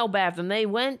was no bathroom. They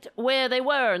went where they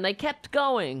were and they kept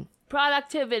going.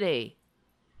 Productivity.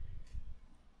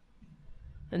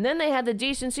 And then they had the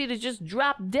decency to just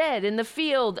drop dead in the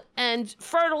field and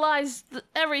fertilize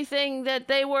everything that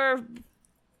they were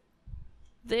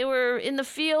in the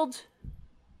field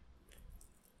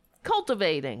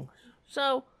cultivating.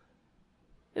 So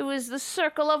it was the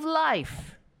circle of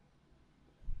life.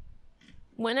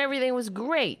 When everything was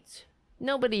great,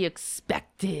 nobody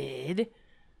expected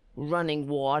running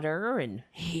water and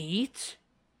heat.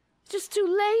 Just too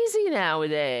lazy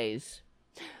nowadays.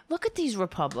 Look at these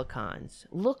Republicans.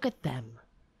 Look at them.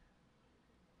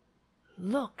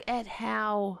 Look at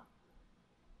how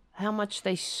much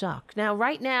they suck. Now,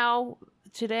 right now,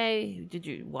 today, did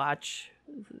you watch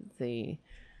the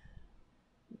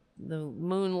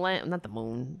moon land, not the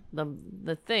moon,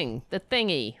 the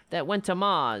thingy that went to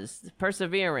Mars,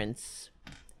 Perseverance,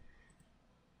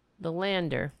 the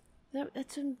lander.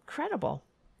 That's incredible.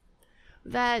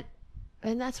 And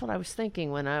that's what I was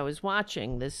thinking when I was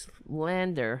watching this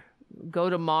lander go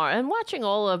to Mars and watching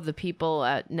all of the people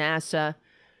at NASA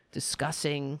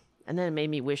discussing, and then it made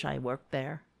me wish I worked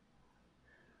there.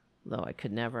 Though I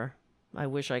could never. I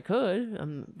wish I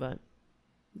could, but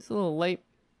it's a little late.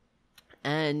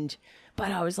 But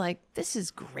I was like, this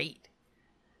is great.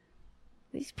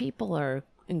 These people are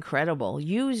incredible,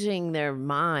 using their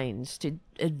minds to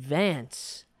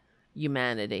advance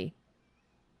humanity,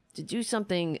 to do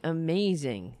something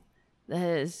amazing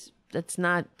that's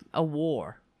not a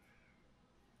war.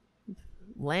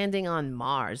 Landing on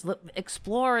Mars,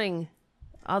 exploring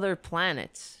other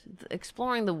planets,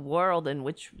 exploring the world in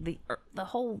which the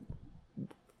whole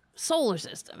solar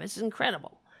system. It's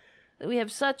incredible that we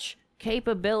have such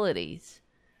capabilities.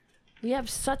 We have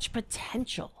such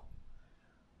potential.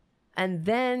 And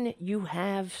then you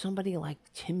have somebody like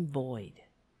Tim Boyd,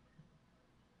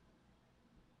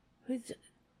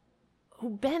 who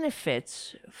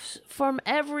benefits from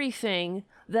everything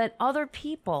that other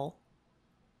people,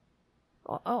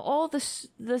 all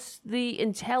the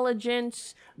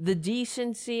intelligence, the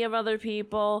decency of other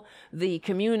people, the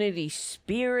community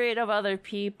spirit of other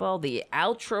people, the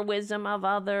altruism of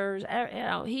others.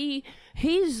 He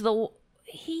is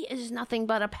nothing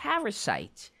but a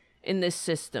parasite in this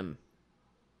system.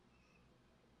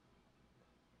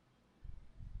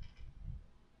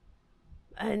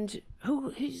 And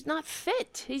he's not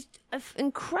fit. He's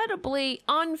incredibly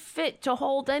unfit to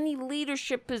hold any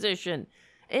leadership position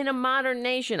in a modern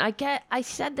nation. I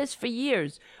said this for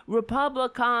years.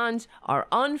 Republicans are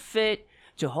unfit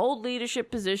to hold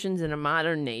leadership positions in a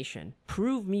modern nation.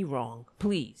 Prove me wrong,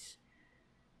 please.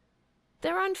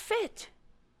 They're unfit.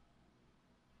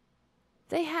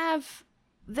 They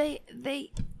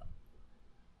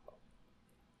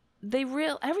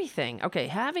real everything. Okay,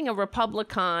 having a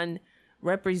Republican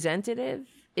representative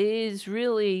is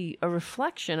really a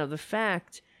reflection of the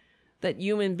fact that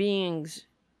human beings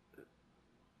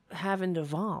haven't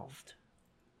evolved.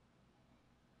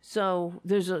 So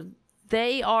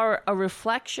they are a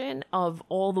reflection of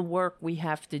all the work we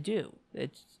have to do.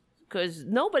 It's because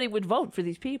nobody would vote for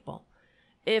these people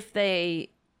if they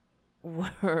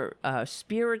were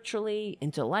spiritually,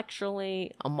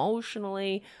 intellectually,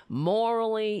 emotionally,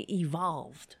 morally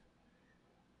evolved.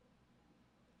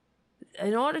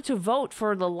 In order to vote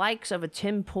for the likes of a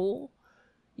Tim Pool,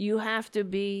 you got to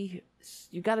be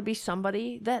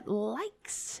somebody that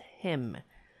likes him,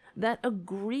 that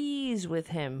agrees with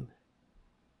him,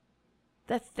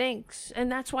 that thinks,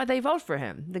 and that's why they vote for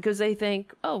him, because they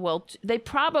think, oh, well, they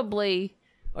probably,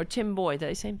 or Tim Boyd, did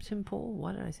I say Tim Pool?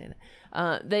 Why did I say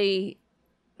that?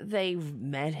 They've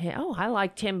met him. Oh, I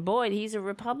like Tim Boyd. He's a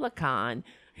Republican.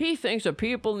 He thinks that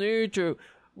people need to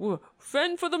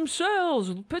fend for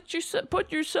themselves. Put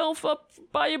yourself up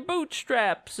by your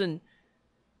bootstraps. And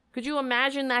could you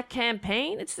imagine that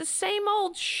campaign? It's the same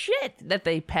old shit that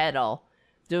they peddle.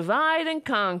 Divide and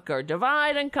conquer.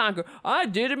 Divide and conquer. I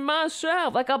did it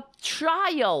myself, like a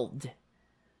child.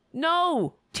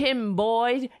 No, Tim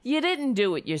Boyd, you didn't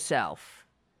do it yourself.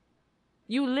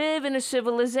 You live in a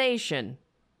civilization.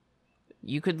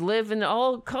 You could live in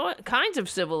all kinds of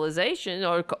civilization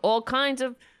or all kinds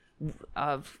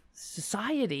of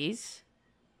societies.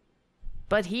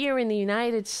 But here in the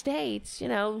United States,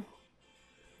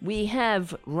 we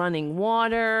have running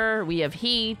water, we have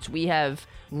heat, we have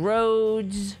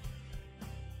roads.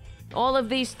 All of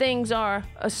these things are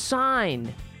a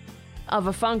sign of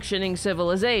a functioning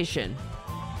civilization.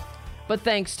 But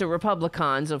thanks to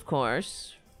Republicans, of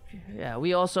course, yeah,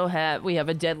 we have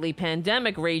a deadly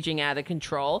pandemic raging out of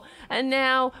control, and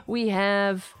now we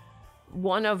have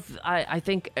one of, I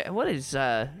think,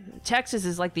 Texas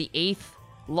is like the 8th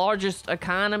largest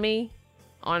economy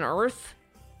on Earth.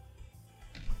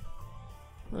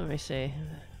 Let me see.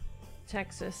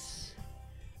 Texas.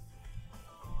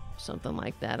 Something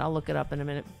like that. I'll look it up in a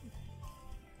minute.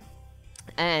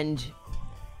 And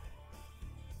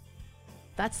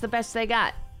that's the best they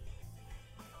got.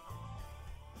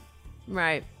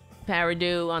 Right.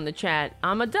 Paradu on the chat.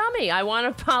 I'm a dummy. I want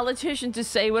a politician to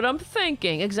say what I'm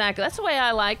thinking. Exactly. That's the way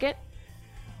I like it.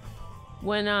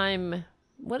 When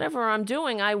whatever I'm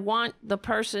doing, I want the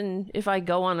person, if I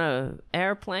go on a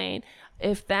airplane,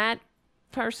 if that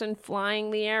person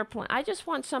flying the airplane, I just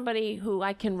want somebody who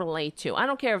I can relate to. I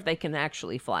don't care if they can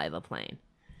actually fly the plane.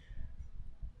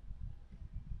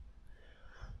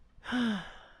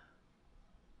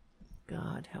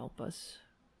 God help us.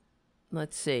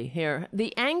 Let's see here.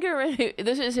 The anger.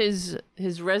 This is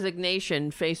his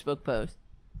resignation Facebook post.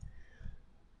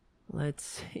 Let's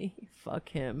see. Fuck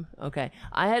him. Okay.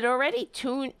 I had already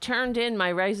turned in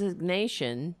my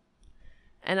resignation,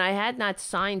 and I had not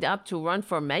signed up to run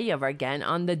for mayor again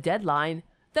on the deadline.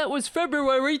 That was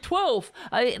February 12th.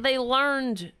 They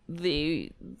learned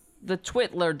the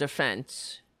Twitler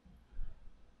defense.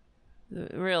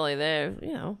 Really, they're,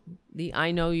 the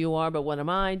I know you are, but what am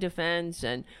I defense,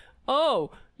 and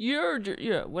you're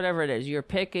whatever it is, you're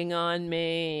picking on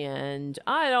me, and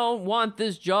I don't want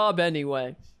this job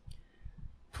anyway.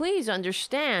 Please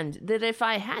understand that if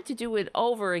I had to do it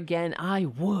over again, I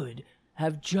would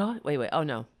have just... Wait. Oh,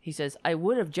 no. He says, I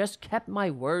would have just kept my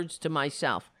words to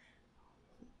myself.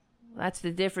 That's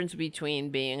the difference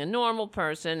between being a normal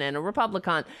person and a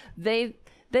Republican. They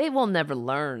will never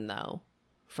learn, though,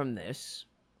 from this.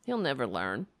 He'll never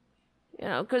learn.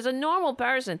 Because a normal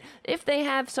person, if they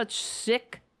have such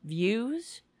sick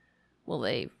views, well,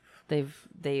 they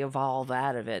evolve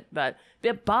out of it. But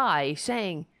by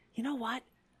saying, you know what?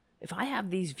 If I have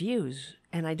these views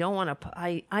and I don't want to,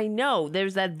 I know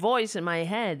there's that voice in my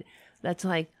head that's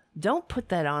like, don't put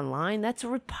that online. That's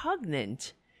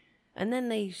repugnant. And then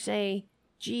they say,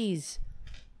 geez,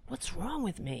 what's wrong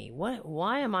with me?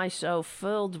 Why am I so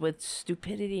filled with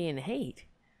stupidity and hate?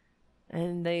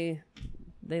 And they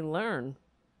learn.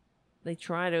 They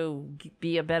try to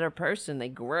be a better person. They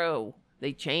grow.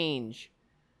 They change.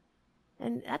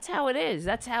 And that's how it is.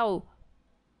 That's how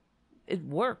it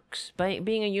works by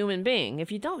being a human being.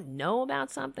 If you don't know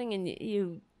about something and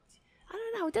you I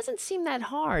don't know, it doesn't seem that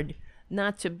hard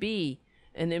not to be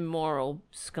an immoral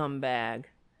scumbag.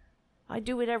 I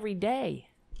do it every day.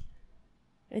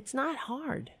 It's not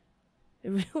hard.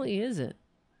 It really isn't.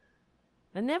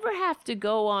 I never have to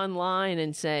go online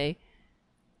and say,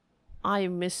 I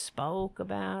misspoke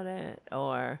about it,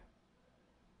 or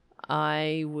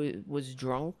I was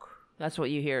drunk. That's what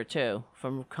you hear, too,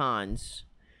 from cons.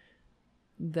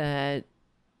 That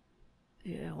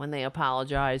when they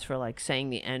apologize for, like, saying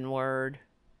the N-word,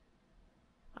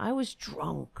 I was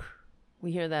drunk.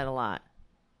 We hear that a lot.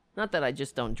 Not that I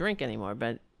just don't drink anymore,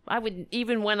 but I would,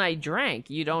 even when I drank,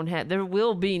 there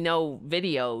will be no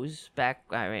videos back,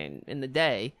 in the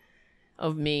day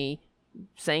of me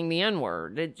saying the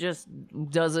N-word. It just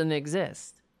doesn't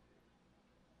exist.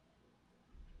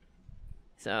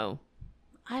 So,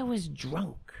 I was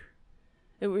drunk.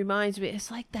 It reminds me,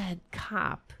 it's like that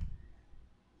cop.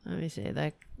 Let me see,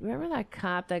 remember that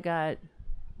cop that got,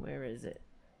 where is it?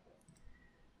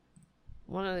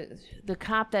 One of the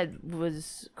cop that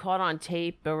was caught on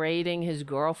tape berating his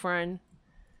girlfriend,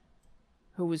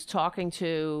 who was talking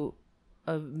to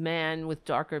a man with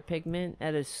darker pigment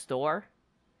at his store.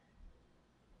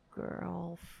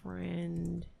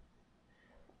 Girlfriend.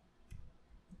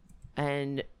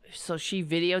 And so she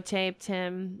videotaped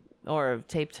him, or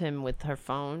taped him with her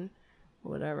phone,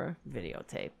 whatever.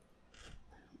 Videotape.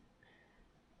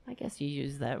 I guess you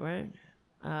use that, right?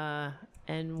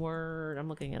 N-word. I'm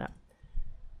looking it up.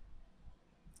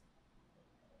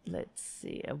 Let's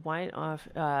see, a white off,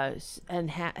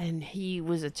 and he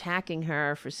was attacking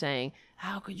her for saying,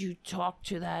 how could you talk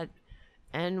to that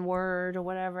N-word or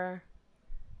whatever?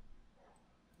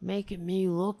 Making me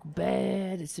look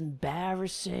bad. It's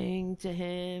embarrassing to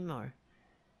him, or...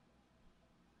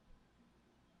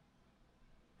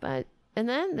 But, and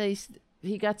then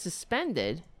he got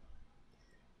suspended.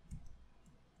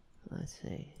 Let's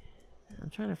see. I'm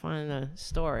trying to find the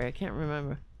story. I can't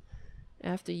remember.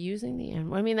 After using the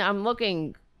N-word. I mean, I'm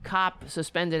looking cop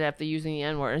suspended after using the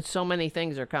N-word, and so many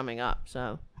things are coming up,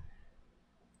 so.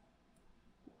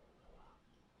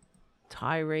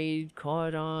 Tirade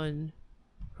caught on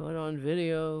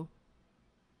video.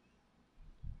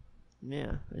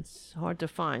 Yeah, it's hard to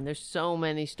find. There's so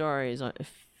many stories,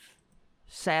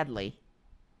 sadly.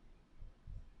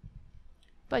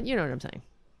 But you know what I'm saying.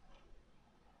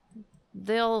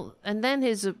 And then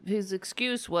his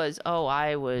excuse was, oh,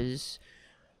 I was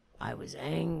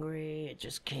angry. It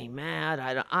just came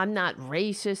out. I'm not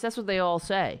racist. That's what they all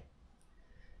say.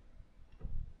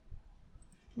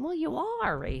 Well, you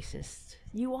are racist.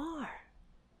 You are.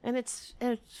 And it's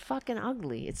fucking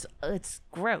ugly. It's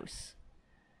gross.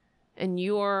 And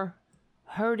you're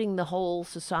hurting the whole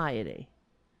society.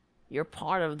 You're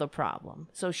part of the problem.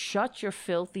 So shut your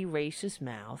filthy racist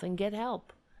mouth and get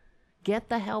help. Get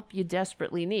the help you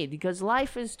desperately need, because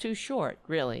life is too short,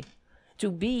 really,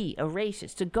 to be a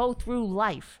racist, to go through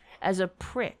life as a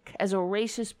prick, as a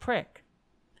racist prick.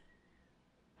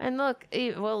 And look,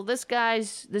 well, this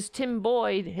Tim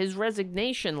Boyd, his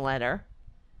resignation letter,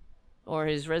 or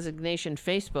his resignation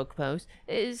Facebook post,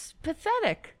 is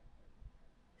pathetic.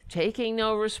 taking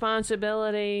no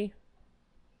responsibility,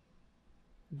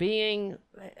 being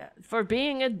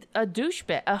a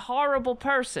douchebag, a horrible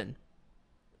person.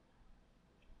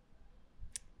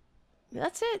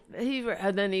 That's it.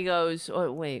 And then he goes,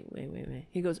 oh, wait.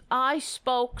 He goes, I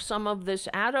spoke some of this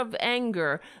out of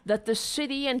anger that the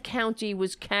city and county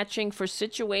was catching for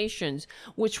situations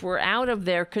which were out of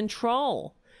their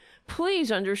control.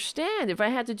 Please understand, if I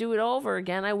had to do it over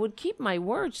again, I would keep my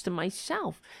words to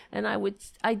myself, and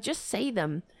I'd just say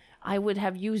them. I would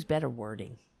have used better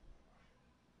wording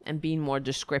and been more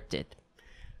descriptive.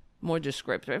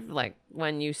 Like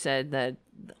when you said that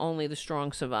only the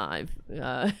strong survive.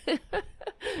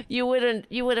 You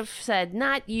would have said,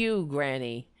 not you,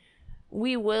 Granny.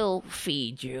 We will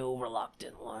feed you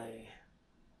reluctantly.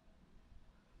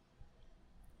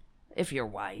 If you're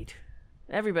white.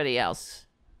 Everybody else,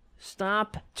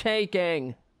 stop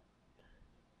taking.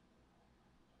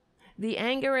 The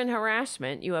anger and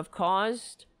harassment you have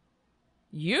caused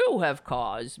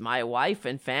my wife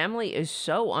and family is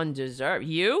so undeserved.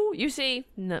 You see,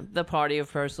 the party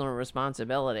of personal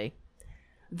responsibility.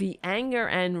 The anger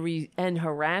and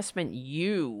harassment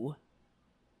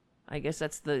I guess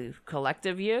that's the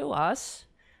collective you, us,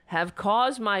 have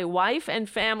caused my wife and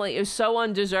family is so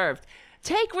undeserved.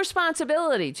 Take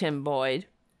responsibility, Tim Boyd.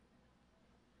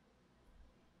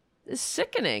 It's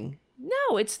sickening.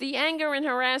 No, it's the anger and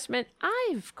harassment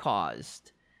I've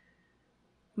caused.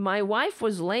 My wife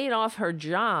was laid off her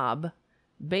job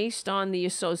based on the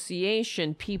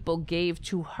association people gave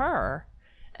to her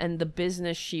and the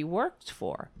business she worked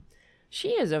for. She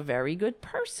is a very good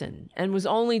person and was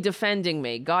only defending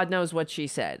me. God knows what she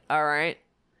said, all right?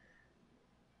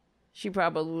 She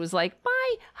probably was like,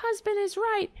 my husband is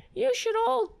right. You should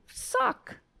all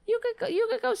suck. You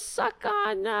could go suck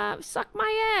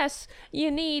my ass.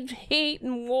 You need heat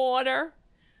and water.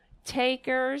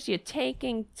 Takers, you're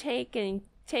taking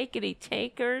takety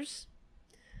takers.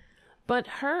 But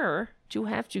her to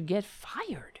have to get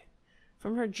fired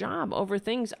from her job over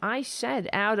things I said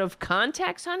out of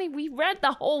context, honey, we read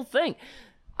the whole thing.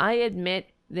 I admit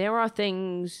there are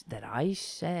things that I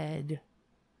said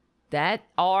that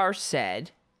are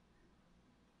said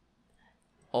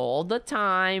all the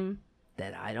time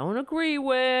that I don't agree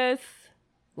with.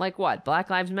 Like what? Black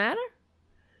Lives Matter?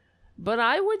 But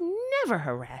I would never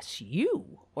harass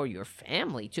you or your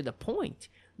family to the point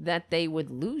that they would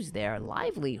lose their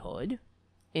livelihood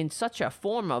in such a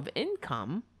form of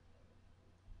income,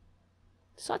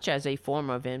 such as a form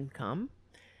of income.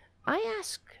 I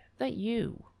ask that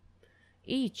you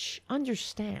each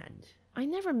understand I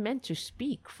never meant to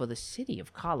speak for the city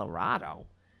of Colorado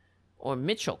or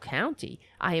Mitchell County.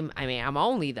 I'm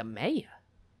only the mayor.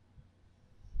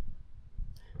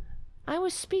 I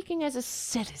was speaking as a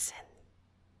citizen,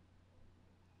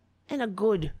 and a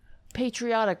good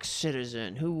patriotic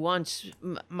citizen who wants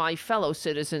my fellow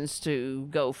citizens to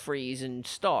go freeze and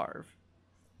starve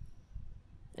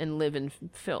and live in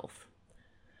filth.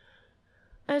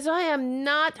 As I am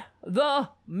not the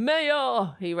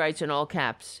mayor, he writes in all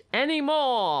caps,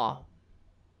 anymore.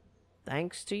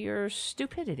 Thanks to your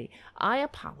stupidity. I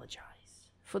apologize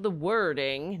for the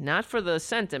wording, not for the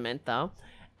sentiment, though,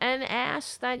 and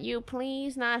ask that you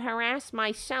please not harass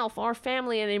myself or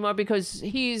family anymore because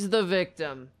he's the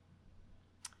victim.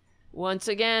 Once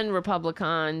again,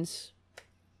 Republicans,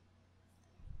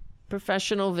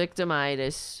 professional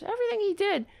victimitis, everything he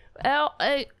did,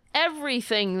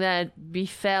 everything that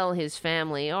befell his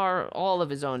family are all of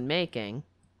his own making.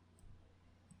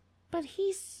 But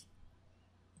he's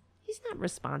not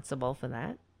responsible for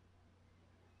that.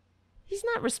 He's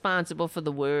not responsible for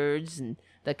the words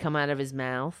that come out of his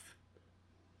mouth.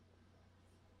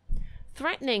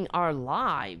 Threatening our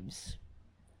lives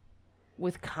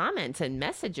with comments and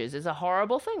messages is a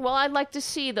horrible thing. Well, I'd like to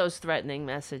see those threatening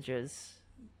messages.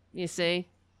 You see?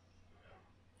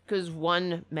 Because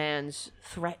one man's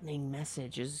threatening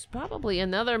message is probably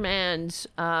another man's,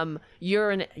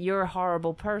 you're a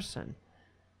horrible person.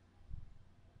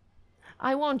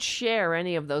 I won't share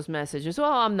any of those messages.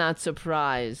 Well, I'm not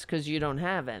surprised because you don't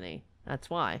have any.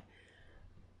 That's why.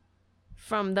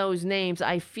 From those names,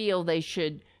 I feel they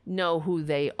should know who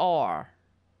they are.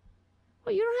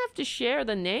 Well, you don't have to share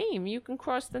the name. You can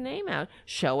cross the name out.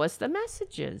 Show us the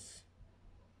messages.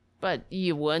 But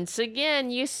once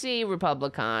again, you see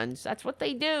Republicans. That's what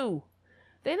they do.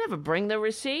 They never bring the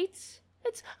receipts.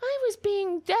 I was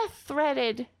being death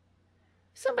threatened.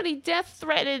 Somebody death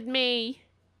threatened me.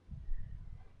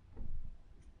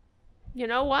 You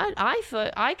know what?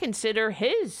 I consider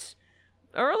his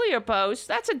earlier post,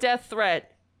 that's a death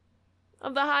threat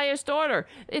of the highest order.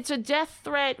 It's a death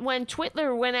threat when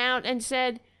Twitler went out and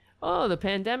said, oh, the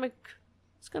pandemic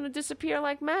It's going to disappear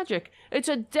like magic. It's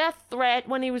a death threat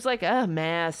when he was like,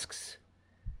 masks.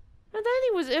 And then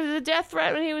it was a death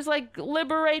threat when he was like,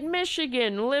 liberate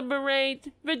Michigan,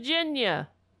 liberate Virginia.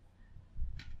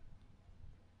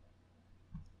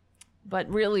 But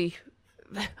really,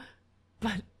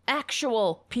 but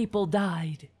actual people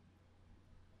died.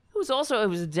 It was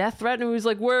a death threat, and he was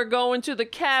like, we're going to the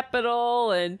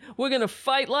Capitol, and we're going to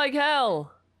fight like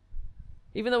hell.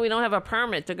 Even though we don't have a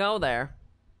permit to go there.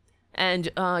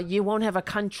 And you won't have a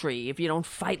country if you don't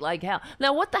fight like hell.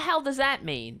 Now, what the hell does that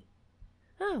mean?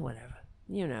 Oh, whatever.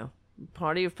 You know,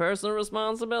 party of personal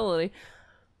responsibility.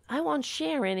 I won't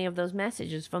share any of those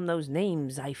messages from those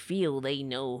names. I feel they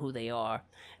know who they are.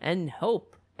 And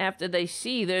hope after they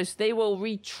see this, they will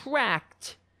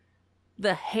retract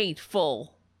the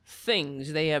hateful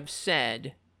things they have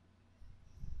said.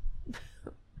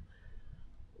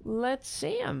 Let's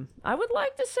see him. I would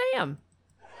like to see him.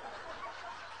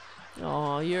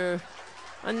 Oh, you're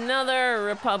another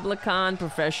Republican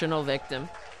professional victim.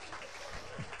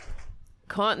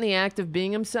 Caught in the act of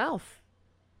being himself.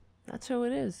 That's who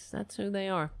it is. That's who they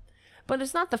are. But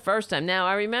it's not the first time. Now,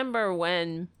 I remember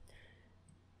when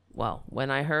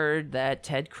I heard that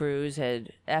Ted Cruz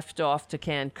had effed off to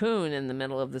Cancun in the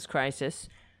middle of this crisis,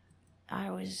 I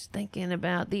was thinking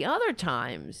about the other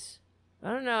times.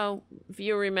 I don't know if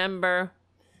you remember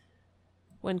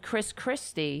when Chris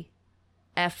Christie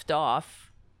effed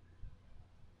off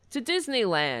to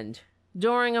Disneyland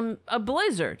during a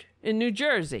blizzard in New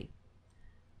Jersey.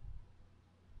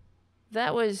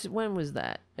 That was, when was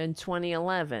that? In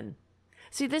 2011.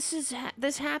 See, this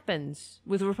happens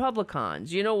with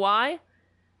Republicans. You know why?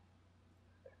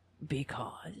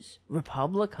 Because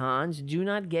Republicans do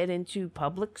not get into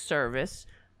public service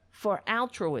for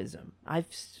altruism. I've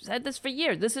said this for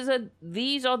years.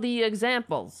 These are the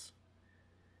examples.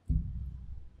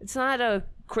 It's not a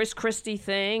Chris Christie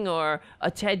thing or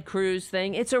a Ted Cruz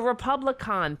thing. It's a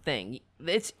Republican thing.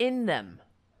 It's in them.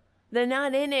 They're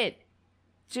not in it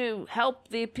to help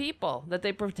the people that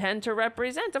they pretend to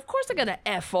represent. Of course they're going to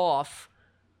F off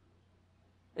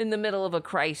in the middle of a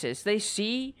crisis. They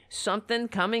see something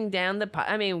coming down the pipe.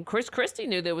 I mean, Chris Christie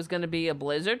knew there was going to be a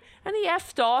blizzard, and he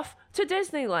F'd off to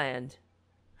Disneyland.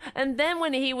 And then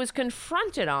when he was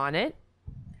confronted on it,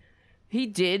 he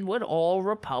did what all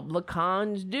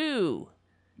Republicans do.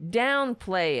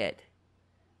 Downplay it.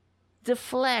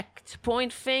 Deflect.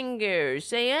 Point fingers.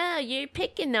 Say, you're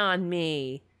picking on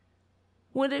me.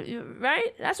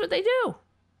 Right? That's what they do.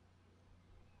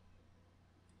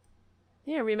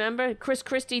 Yeah, remember? Chris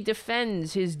Christie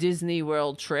defends his Disney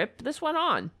World trip. This went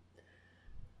on.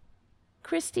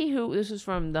 Christie, this is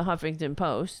from the Huffington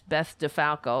Post, Beth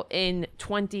DeFalco, in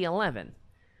 2011.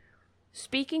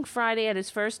 Speaking Friday at his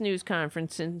first news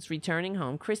conference since returning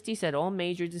home, Christie said all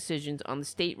major decisions on the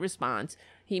state response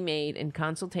he made in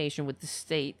consultation with the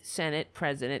state Senate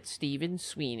President Stephen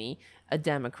Sweeney, a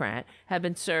Democrat, had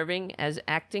been serving as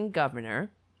acting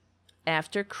governor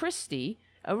after Christie,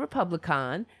 a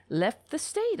Republican, left the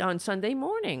state on Sunday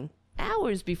morning,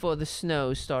 hours before the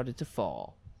snow started to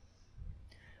fall.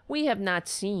 We have not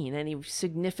seen any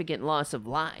significant loss of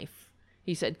life,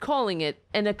 he said, calling it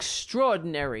an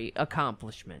extraordinary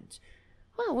accomplishment.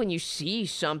 Well, when you see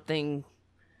something,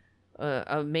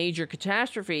 a major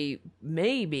catastrophe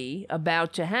maybe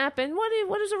about to happen,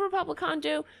 what does a Republican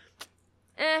do?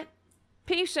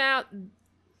 Peace out.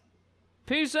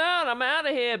 Peace out, I'm out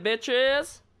of here,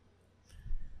 bitches.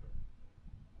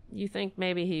 You think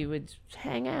maybe he would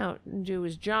hang out and do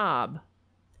his job.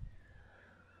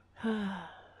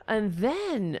 And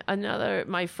then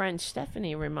my friend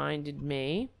Stephanie reminded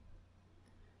me,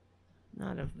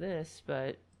 not of this,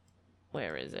 but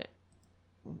where is it?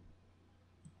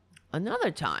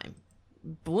 Another time,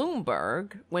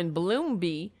 Bloomberg, when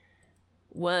Bloomby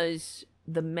was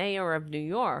the mayor of New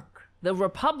York, the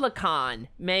Republican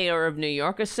mayor of New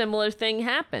York, a similar thing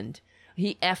happened.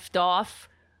 He effed off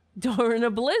during a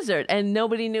blizzard, and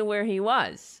nobody knew where he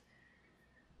was.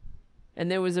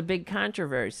 And there was a big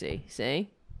controversy, see?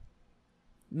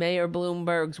 Mayor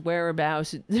Bloomberg's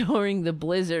whereabouts during the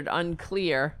blizzard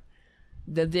unclear.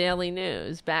 The Daily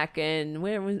News back in,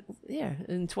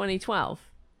 in 2012.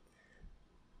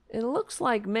 It looks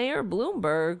like Mayor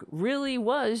Bloomberg really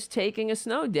was taking a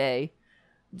snow day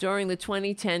during the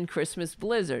 2010 Christmas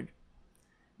blizzard.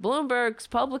 Bloomberg's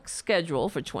public schedule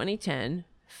for 2010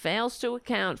 fails to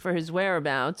account for his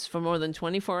whereabouts for more than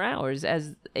 24 hours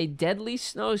as a deadly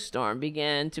snowstorm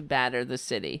began to batter the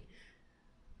city.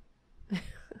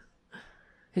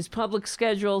 His public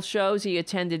schedule shows he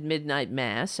attended midnight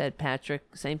mass at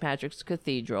St. Patrick's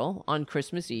Cathedral on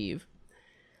Christmas Eve,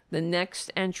 The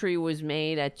next entry was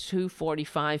made at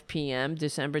 2:45 p.m.,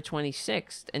 December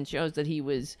 26th, and shows that he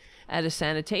was at a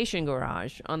sanitation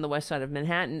garage on the west side of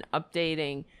Manhattan,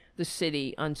 updating the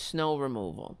city on snow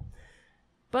removal.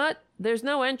 But there's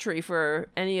no entry for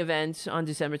any events on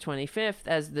December 25th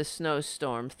as the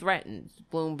snowstorm threatened.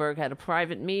 Bloomberg had a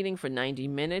private meeting for 90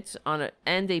 minutes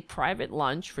and a private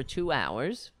lunch for 2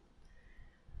 hours.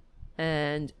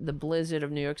 And the blizzard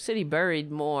of New York City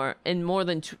buried the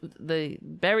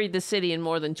city in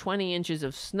more than 20 inches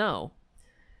of snow,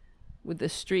 with the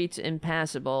streets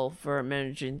impassable for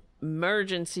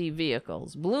emergency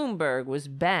vehicles. Bloomberg was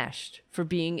bashed for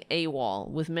being AWOL,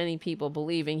 with many people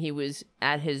believing he was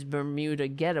at his Bermuda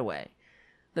getaway.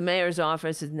 The mayor's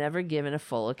office has never given a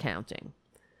full accounting.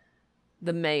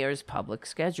 The mayor's public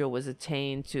schedule was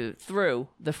attained through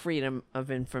the Freedom of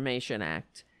Information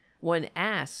Act. When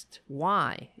asked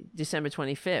why December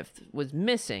 25th was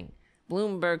missing,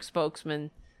 Bloomberg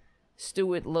spokesman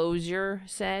Stuart Lozier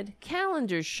said,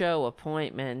 "Calendars show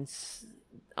appointments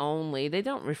only. They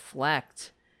don't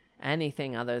reflect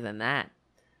anything other than that."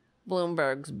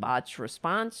 Bloomberg's botched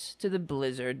response to the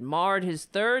blizzard marred his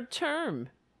third term,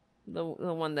 the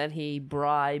one that he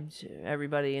bribed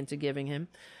everybody into giving him,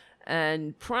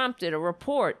 and prompted a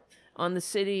report on the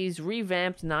city's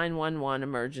revamped 911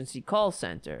 emergency call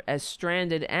center, as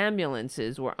stranded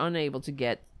ambulances were unable to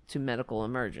get to medical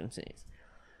emergencies.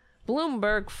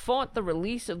 Bloomberg fought the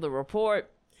release of the report,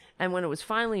 and when it was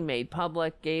finally made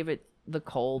public, gave it the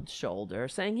cold shoulder,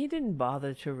 saying he didn't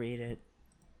bother to read it.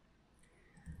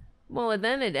 Well, and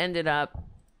then it ended up...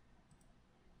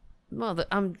 Well,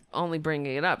 I'm only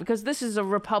bringing it up because this is a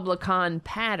Republican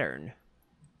pattern.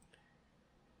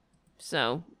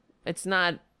 So, it's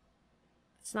not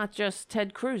just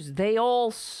Ted Cruz. They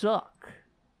all suck.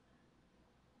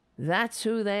 That's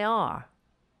who they are.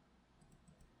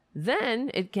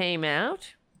 Then it came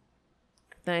out,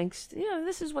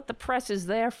 this is what the press is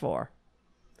there for.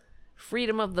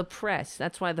 Freedom of the press.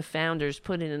 That's why the founders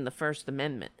put it in the First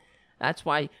Amendment. That's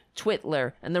why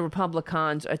Twitler and the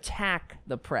Republicans attack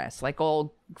the press, like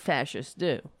all fascists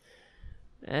do.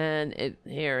 And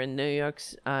here in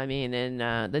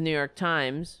the New York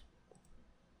Times,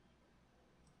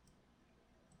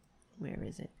 where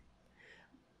is it?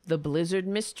 The blizzard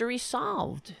mystery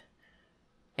solved.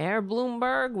 Air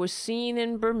Bloomberg was seen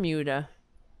in Bermuda.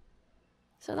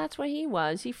 So that's where he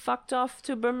was. He fucked off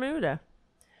to Bermuda.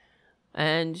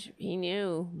 And he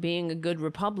knew, being a good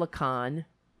Republican,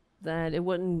 that it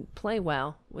wouldn't play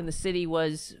well when the city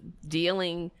was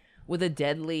dealing with a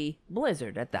deadly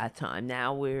blizzard at that time.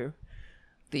 Now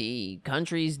the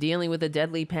country's dealing with a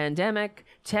deadly pandemic.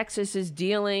 Texas is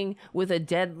dealing with a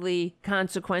deadly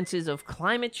consequences of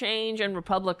climate change and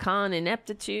Republican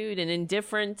ineptitude and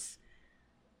indifference.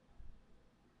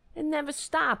 It never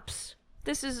stops.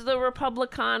 This is the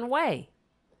Republican way.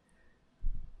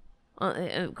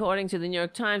 According to the New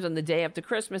York Times, on the day after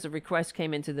Christmas, a request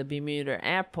came into the Bermuda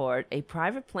airport. A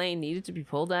private plane needed to be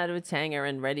pulled out of its hangar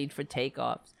and readied for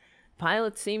takeoffs.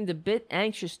 Pilots seemed a bit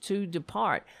anxious to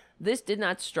depart. This did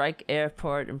not strike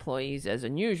airport employees as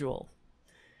unusual.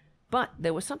 But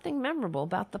there was something memorable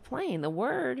about the plane. The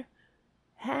word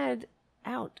had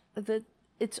out that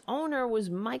its owner was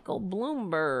Michael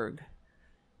Bloomberg.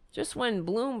 Just when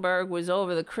Bloomberg was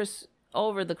over the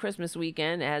Christmas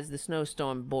weekend, as the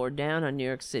snowstorm bore down on New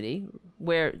York City,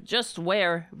 where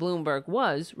Bloomberg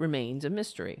was remains a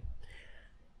mystery.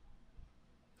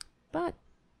 But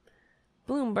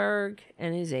Bloomberg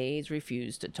and his aides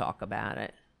refused to talk about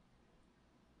it.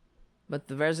 But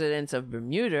the residents of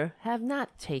Bermuda have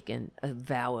not taken a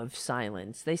vow of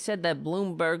silence. They said that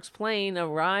Bloomberg's plane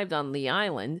arrived on the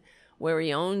island, where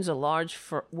he owns a large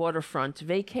waterfront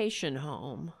vacation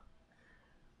home.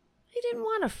 He didn't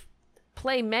want to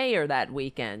play mayor that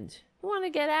weekend. He wanted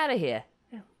to get out of here.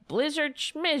 Blizzard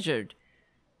schmizzard.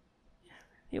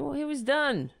 He was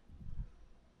done.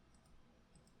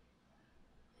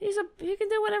 He can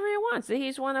do whatever he wants.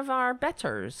 He's one of our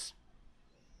betters.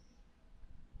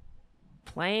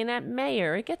 Playing at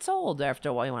mayor, it gets old after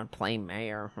a while. You want to play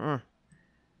mayor.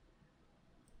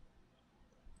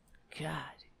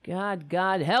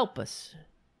 God help us.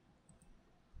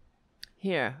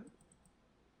 Here.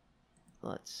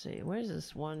 Let's see. Where's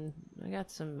this one? I got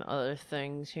some other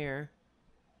things here.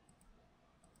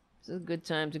 This is a good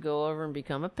time to go over and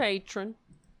become a patron.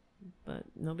 But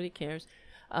nobody cares.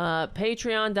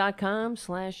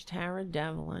 Patreon.com/Tara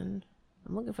Devlin.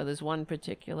 I'm looking for this one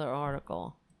particular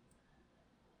article.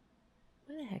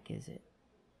 Where the heck is it?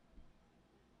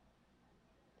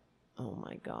 Oh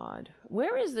my God.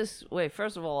 Where is this? Wait,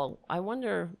 first of all, I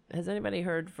wonder, has anybody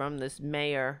heard from this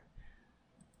mayor,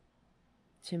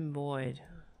 Tim Boyd?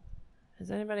 Has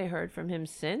anybody heard from him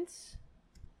since?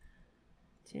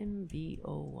 Tim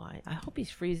B.O.Y. I hope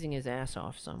he's freezing his ass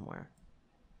off somewhere.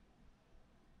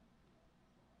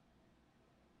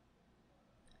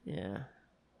 Yeah.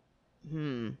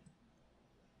 And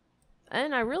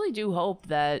I really do hope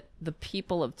that the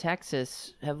people of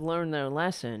Texas have learned their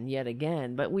lesson yet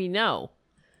again, but we know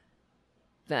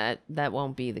that that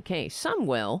won't be the case. Some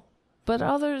will, but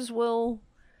others will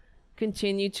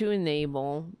continue to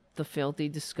enable the filthy,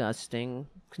 disgusting,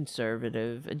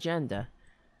 conservative agenda.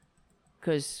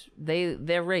 Because they're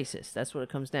racist. That's what it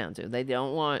comes down to. They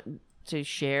don't want to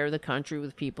share the country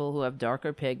with people who have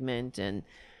darker pigment, and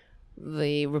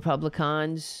the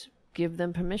Republicans give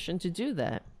them permission to do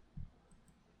that.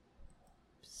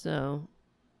 So,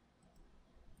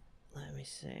 let me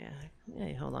see.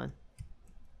 Hey, hold on.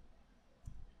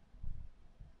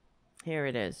 Here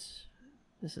it is.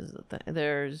 This is the thing.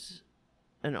 There's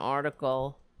an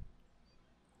article.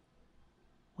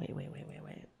 Wait.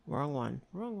 Wrong one.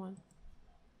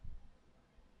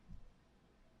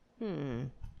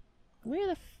 Where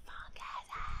the fuck is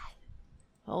that?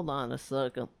 Hold on, let's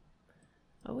look.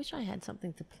 I wish I had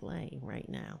something to play right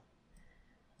now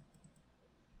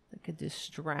that could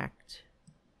distract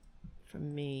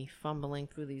from me fumbling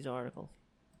through these articles.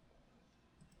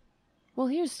 Well,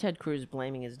 here's Ted Cruz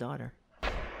blaming his daughter.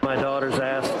 My daughters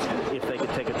asked if they could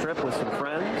take a trip with some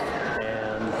friends,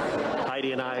 and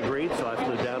Heidi and I agreed, so I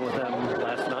flew down with them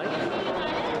last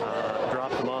night,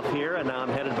 dropped them off here, and now I'm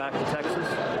headed back to Texas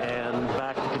and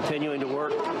back to continuing to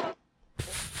work.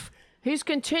 He's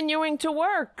continuing to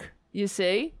work, you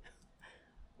see?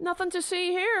 Nothing to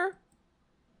see here.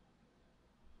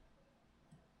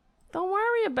 Don't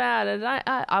worry about it.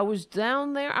 I was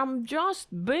down there. I'm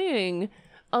just being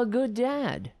a good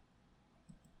dad.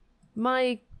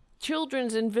 My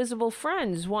children's invisible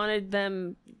friends wanted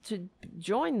them to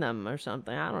join them or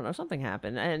something. I don't know. Something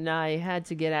happened, and I had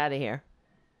to get out of here.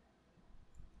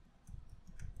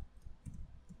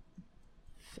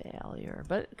 Failure.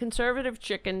 But conservative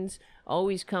chickens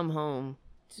always come home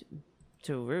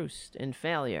to roost in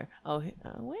failure. Oh,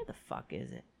 where the fuck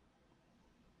is it?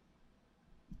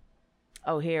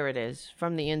 Oh, here it is,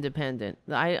 from The Independent.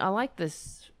 I like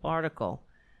this article.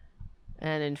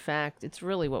 And in fact, it's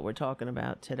really what we're talking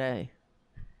about today.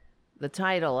 The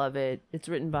title of it, it's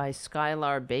written by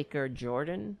Skylar Baker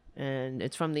Jordan, and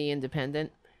it's from The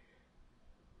Independent,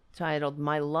 titled,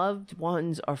 "My Loved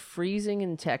Ones Are Freezing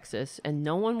in Texas, and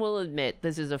No One Will Admit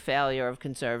This Is a Failure of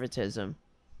Conservatism."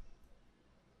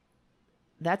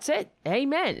 That's it.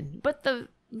 Amen. But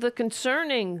the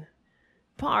concerning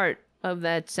part of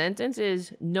that sentence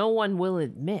is no one will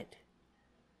admit.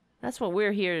 That's what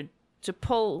we're here to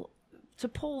pull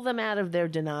them out of their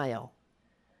denial.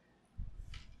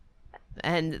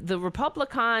 And the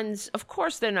Republicans, of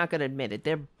course they're not going to admit it.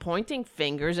 They're pointing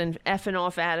fingers and effing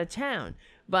off out of town.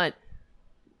 But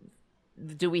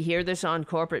do we hear this on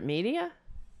corporate media?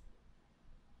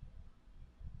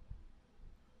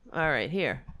 All right,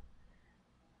 here.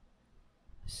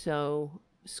 So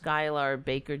Skylar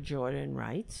Baker Jordan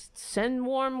writes, "Send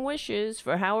warm wishes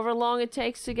for however long it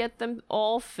takes to get them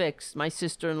all fixed," my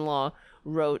sister-in-law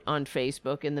wrote on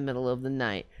Facebook in the middle of the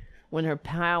night when her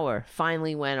power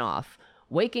finally went off.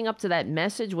 Waking up to that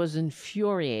message was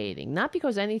infuriating, not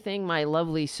because anything my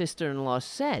lovely sister-in-law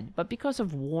said, but because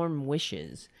of warm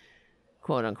wishes,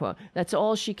 quote unquote. That's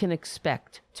all she can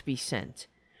expect to be sent.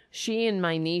 She and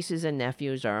my nieces and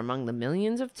nephews are among the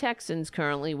millions of Texans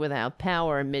currently without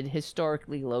power amid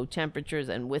historically low temperatures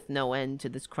and with no end to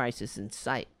this crisis in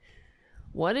sight.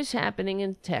 What is happening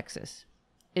in Texas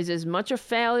is as much a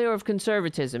failure of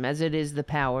conservatism as it is the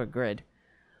power grid.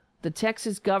 The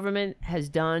Texas government has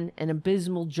done an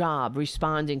abysmal job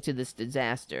responding to this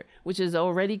disaster, which has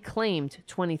already claimed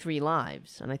 23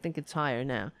 lives, and I think it's higher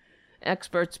now. I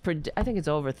think it's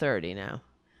over 30 now.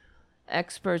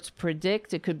 Experts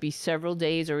predict it could be several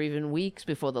days or even weeks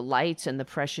before the lights and the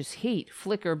precious heat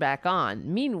flicker back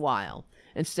on. Meanwhile,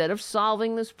 instead of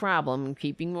solving this problem and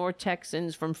keeping more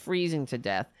Texans from freezing to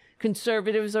death,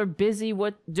 conservatives are busy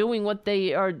doing what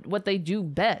they do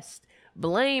best,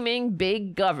 blaming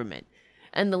big government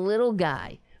and the little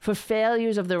guy for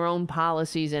failures of their own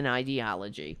policies and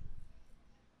ideology.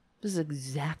 This is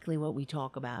exactly what we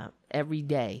talk about every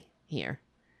day here.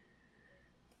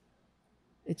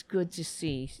 It's good to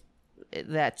see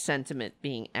that sentiment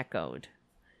being echoed.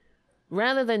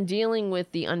 Rather than dealing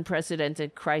with the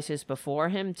unprecedented crisis before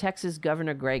him, Texas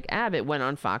Governor Greg Abbott went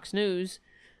on Fox News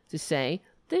to say,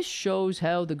 "This shows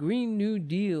how the Green New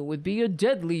Deal would be a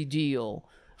deadly deal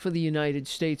for the United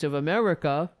States of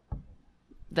America,"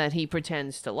 that he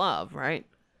pretends to love, right?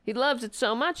 He loves it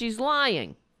so much, he's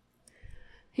lying.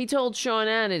 He told Sean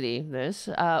Hannity this,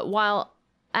 while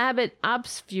Abbott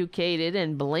obfuscated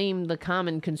and blamed the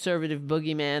common conservative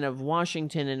boogeyman of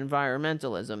Washington and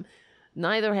environmentalism,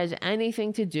 neither has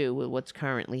anything to do with what's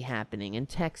currently happening in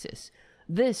Texas.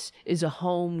 This is a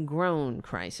homegrown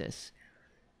crisis.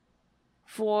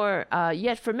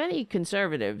 Yet for many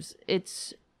conservatives,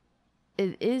 it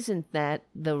isn't that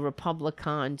the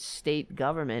Republican state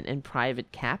government and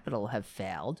private capital have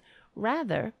failed.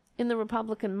 Rather, in the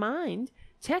Republican mind,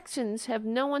 Texans have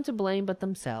no one to blame but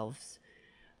themselves.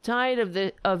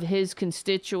 Tired of his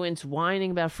constituents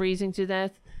whining about freezing to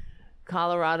death,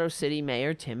 Colorado City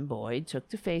Mayor Tim Boyd took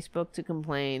to Facebook to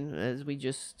complain, as we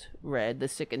just read, the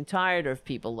sick and tired of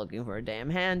people looking for a damn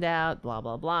handout, blah,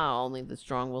 blah, blah, only the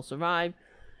strong will survive.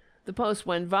 The post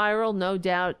went viral, no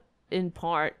doubt in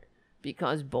part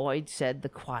because Boyd said the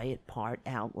quiet part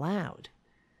out loud.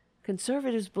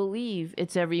 Conservatives believe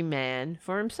it's every man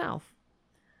for himself.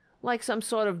 Like some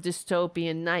sort of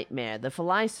dystopian nightmare, the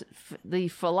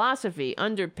philosophy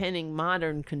underpinning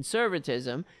modern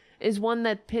conservatism is one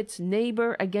that pits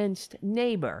neighbor against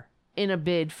neighbor in a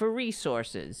bid for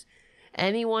resources.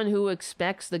 Anyone who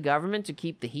expects the government to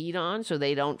keep the heat on so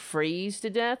they don't freeze to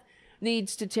death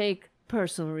needs to take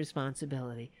personal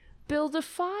responsibility. Build a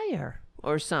fire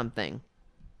or something.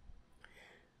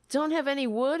 Don't have any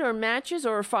wood or matches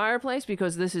or a fireplace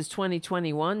because this is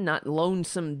 2021, not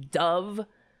Lonesome Dove?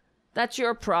 That's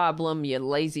your problem, you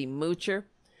lazy moocher.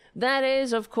 That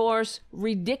is, of course,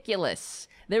 ridiculous.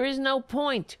 There is no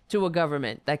point to a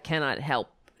government that cannot help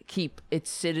keep its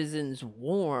citizens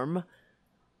warm,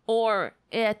 or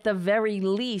at the very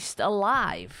least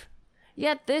alive.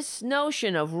 Yet this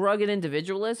notion of rugged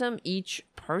individualism, each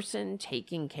person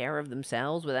taking care of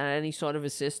themselves without any sort of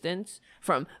assistance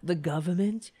from the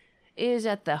government, is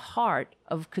at the heart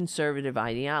of conservative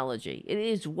ideology. It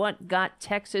is what got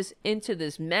Texas into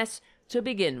this mess to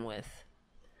begin with.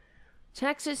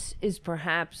 Texas is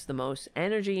perhaps the most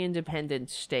energy-independent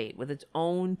state with its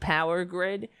own power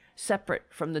grid separate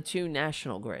from the two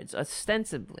national grids,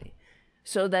 ostensibly,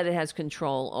 so that it has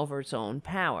control over its own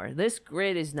power. This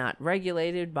grid is not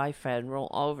regulated by federal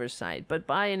oversight, but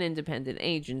by an independent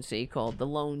agency called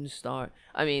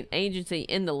the agency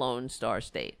in the Lone Star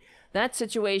State. That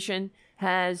situation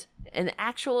has an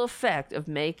actual effect of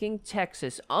making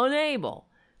Texas unable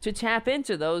to tap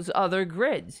into those other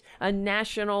grids, a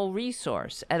national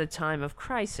resource at a time of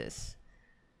crisis.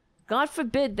 God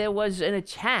forbid there was an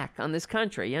attack on this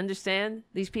country, you understand?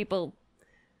 These people,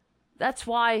 that's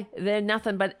why they're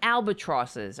nothing but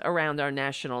albatrosses around our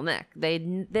national neck. They're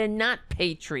not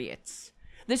patriots.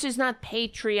 This is not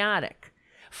patriotic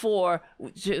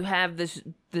to have this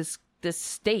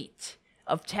state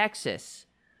of Texas.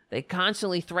 They're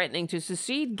constantly threatening to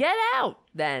secede. Get out,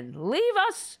 then. Leave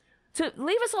us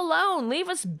alone. Leave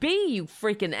us be, you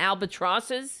freaking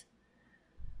albatrosses.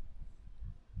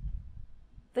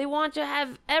 They want to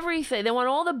have everything. They want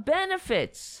all the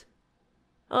benefits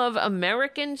of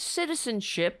American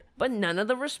citizenship, but none of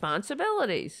the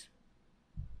responsibilities.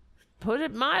 Put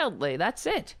it mildly, that's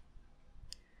it.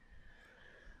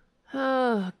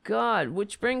 Oh, God.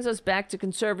 Which brings us back to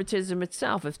conservatism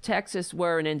itself. If Texas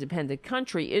were an independent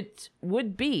country, it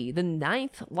would be the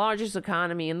 9th largest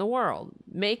economy in the world,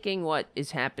 making what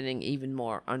is happening even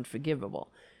more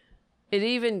unforgivable. If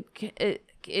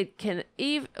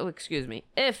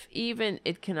even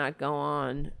it cannot go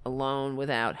on alone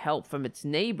without help from its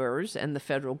neighbors and the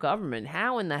federal government,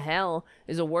 how in the hell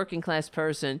is a working class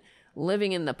person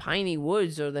living in the piney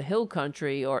woods or the hill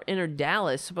country or inner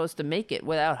Dallas supposed to make it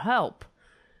without help?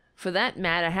 For that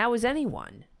matter, how is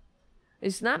anyone?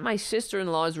 It's not my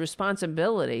sister-in-law's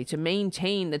responsibility to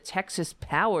maintain the Texas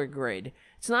power grid.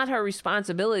 It's not her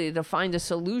responsibility to find a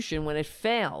solution when it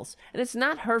fails. And it's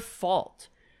not her fault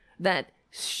that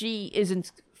she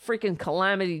isn't freaking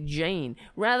Calamity Jane.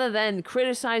 Rather than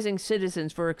criticizing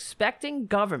citizens for expecting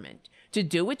government to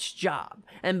do its job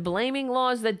and blaming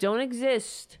laws that don't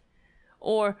exist,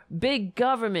 or big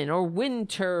government, or wind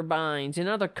turbines in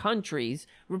other countries,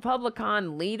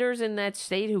 Republican leaders in that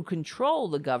state who control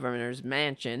the governor's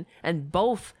mansion and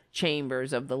both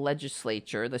chambers of the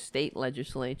legislature, the state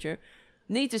legislature,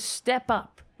 need to step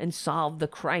up and solve the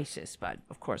crisis. But,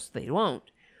 of course, they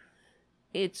won't.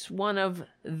 It's one of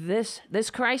this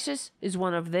crisis is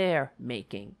one of their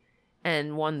making,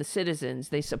 and one the citizens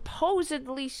they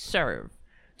supposedly serve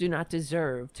do not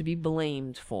deserve to be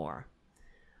blamed for.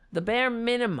 The bare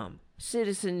minimum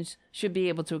citizens should be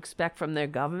able to expect from their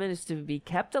government is to be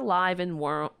kept alive and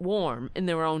warm in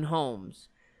their own homes.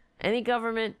 Any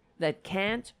government that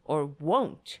can't or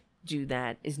won't do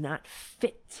that is not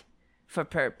fit for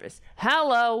purpose.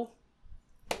 Hello!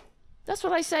 That's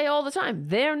what I say all the time.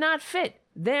 They're not fit.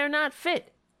 They're not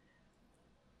fit.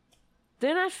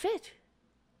 They're not fit.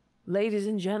 Ladies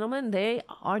and gentlemen, they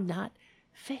are not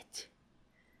fit.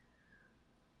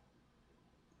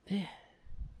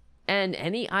 And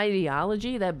any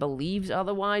ideology that believes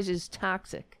otherwise is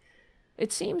toxic.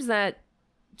 It seems that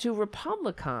to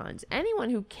Republicans, anyone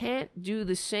who can't do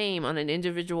the same on an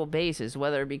individual basis,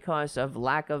 whether because of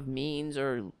lack of means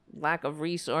or lack of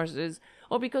resources,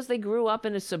 or because they grew up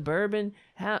in a suburban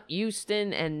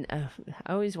Houston and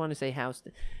I always want to say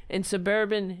Houston, in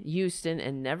suburban Houston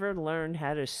and never learned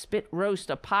how to spit roast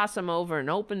a possum over an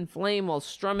open flame while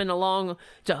strumming along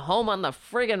to Home on the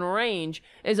Friggin' Range,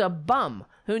 is a bum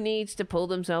who needs to pull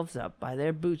themselves up by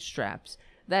their bootstraps.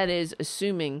 That is,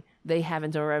 assuming they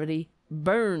haven't already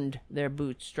burned their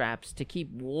bootstraps to keep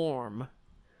warm.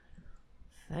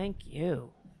 Thank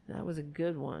you. That was a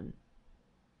good one.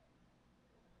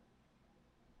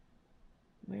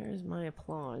 Where is my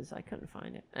applause? I couldn't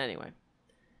find it. Anyway.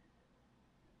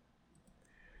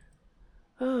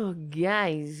 Oh,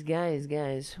 guys.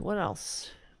 What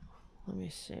else? Let me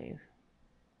see.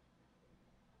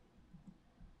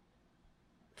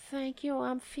 Thank you.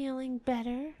 I'm feeling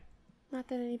better. Not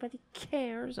that anybody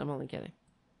cares. I'm only kidding.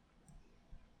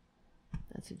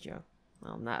 That's a joke.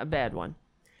 Well, not a bad one.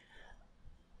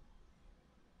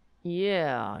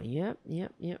 Yeah. Yep.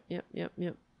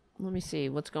 Let me see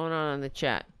what's going on in the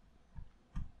chat.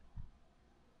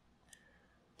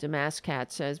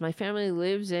 Damascat says, my family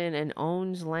lives in and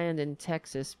owns land in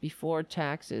Texas before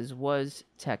taxes was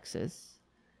Texas.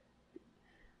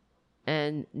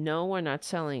 And no, we're not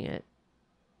selling it.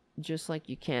 Just like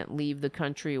you can't leave the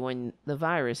country when the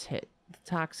virus hit. The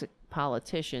toxic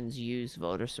politicians use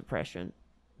voter suppression.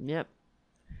 Yep.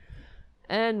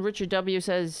 And Richard W.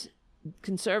 says,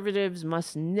 conservatives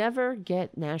must never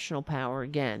get national power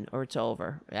again or it's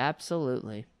over.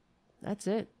 Absolutely. That's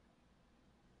it.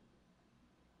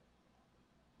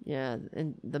 Yeah,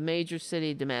 and the major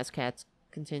city, Damascus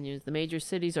continues, the major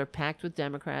cities are packed with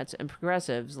Democrats and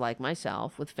progressives like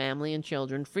myself with family and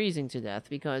children freezing to death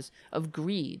because of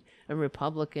greed and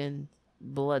Republican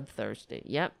bloodthirsty.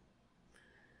 Yep.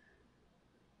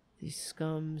 These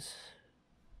scums.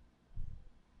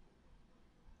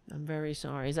 I'm very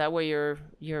sorry. Is that where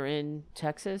you're in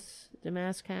Texas,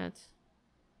 Damascus?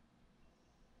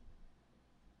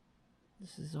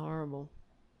 This is horrible.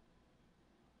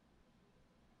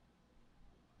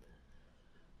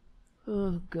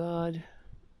 Oh, God.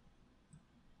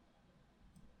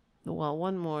 Well,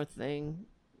 one more thing.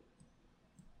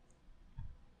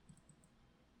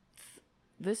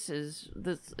 This is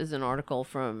an article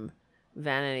from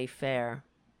Vanity Fair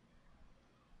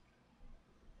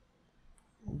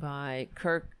by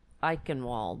Kirk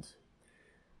Eichenwald.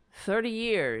 30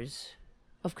 years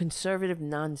of conservative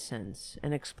nonsense,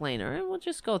 an explainer. And we'll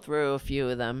just go through a few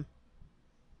of them,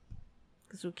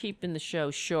 because we're keeping the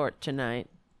show short tonight.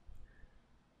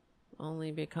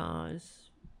 Only because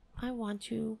I want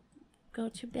to go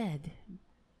to bed.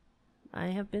 I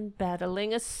have been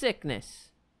battling a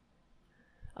sickness.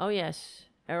 Oh, yes.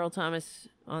 Errol Thomas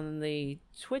on the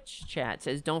Twitch chat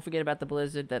says, don't forget about the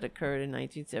blizzard that occurred in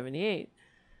 1978.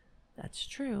 That's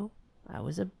true. I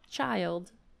was a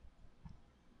child.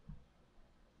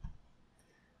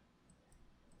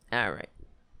 All right.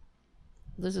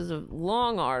 This is a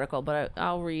long article, but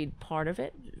I'll read part of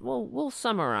it. We'll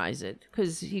summarize it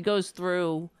because he goes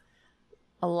through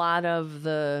a lot of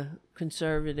the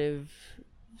conservative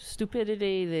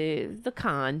stupidity, the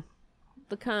con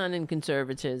in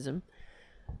conservatism.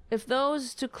 If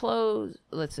those to close,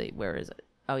 let's see, where is it?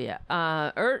 Oh yeah,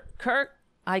 Kirk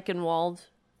Eichenwald,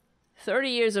 30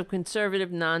 years of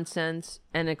conservative nonsense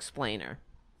and explainer.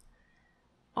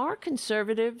 Are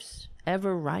conservatives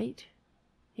ever right?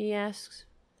 He asks.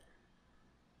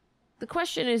 The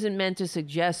question isn't meant to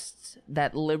suggest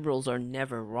that liberals are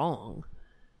never wrong,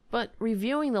 but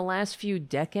reviewing the last few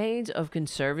decades of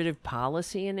conservative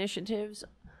policy initiatives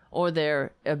or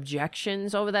their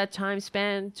objections over that time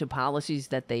span to policies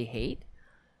that they hate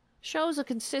shows a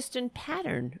consistent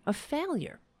pattern of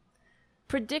failure.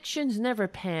 Predictions never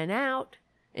pan out,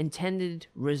 intended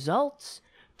results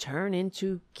turn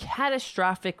into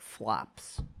catastrophic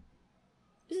flops.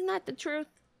 Isn't that the truth?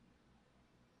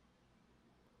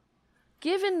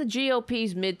 Given the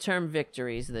GOP's midterm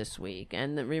victories this week,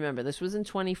 and remember, this was in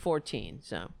 2014,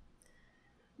 so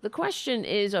the question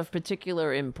is of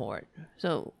particular import.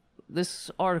 So this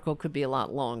article could be a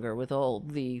lot longer with all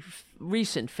the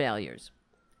recent failures.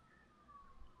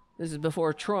 This is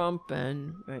before Trump,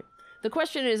 and right. The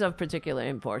question is of particular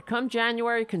import. Come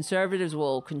January, conservatives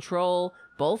will control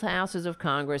both houses of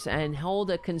Congress and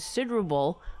hold a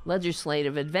considerable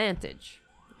legislative advantage.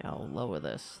 I'll lower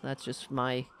this. That's just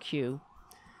my cue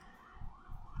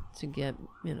to get,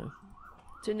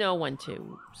 to know when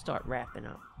to start wrapping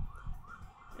up.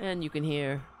 And you can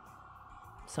hear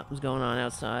something's going on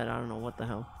outside. I don't know what the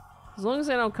hell. As long as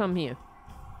they don't come here.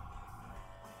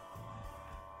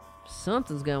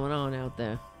 Something's going on out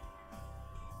there.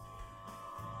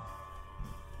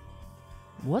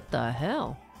 What the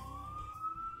hell?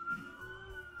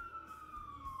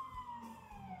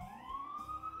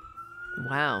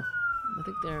 Wow. I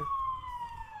think they're...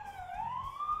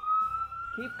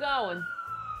 Keep going.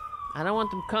 I don't want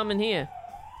them coming here.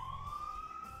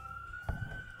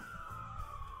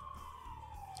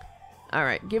 All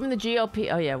right. Given the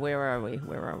GOP... Oh, yeah. Where are we?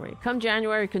 Come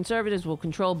January, conservatives will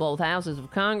control both houses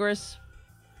of Congress.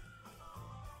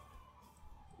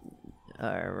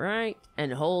 All right.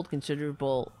 And hold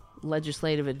considerable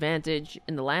legislative advantage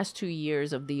in the last 2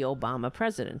 years of the Obama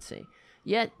presidency.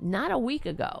 Yet, not a week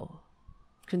ago,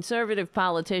 conservative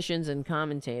politicians and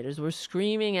commentators were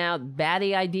screaming out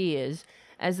batty ideas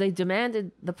as they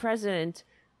demanded the president,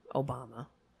 Obama,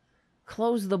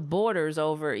 close the borders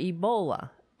over Ebola,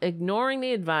 ignoring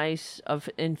the advice of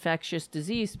infectious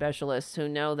disease specialists who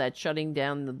know that shutting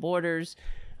down the borders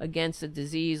against the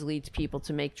disease leads people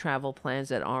to make travel plans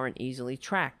that aren't easily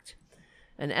tracked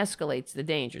and escalates the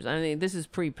dangers. I mean, this is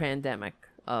pre-pandemic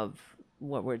of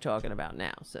what we're talking about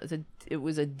now. So it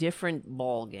was a different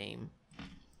ball game.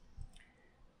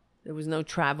 There was no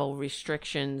travel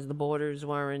restrictions. The borders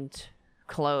weren't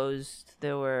closed.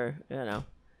 There were,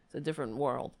 it's a different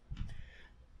world.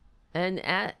 And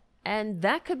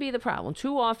that could be the problem.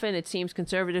 Too often, it seems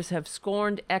conservatives have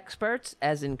scorned experts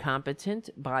as incompetent,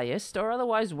 biased, or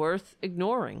otherwise worth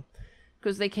ignoring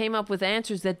because they came up with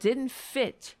answers that didn't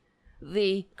fit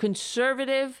the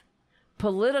conservative,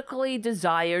 politically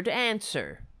desired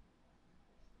answer.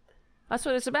 That's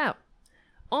what it's about.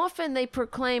 Often they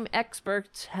proclaim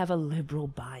experts have a liberal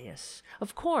bias.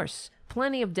 Of course,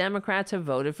 plenty of Democrats have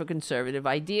voted for conservative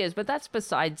ideas, but that's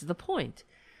besides the point.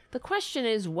 The question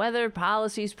is whether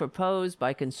policies proposed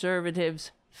by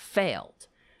conservatives failed,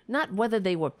 not whether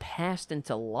they were passed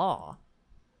into law.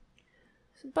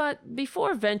 But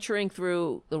before venturing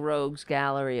through the rogues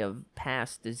gallery of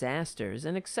past disasters,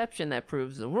 an exception that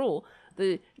proves the rule,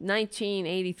 the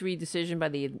 1983 decision by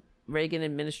the Reagan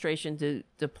administration to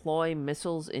deploy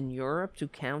missiles in Europe to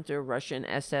counter Russian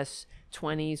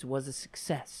SS-20s was a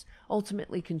success,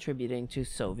 ultimately contributing to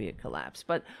Soviet collapse.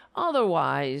 But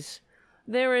otherwise,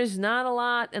 there is not a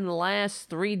lot in the last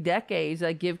 3 decades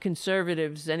that give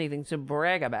conservatives anything to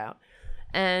brag about.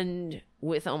 And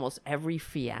with almost every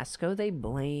fiasco, they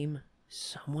blame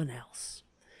someone else.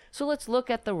 So let's look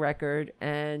at the record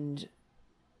and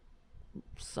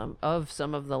some of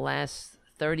the last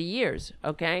 30 years,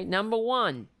 okay? Number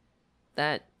one,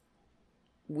 that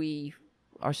we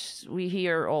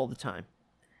hear all the time.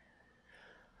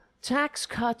 Tax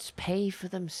cuts pay for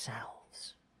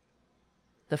themselves.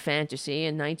 The fantasy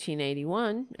in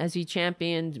 1981, as he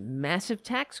championed massive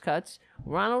tax cuts,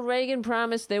 Ronald Reagan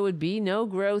promised there would be no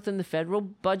growth in the federal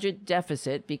budget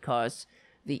deficit because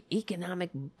the economic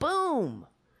boom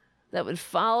that would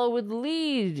follow would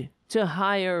lead to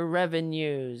higher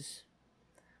revenues.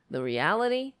 The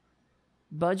reality?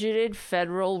 Budgeted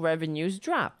federal revenues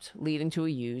dropped, leading to a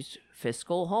huge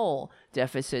fiscal hole.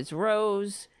 Deficits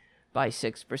rose by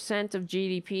 6% of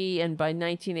GDP, and by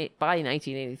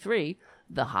 1983,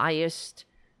 the highest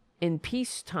in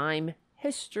peacetime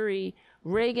history,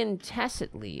 Reagan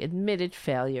tacitly admitted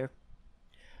failure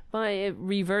by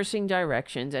reversing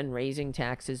directions and raising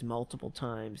taxes multiple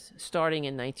times, starting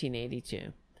in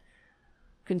 1982.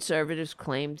 Conservatives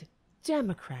claimed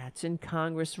Democrats in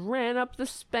Congress ran up the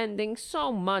spending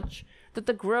so much that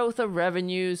the growth of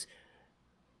revenues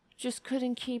just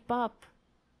couldn't keep up.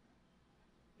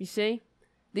 You see?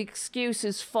 The excuse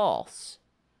is false.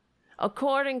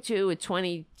 According to a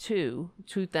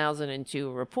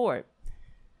 2002 report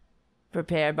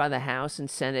prepared by the House and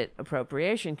Senate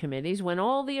Appropriation Committees, when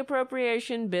all the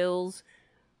appropriation bills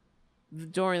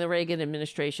during the Reagan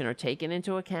administration are taken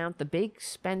into account, the big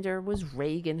spender was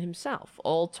Reagan himself.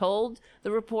 All told,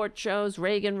 the report shows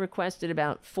Reagan requested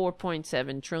about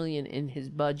 $4.7 trillion in his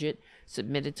budget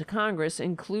submitted to Congress,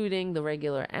 including the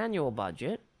regular annual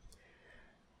budget.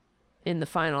 In the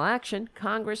final action,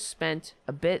 Congress spent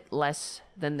a bit less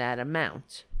than that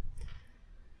amount.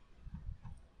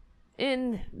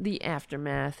 In the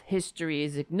aftermath, history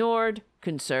is ignored.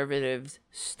 Conservatives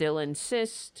still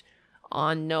insist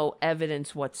on no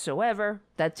evidence whatsoever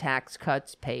that tax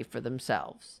cuts pay for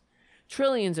themselves.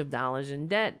 Trillions of dollars in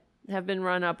debt have been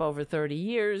run up over 30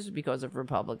 years because of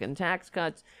Republican tax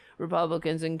cuts.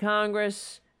 Republicans in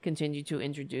Congress continue to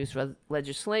introduce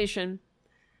legislation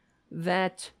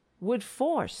that would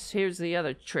force, here's the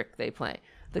other trick they play,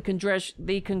 the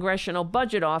Congressional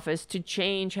Budget Office to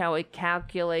change how it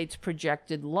calculates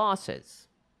projected losses.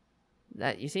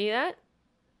 That, you see that?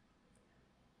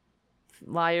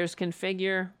 Liars can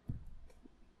figure,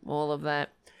 all of that.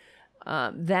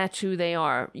 That's who they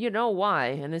are. You know why?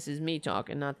 And this is me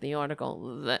talking, not the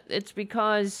article. It's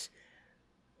because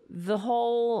the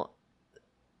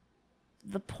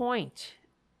point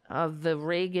of the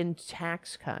Reagan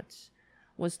tax cuts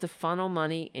was to funnel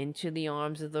money into the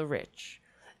arms of the rich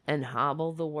and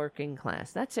hobble the working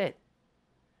class. That's it.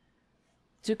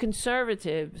 To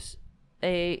conservatives,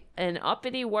 an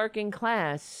uppity working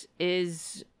class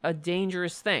is a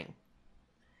dangerous thing.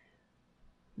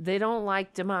 They don't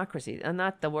like democracy.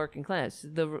 Not the working class,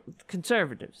 the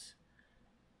conservatives.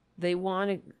 They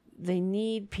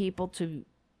need people to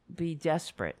be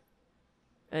desperate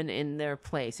and in their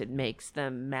place. It makes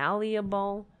them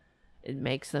malleable. It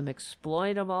makes them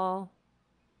exploitable.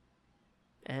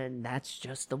 And that's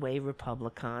just the way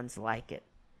Republicans like it.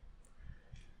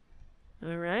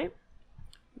 All right?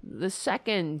 The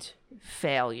second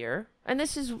failure, and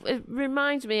it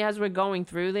reminds me as we're going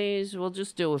through these, we'll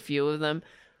just do a few of them,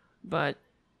 but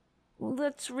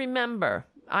let's remember,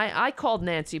 I called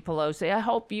Nancy Pelosi, I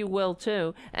hope you will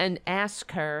too, and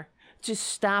ask her to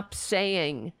stop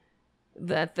saying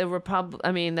that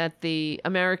that the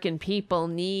American people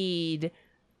need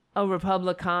a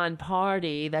Republican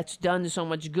Party that's done so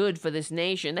much good for this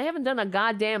nation. They haven't done a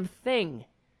goddamn thing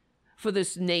for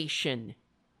this nation.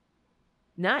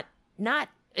 Not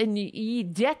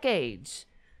in decades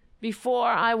before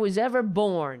I was ever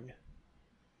born.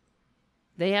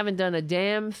 They haven't done a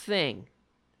damn thing.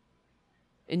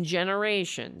 In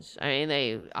generations. I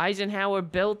mean, Eisenhower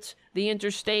built the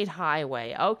interstate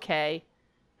highway. Okay.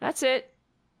 That's it.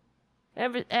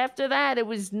 After that, it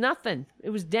was nothing. It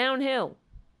was downhill.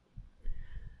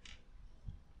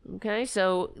 Okay,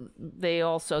 so they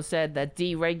also said that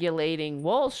deregulating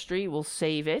Wall Street will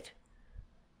save it.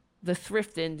 The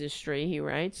thrift industry, he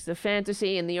writes, the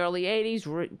fantasy in the early 80s,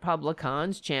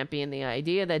 Republicans championed the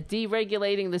idea that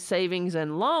deregulating the savings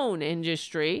and loan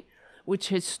industry, which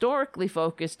historically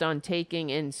focused on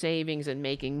taking in savings and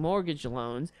making mortgage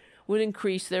loans, would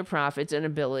increase their profits and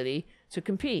ability to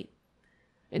compete.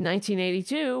 In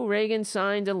 1982, Reagan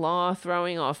signed a law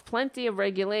throwing off plenty of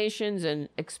regulations and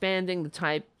expanding the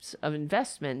types of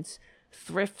investments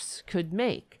thrifts could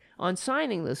make. On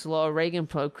signing this law, Reagan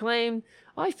proclaimed,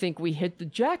 "I think we hit the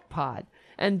jackpot,"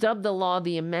 and dubbed the law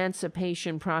the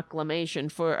Emancipation Proclamation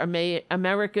for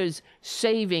America's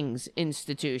savings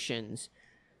institutions.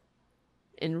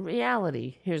 In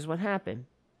reality, here's what happened.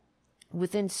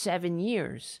 Within 7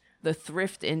 years, the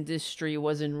thrift industry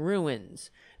was in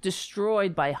ruins,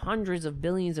 destroyed by hundreds of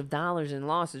billions of dollars in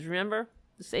losses. Remember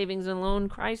the savings and loan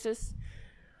crisis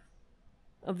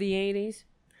of the 80s?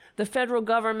 The federal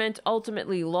government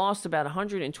ultimately lost about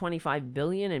 $125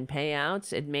 billion in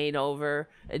payouts it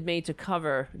made to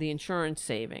cover the insurance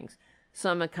savings.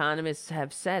 Some economists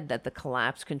have said that the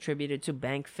collapse contributed to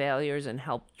bank failures and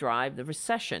helped drive the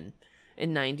recession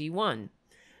in 91.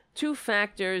 Two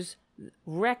factors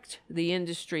wrecked the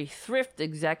industry. Thrift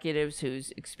executives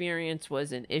whose experience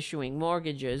was in issuing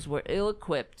mortgages were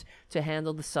ill-equipped to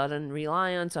handle the sudden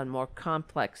reliance on more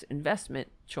complex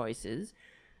investment choices,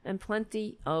 and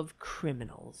plenty of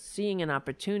criminals seeing an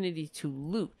opportunity to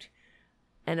loot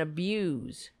and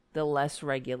abuse the less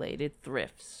regulated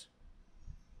thrifts.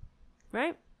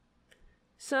 Right?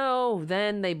 So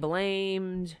then they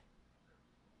blamed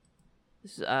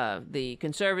the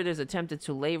conservatives attempted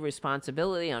to lay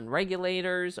responsibility on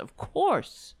regulators. Of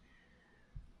course.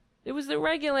 It was the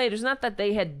regulators, not that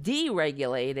they had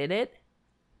deregulated it.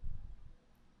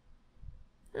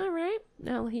 All right.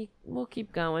 Now we'll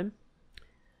keep going.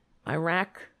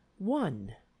 Iraq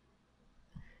won.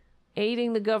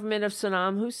 Aiding the government of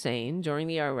Saddam Hussein during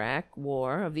the Iraq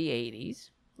War of the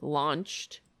 80s,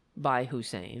 launched by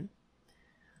Hussein,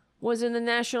 was in the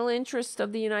national interest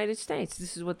of the United States.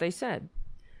 This is what they said.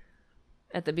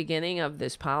 At the beginning of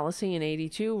this policy in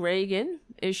 82, Reagan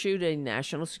issued a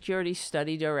National Security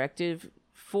Study Directive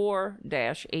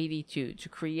 4-82 to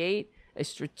create a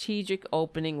strategic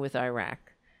opening with Iraq.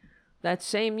 That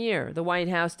same year, the White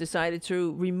House decided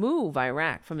to remove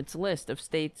Iraq from its list of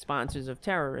state sponsors of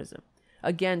terrorism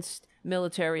against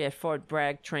military at Fort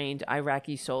Bragg trained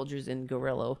Iraqi soldiers in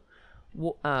guerrilla.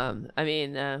 Where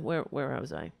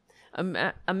was I?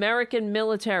 American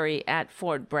military at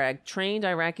Fort Bragg trained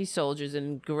Iraqi soldiers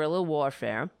in guerrilla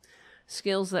warfare.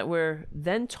 skills that were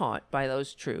then taught by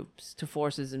those troops to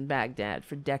forces in Baghdad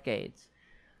for decades.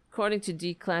 According to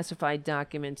declassified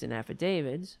documents and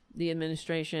affidavits, the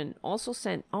administration also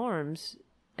sent arms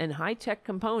and high-tech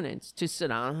components to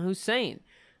Saddam Hussein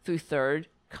through third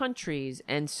countries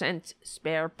and sent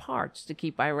spare parts to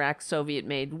keep Iraq's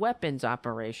Soviet-made weapons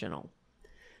operational.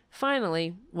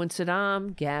 Finally, when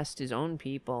Saddam gassed his own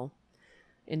people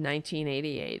in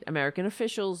 1988, American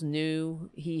officials knew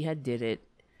he had did it,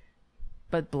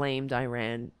 but blamed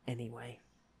Iran anyway.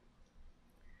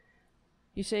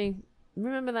 You see,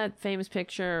 remember that famous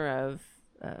picture of,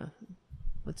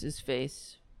 what's his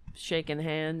face, shaking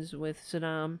hands with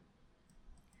Saddam?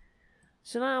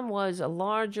 Saddam was a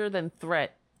larger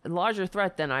threat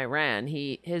than Iran.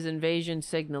 His invasion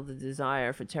signaled the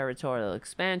desire for territorial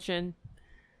expansion.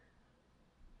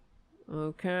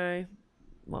 Okay.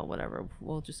 Well, whatever.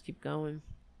 We'll just keep going.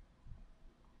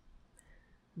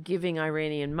 Giving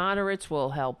Iranian moderates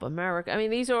will help America. I mean,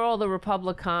 these are all the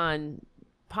Republican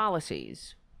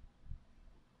policies.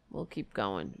 We'll keep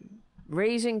going.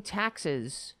 Raising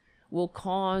taxes will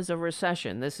cause a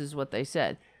recession. This is what they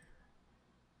said.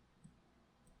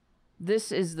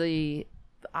 This is the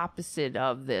opposite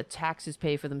of the taxes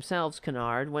pay for themselves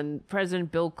canard. When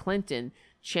President Bill Clinton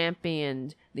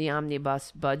championed the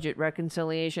Omnibus Budget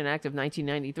Reconciliation Act of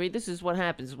 1993, this is what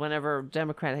happens whenever a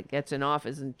Democrat gets in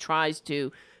office and tries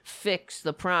to fix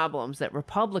the problems that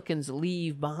Republicans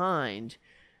leave behind.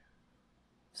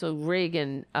 So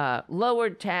Reagan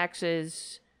lowered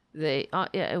taxes. It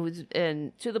was,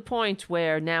 and to the point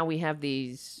where now we have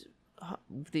these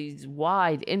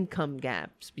wide income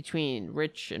gaps between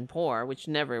rich and poor, which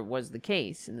never was the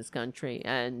case in this country,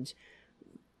 and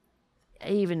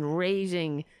even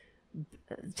raising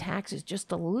taxes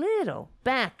just a little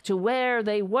back to where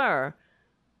they were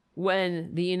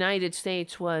when the United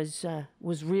States was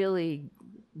really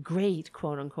great,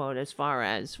 quote unquote, as far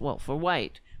as, well, for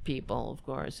white people, of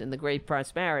course, in the Great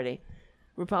Prosperity.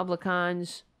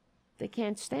 Republicans, they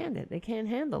can't stand it. They can't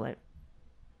handle it.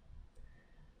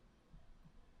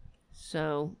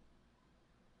 So,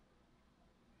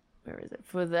 where is it?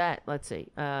 For that, let's see.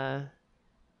 The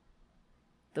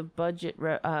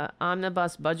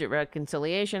Omnibus Budget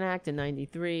Reconciliation Act in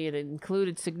 93, it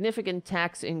included significant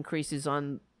tax increases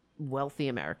on wealthy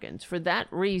Americans. For that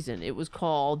reason, it was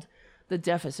called the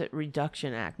Deficit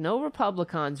Reduction Act. No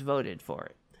Republicans voted for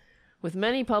it, with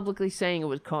many publicly saying it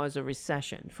would cause a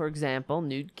recession. For example,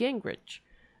 Newt Gingrich,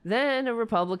 then a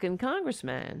Republican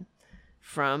congressman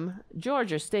from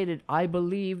Georgia, stated, "I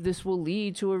believe this will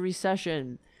lead to a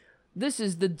recession. This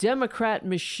is the Democrat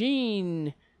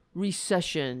machine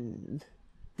recession."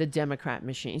 The Democrat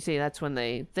machine. See, that's when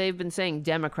they've been saying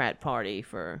Democrat Party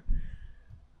for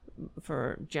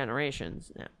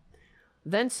generations now.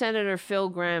 Then Senator Phil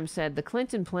Gramm said the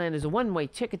Clinton plan is a one-way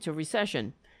ticket to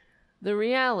recession. The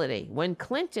reality, when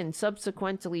Clinton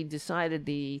subsequently decided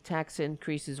the tax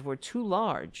increases were too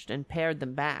large and pared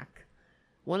them back,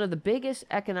 one of the biggest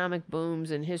economic booms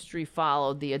in history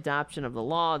followed the adoption of the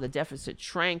law. The deficit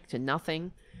shrank to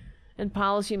nothing, and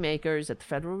policymakers at the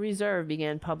Federal Reserve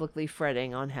began publicly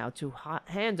fretting on how to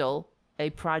handle a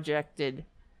projected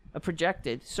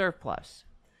surplus.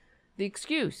 The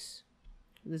excuse,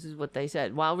 this is what they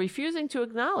said, while refusing to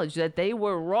acknowledge that they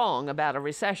were wrong about a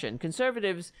recession,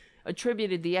 conservatives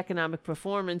attributed the economic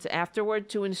performance afterward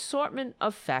to an assortment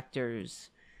of factors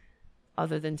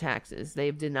other than taxes.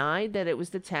 They've denied that it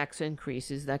was the tax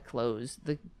increases that closed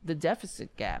the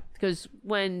deficit gap. Because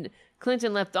when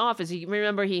Clinton left office, he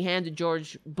handed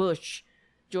George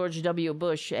W.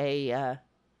 Bush a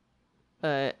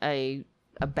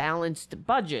balanced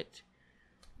budget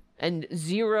and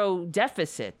zero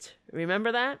deficit.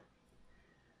 Remember that?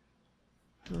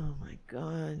 Oh my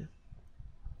God.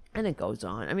 And it goes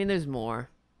on. I mean, there's more.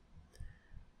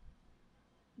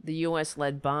 The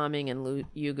U.S.-led bombing in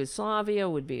Yugoslavia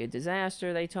would be a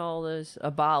disaster, they told us.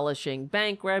 Abolishing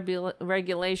bank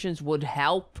regulations would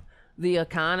help the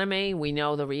economy. We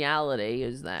know the reality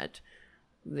is that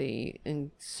the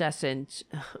incessant,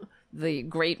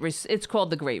 it's called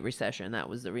the Great Recession. That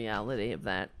was the reality of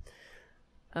that.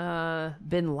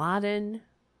 Bin Laden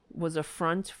was a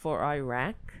front for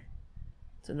Iraq.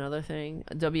 It's another thing.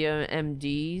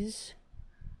 WMDs.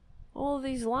 All of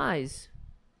these lies.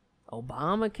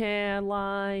 Obamacare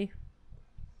lie.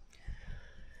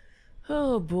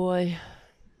 Oh boy.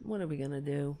 What are we going to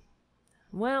do?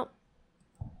 Well,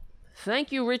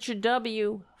 thank you, Richard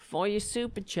W., for your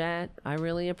super chat. I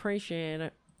really appreciate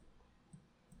it.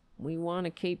 We want to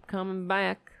keep coming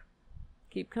back.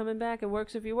 Keep coming back. It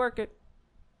works if you work it.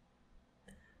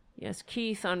 Yes,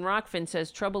 Keith on Rockfin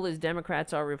says, trouble is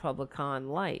Democrats are Republican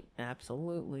light.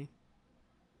 Absolutely.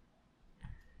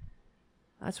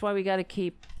 That's why we got to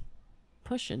keep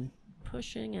pushing,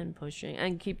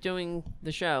 and keep doing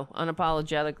the show.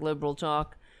 Unapologetic liberal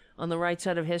talk on the right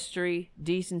side of history,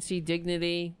 decency,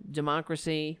 dignity,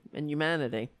 democracy, and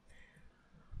humanity.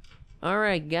 All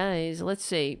right, guys, let's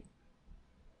see.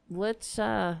 Let's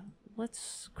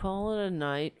call it a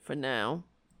night for now.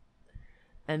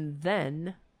 And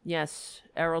then, yes,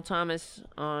 Errol Thomas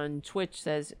on Twitch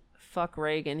says, fuck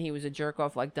Reagan, he was a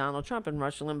jerk-off like Donald Trump and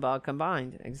Rush Limbaugh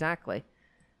combined. Exactly.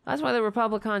 That's why the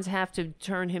Republicans have to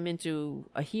turn him into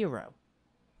a hero.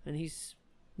 And he's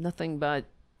nothing but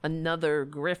another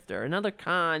grifter, another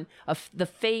con, the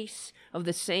face of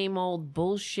the same old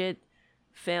bullshit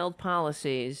failed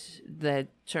policies that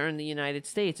turned the United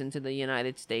States into the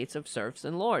United States of serfs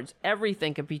and lords.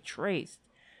 Everything can be traced.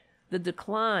 The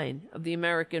decline of the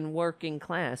American working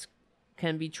class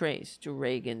can be traced to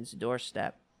Reagan's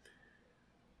doorstep.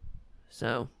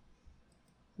 So,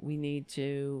 we need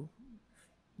to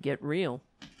get real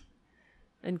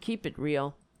and keep it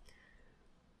real.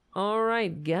 All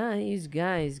right, guys.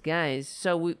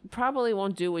 So we probably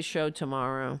won't do a show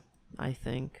tomorrow, I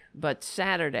think. But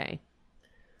Saturday,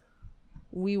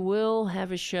 we will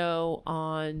have a show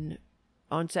on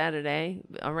Saturday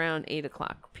around 8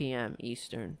 o'clock p.m.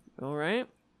 Eastern. All right?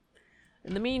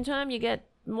 In the meantime, you get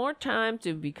more time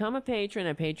to become a patron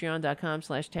at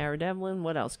patreon.com/Tara Devlin.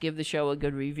 What else? Give the show a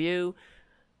good review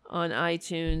on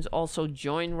iTunes. Also,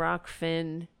 join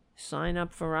Rockfin. Sign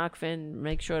up for Rockfin.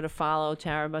 Make sure to follow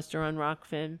Tara Buster on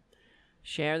Rockfin.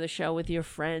 Share the show with your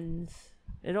friends.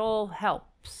 It all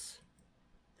helps.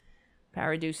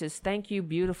 Paradu says, thank you,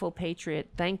 beautiful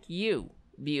patriot. Thank you,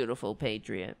 beautiful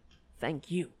patriot.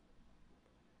 Thank you.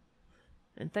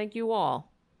 And thank you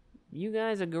all. You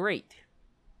guys are great.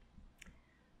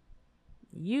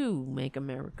 You make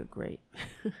America great.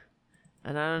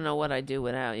 And I don't know what I'd do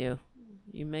without you.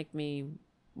 You make me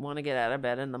want to get out of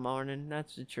bed in the morning.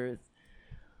 That's the truth.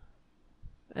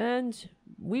 And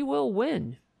we will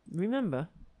win. Remember,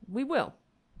 we will.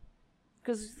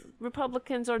 Because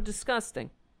Republicans are disgusting.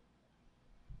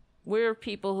 We're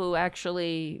people who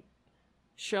actually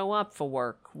show up for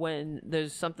work when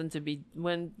there's something to be...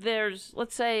 When there's,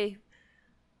 let's say,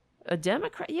 a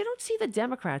Democrat... You don't see the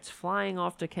Democrats flying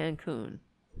off to Cancun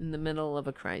in the middle of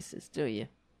a crisis, do you?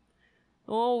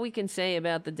 All we can say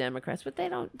about the Democrats, but they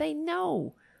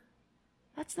know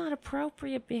that's not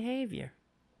appropriate behavior.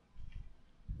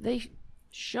 They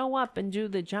show up and do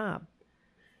the job.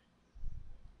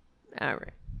 All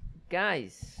right.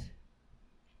 Guys,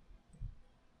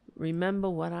 remember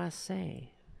what I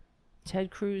say.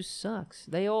 Ted Cruz sucks.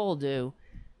 They all do.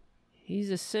 He's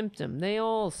a symptom. They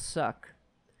all suck.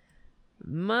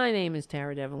 My name is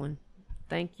Tara Devlin.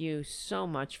 Thank you so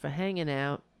much for hanging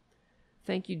out.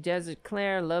 Thank you, Desert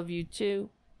Claire. Love you too.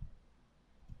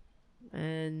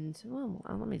 And, well,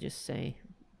 let me just say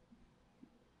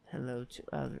hello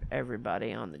to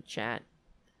everybody on the chat.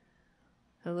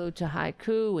 Hello to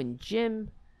Haiku and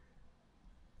Jim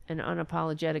and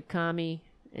Unapologetic Kami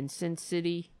and Sin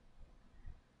City.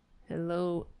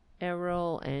 Hello,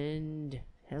 Errol, and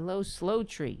hello, Slow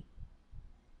Tree.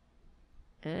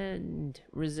 And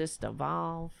Resist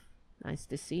Evolve. Nice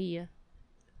to see ya.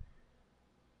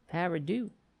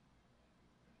 Paradu.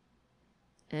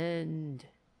 And,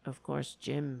 of course,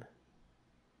 Jim.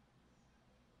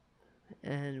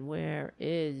 And where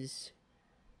is...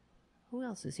 Who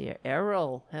else is here?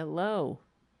 Errol. Hello.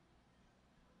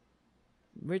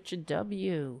 Richard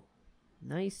W.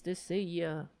 Nice to see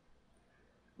ya.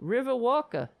 River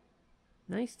Walker.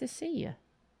 Nice to see ya.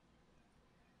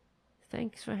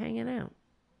 Thanks for hanging out.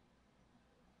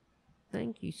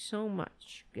 Thank you so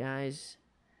much, guys.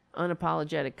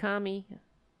 Unapologetic Kami.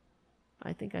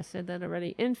 I think I said that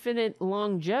already. Infinite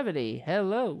Longevity.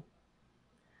 Hello.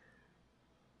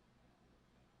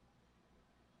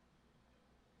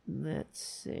 Let's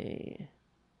see.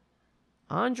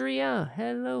 Andrea.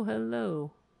 Hello,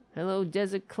 hello. Hello,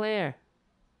 Desert Claire.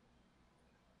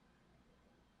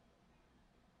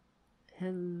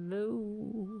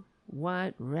 Hello,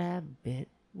 White Rabbit.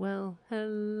 Well,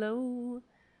 hello.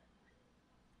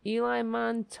 Eli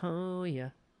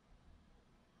Montoya.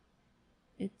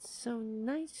 It's so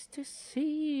nice to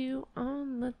see you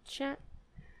on the chat,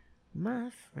 my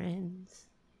friends.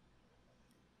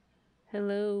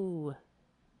 Hello,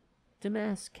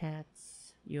 Damask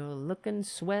Cats. You're looking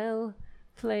swell.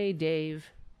 Play,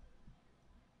 Dave.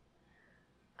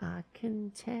 I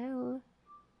can tell.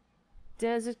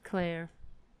 Desert Claire.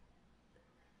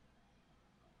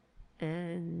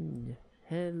 And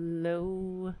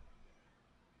hello.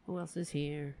 Who else is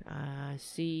here? I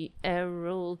see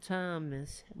Errol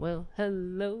Thomas. Well,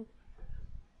 hello.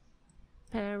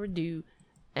 Paradu.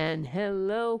 And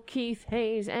hello, Keith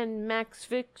Hayes and Max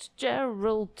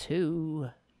Fitzgerald, too.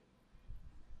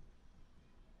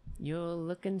 You're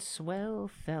looking swell,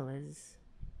 fellas.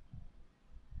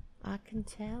 I can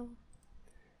tell.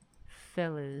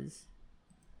 Fellas.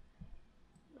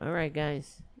 All right,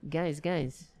 guys. Guys.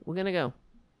 We're going to go.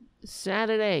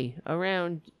 Saturday,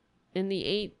 around in the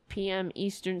 8 p.m.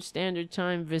 Eastern Standard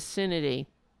Time vicinity.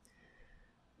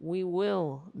 We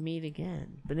will meet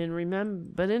again. But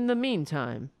in the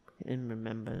meantime,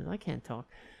 I can't talk.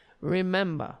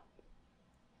 Remember,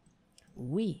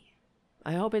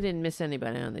 I hope I didn't miss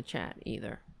anybody on the chat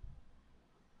either.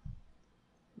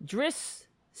 Driss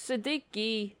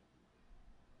Siddiqui,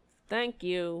 thank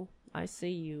you. I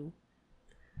see you.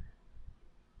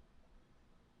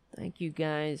 Thank you,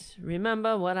 guys.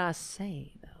 Remember what I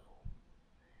say, though.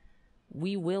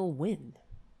 We will win.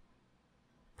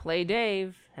 Play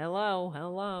Dave.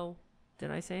 Hello.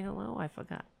 Did I say hello? I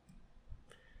forgot.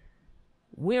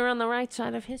 We're on the right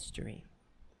side of history.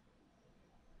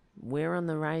 We're on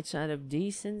the right side of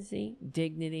decency,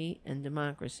 dignity, and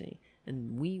democracy.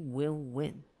 And we will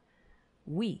win.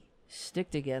 We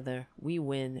stick together. We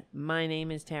win. My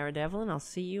name is Tara Devlin. I'll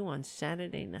see you on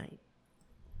Saturday night.